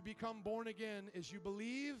do to become born again is you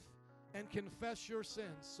believe and confess your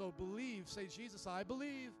sins. So believe, say, Jesus, I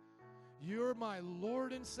believe you're my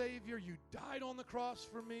Lord and Savior. You died on the cross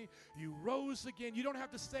for me. You rose again. You don't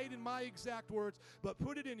have to say it in my exact words, but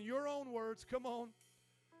put it in your own words. Come on.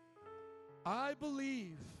 I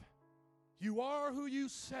believe you are who you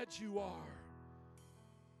said you are.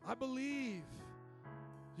 I believe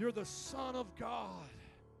you're the Son of God.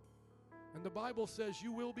 And the Bible says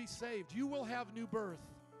you will be saved. You will have new birth.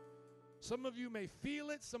 Some of you may feel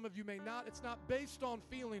it, some of you may not. It's not based on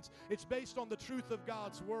feelings, it's based on the truth of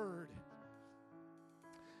God's Word.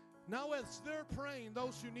 Now, as they're praying,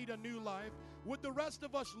 those who need a new life, would the rest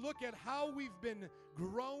of us look at how we've been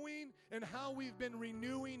growing and how we've been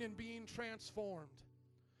renewing and being transformed?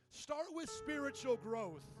 Start with spiritual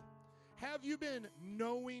growth. Have you been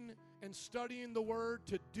knowing and studying the Word,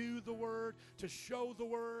 to do the Word, to show the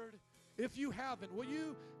Word? If you haven't, will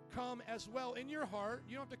you come as well in your heart?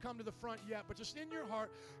 You don't have to come to the front yet, but just in your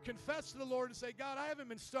heart, confess to the Lord and say, God, I haven't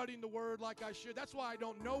been studying the Word like I should. That's why I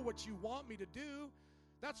don't know what you want me to do.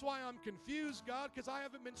 That's why I'm confused, God, because I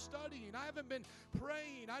haven't been studying. I haven't been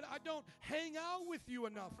praying. I don't hang out with you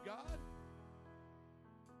enough, God.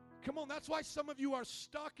 Come on, that's why some of you are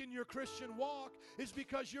stuck in your Christian walk, is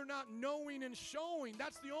because you're not knowing and showing.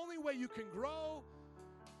 That's the only way you can grow.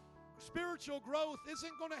 Spiritual growth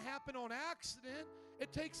isn't going to happen on accident.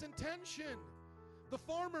 It takes intention. The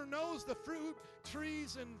farmer knows the fruit,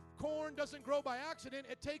 trees, and corn doesn't grow by accident.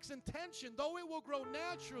 It takes intention. Though it will grow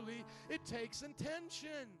naturally, it takes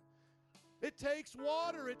intention. It takes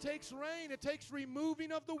water. It takes rain. It takes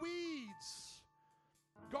removing of the weeds,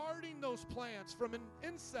 guarding those plants from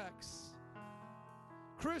insects.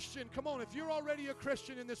 Christian, come on, if you're already a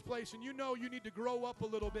Christian in this place and you know you need to grow up a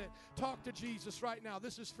little bit, talk to Jesus right now.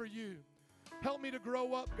 This is for you. Help me to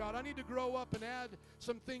grow up, God. I need to grow up and add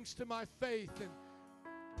some things to my faith, and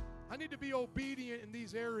I need to be obedient in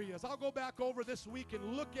these areas. I'll go back over this week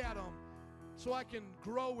and look at them so I can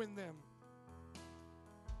grow in them.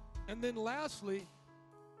 And then lastly,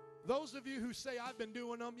 those of you who say, I've been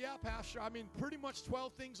doing them, yeah, Pastor, I mean, pretty much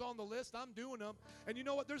 12 things on the list, I'm doing them. And you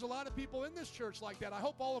know what? There's a lot of people in this church like that. I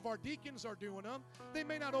hope all of our deacons are doing them. They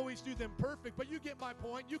may not always do them perfect, but you get my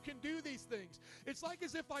point. You can do these things. It's like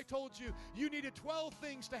as if I told you you needed 12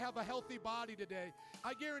 things to have a healthy body today.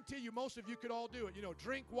 I guarantee you most of you could all do it. You know,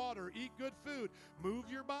 drink water, eat good food, move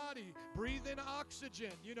your body, breathe in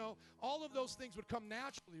oxygen. You know, all of those things would come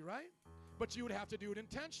naturally, right? But you would have to do it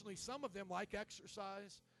intentionally. Some of them like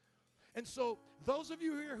exercise. And so those of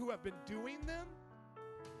you here who have been doing them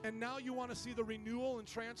and now you want to see the renewal and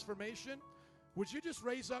transformation, would you just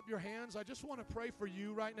raise up your hands? I just want to pray for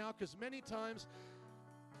you right now, because many times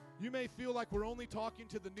you may feel like we're only talking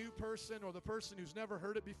to the new person or the person who's never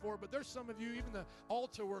heard it before, but there's some of you, even the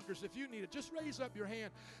altar workers, if you need it, just raise up your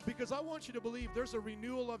hand, because I want you to believe there's a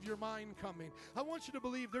renewal of your mind coming. I want you to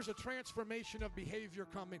believe there's a transformation of behavior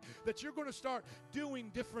coming, that you're going to start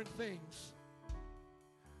doing different things.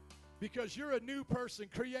 Because you're a new person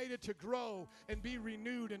created to grow and be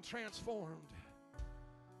renewed and transformed.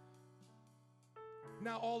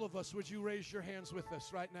 Now, all of us, would you raise your hands with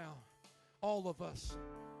us right now? All of us.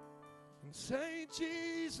 And say,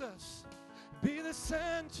 Jesus, be the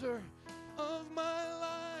center of my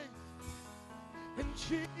life. And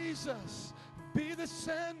Jesus, be the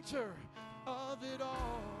center of it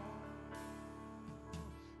all.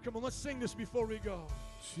 Come on, let's sing this before we go.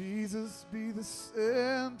 Jesus, be the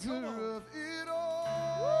center of it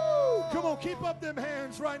all. Woo! Come on, keep up them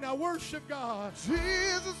hands right now. Worship God.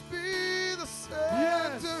 Jesus, be the center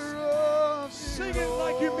of it all. Sing it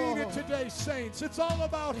like you mean it today, saints. It's all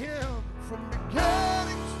about Him. From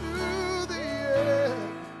beginning to the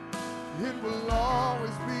end, it will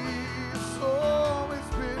always be, it's always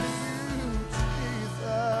been you,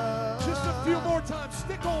 Jesus. Just a few more times.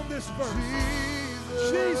 Stick on this verse.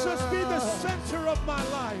 Jesus, be the center of my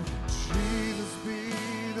life. Jesus, be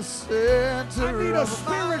the center. I need a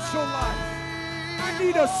spiritual life. I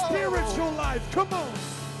need a spiritual life. Come on.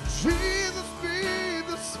 Jesus, be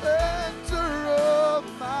the center of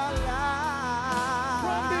my life.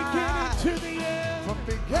 From beginning to the end. From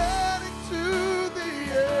beginning to the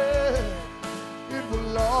end, it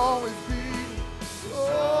will always be,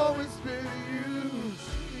 always be you,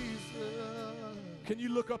 Jesus. Can you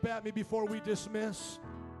look up at me before we dismiss?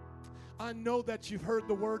 I know that you've heard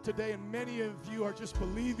the word today, and many of you are just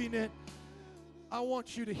believing it. I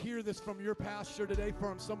want you to hear this from your pastor today,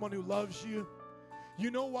 from someone who loves you. You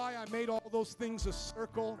know why I made all those things a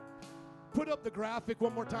circle? Put up the graphic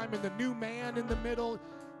one more time and the new man in the middle.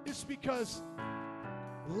 It's because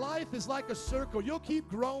life is like a circle. You'll keep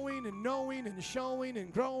growing and knowing and showing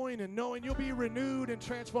and growing and knowing. You'll be renewed and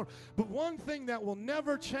transformed. But one thing that will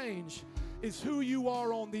never change is who you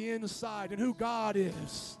are on the inside and who God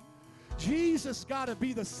is. Jesus got to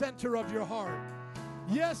be the center of your heart.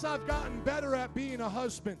 Yes, I've gotten better at being a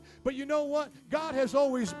husband, but you know what? God has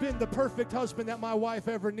always been the perfect husband that my wife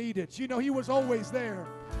ever needed. You know, he was always there.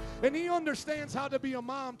 And he understands how to be a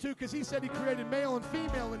mom too, because he said he created male and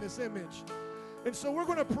female in his image. And so we're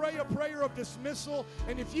going to pray a prayer of dismissal.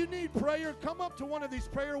 And if you need prayer, come up to one of these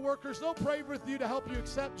prayer workers. They'll pray with you to help you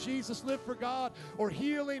accept Jesus, live for God, or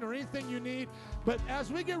healing, or anything you need. But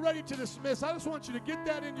as we get ready to dismiss, I just want you to get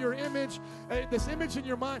that in your image, this image in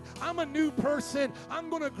your mind. I'm a new person. I'm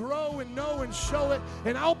going to grow and know and show it.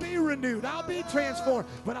 And I'll be renewed. I'll be transformed.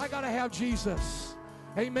 But I got to have Jesus.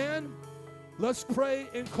 Amen? Let's pray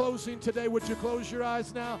in closing today. Would you close your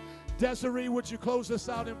eyes now? Desiree, would you close us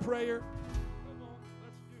out in prayer?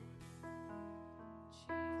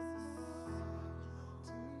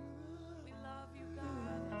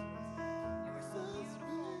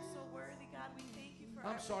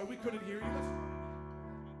 I'm sorry, we couldn't hear you.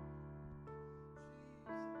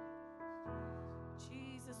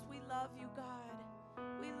 Jesus, we love you, God.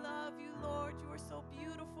 We love you, Lord. You are so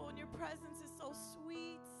beautiful and your presence is so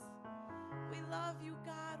sweet. We love you,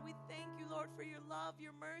 God. We thank you, Lord, for your love,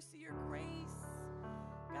 your mercy, your grace.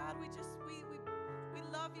 God, we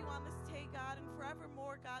love you on this day, God, and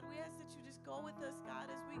forevermore, God. We ask that you just go with us, God,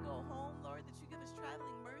 as we go home, Lord, that you give us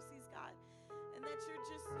traveling mercies, God. And that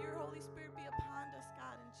your Holy Spirit be upon us,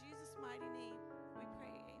 God. In Jesus' mighty name, we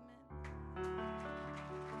pray.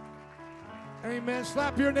 Amen. Amen.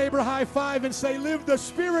 Slap your neighbor high five and say, live the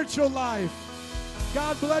spiritual life.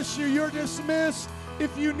 God bless you. You're dismissed.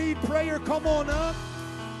 If you need prayer, come on up.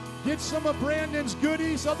 Get some of Brandon's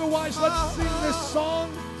goodies. Otherwise, let's sing this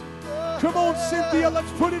song. Come on, Cynthia.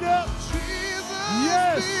 Let's put it up.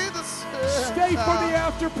 Yes. Stay for the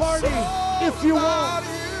after party if you want.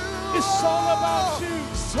 It's all about you.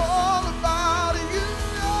 It's all about you.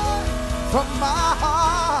 From my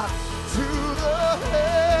heart to the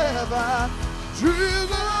heaven,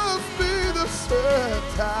 Jesus be the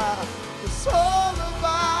center. It's all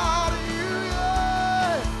about you.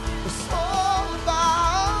 It's all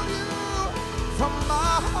about you. From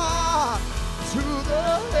my heart to the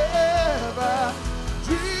heaven,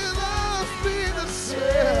 Jesus be the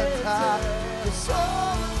center. It's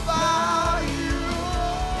all about you.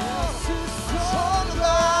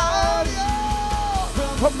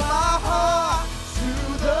 From my heart to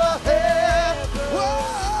the head,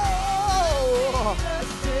 whoa,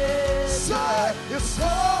 say it's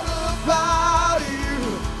all about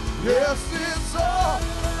you. Yes, it's all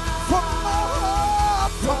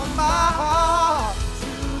from my heart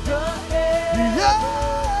to the head. Yeah,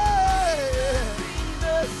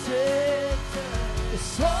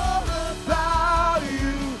 it's all about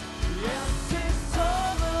you. Yes, it's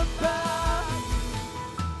all about you.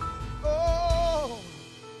 Oh.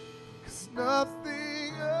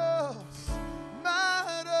 Nothing else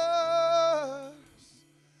matters,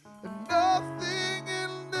 and nothing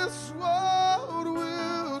in this world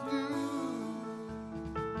will do.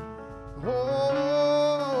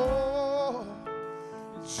 Oh,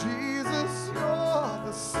 Jesus, you're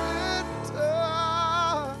the center,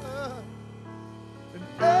 and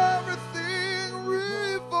everything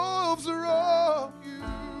revolves around you.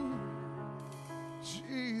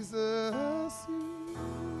 Jesus,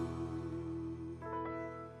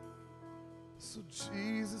 so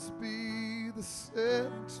Jesus be the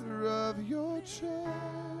center of your church.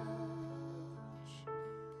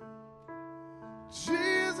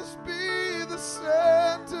 Jesus be the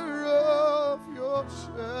center of your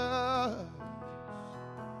church.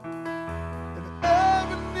 And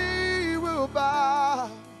every knee will bow,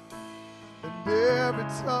 and every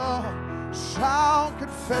tongue shall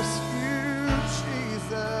confess you,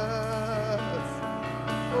 Jesus.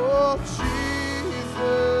 Oh, Jesus.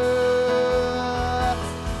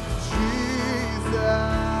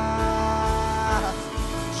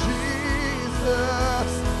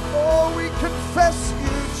 Oh, we confess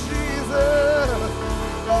you, Jesus.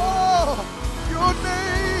 Oh, your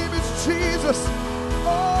name is Jesus.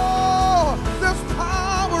 Oh, there's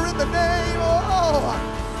power in the name. Oh,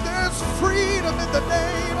 there's freedom in the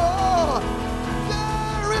name. Oh,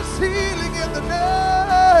 there is healing in the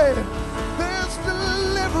name. There's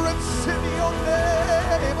deliverance in your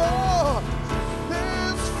name. Oh,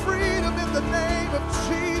 there's freedom in the name of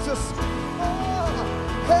Jesus. Oh,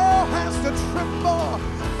 hell has to tremble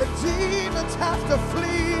The demons have to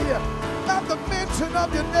flee at the mention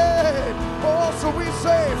of your name. Oh, so we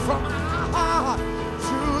say from our heart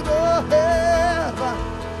to the heaven,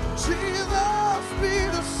 Jesus be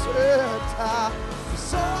the center.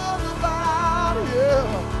 It's all about you.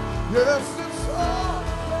 Yes, it's all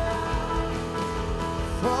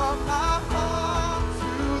from my heart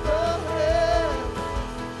to the heaven.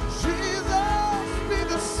 Jesus be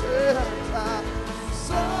the center. It's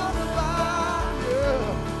all about you.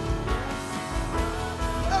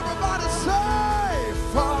 Everybody say,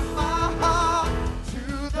 from my heart to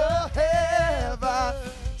the heaven,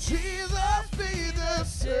 Jesus be the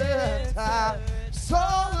center. It's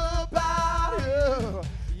all about you.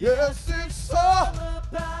 Yes, it's all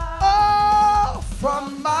about. Oh,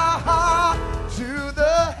 from my heart to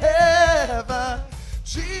the heaven,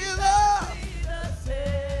 Jesus.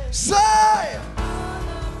 Say.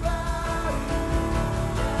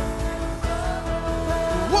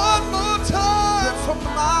 One more time from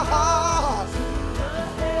my heart.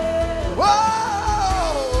 Whoa.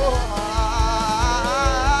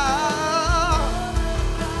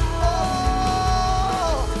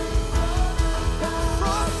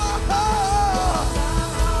 From my heart.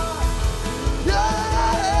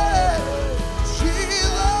 Yeah.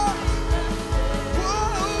 Jesus.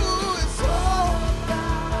 Whoa, it's all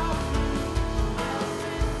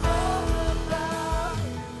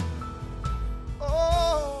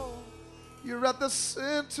oh, you're at the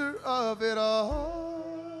center of it all.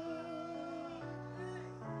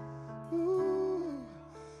 Ooh,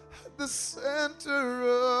 at the center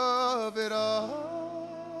of it all.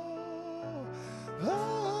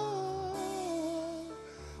 Oh,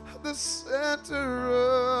 at the center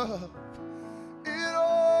of it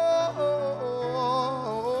all.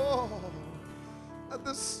 At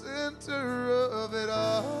the center of it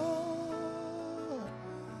all.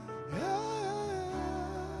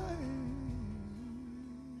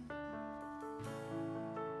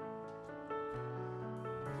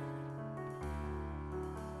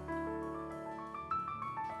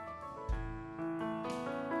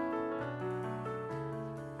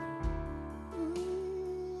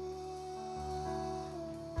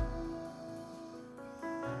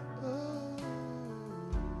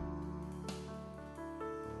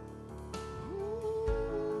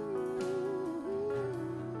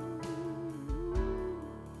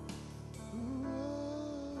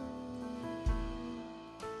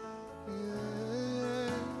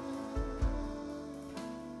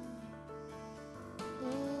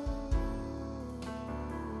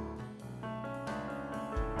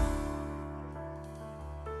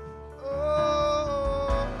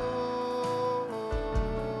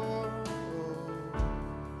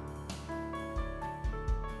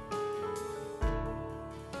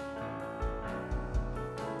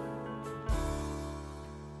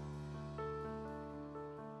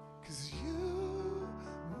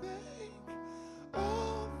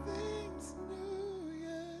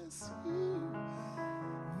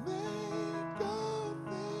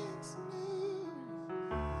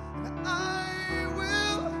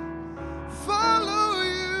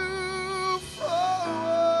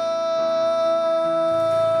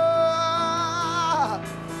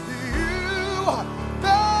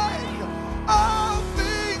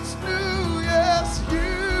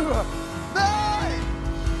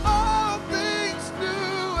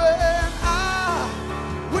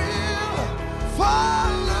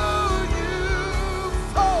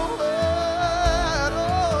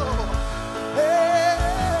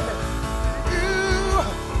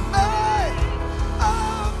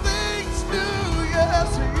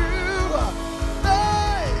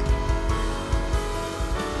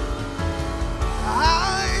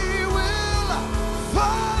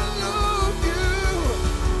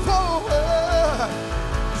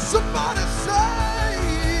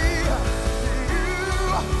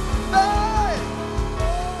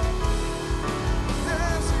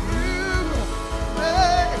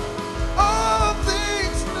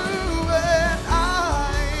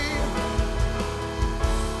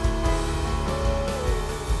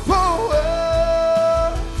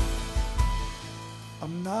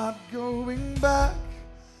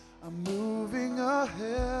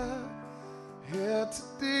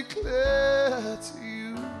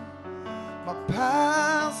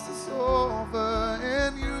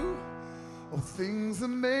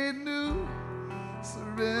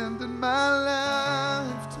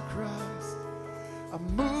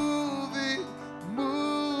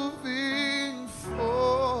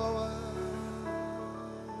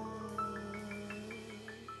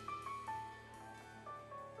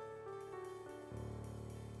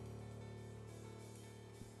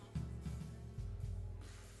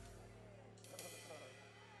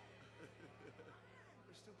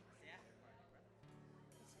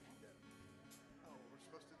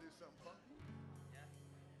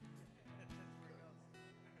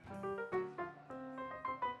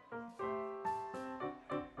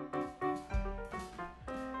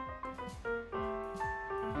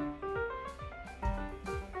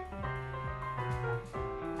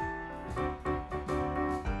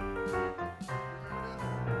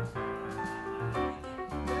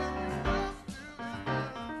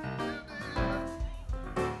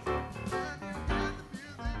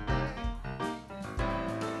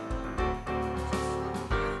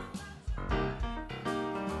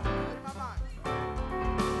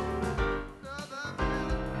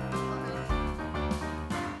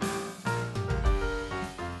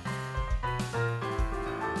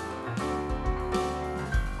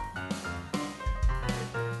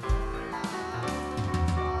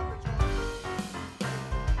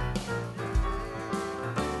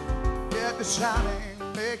 the shouting,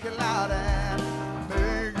 make it loud and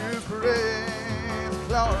make his praise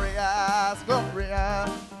glorious, glorious.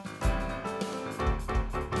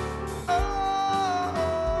 Oh,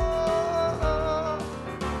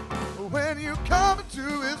 when you come into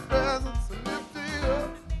his presence and lift it up,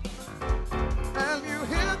 and you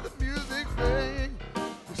hear the music playing,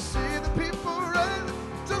 you see the people running,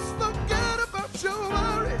 just forget about your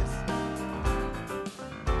worries.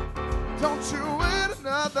 Don't you wait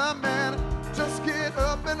another minute, just get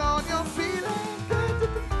up and on your feet and get to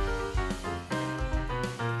the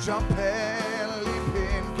jumping,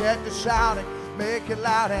 leaping, get to shouting, make it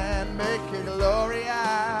loud and make it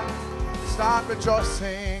glorious. Start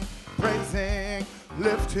rejoicing, praising,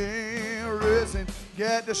 lifting, raising,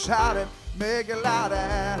 get to shouting, make it loud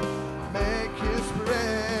and make his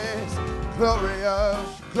praise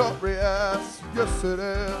glorious, glorious. Yes, it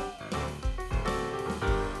is.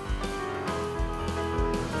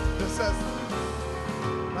 It says,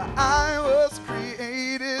 I was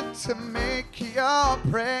created to make your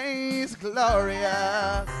praise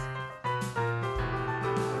glorious.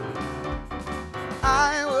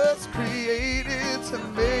 I was created to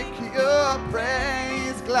make your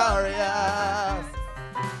praise glorious.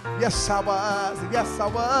 Yes, I was. Yes, I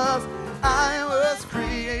was. I was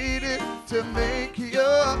created to make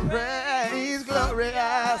your praise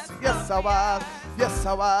glorious. Yes, I was. Yes,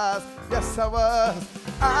 I was. Yes, I was.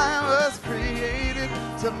 I was created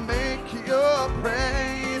to make your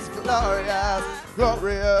praise glorious,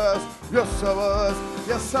 glorious. Yes, I was.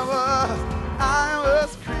 Yes, I was. I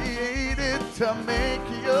was created to make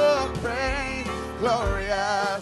your praise glorious.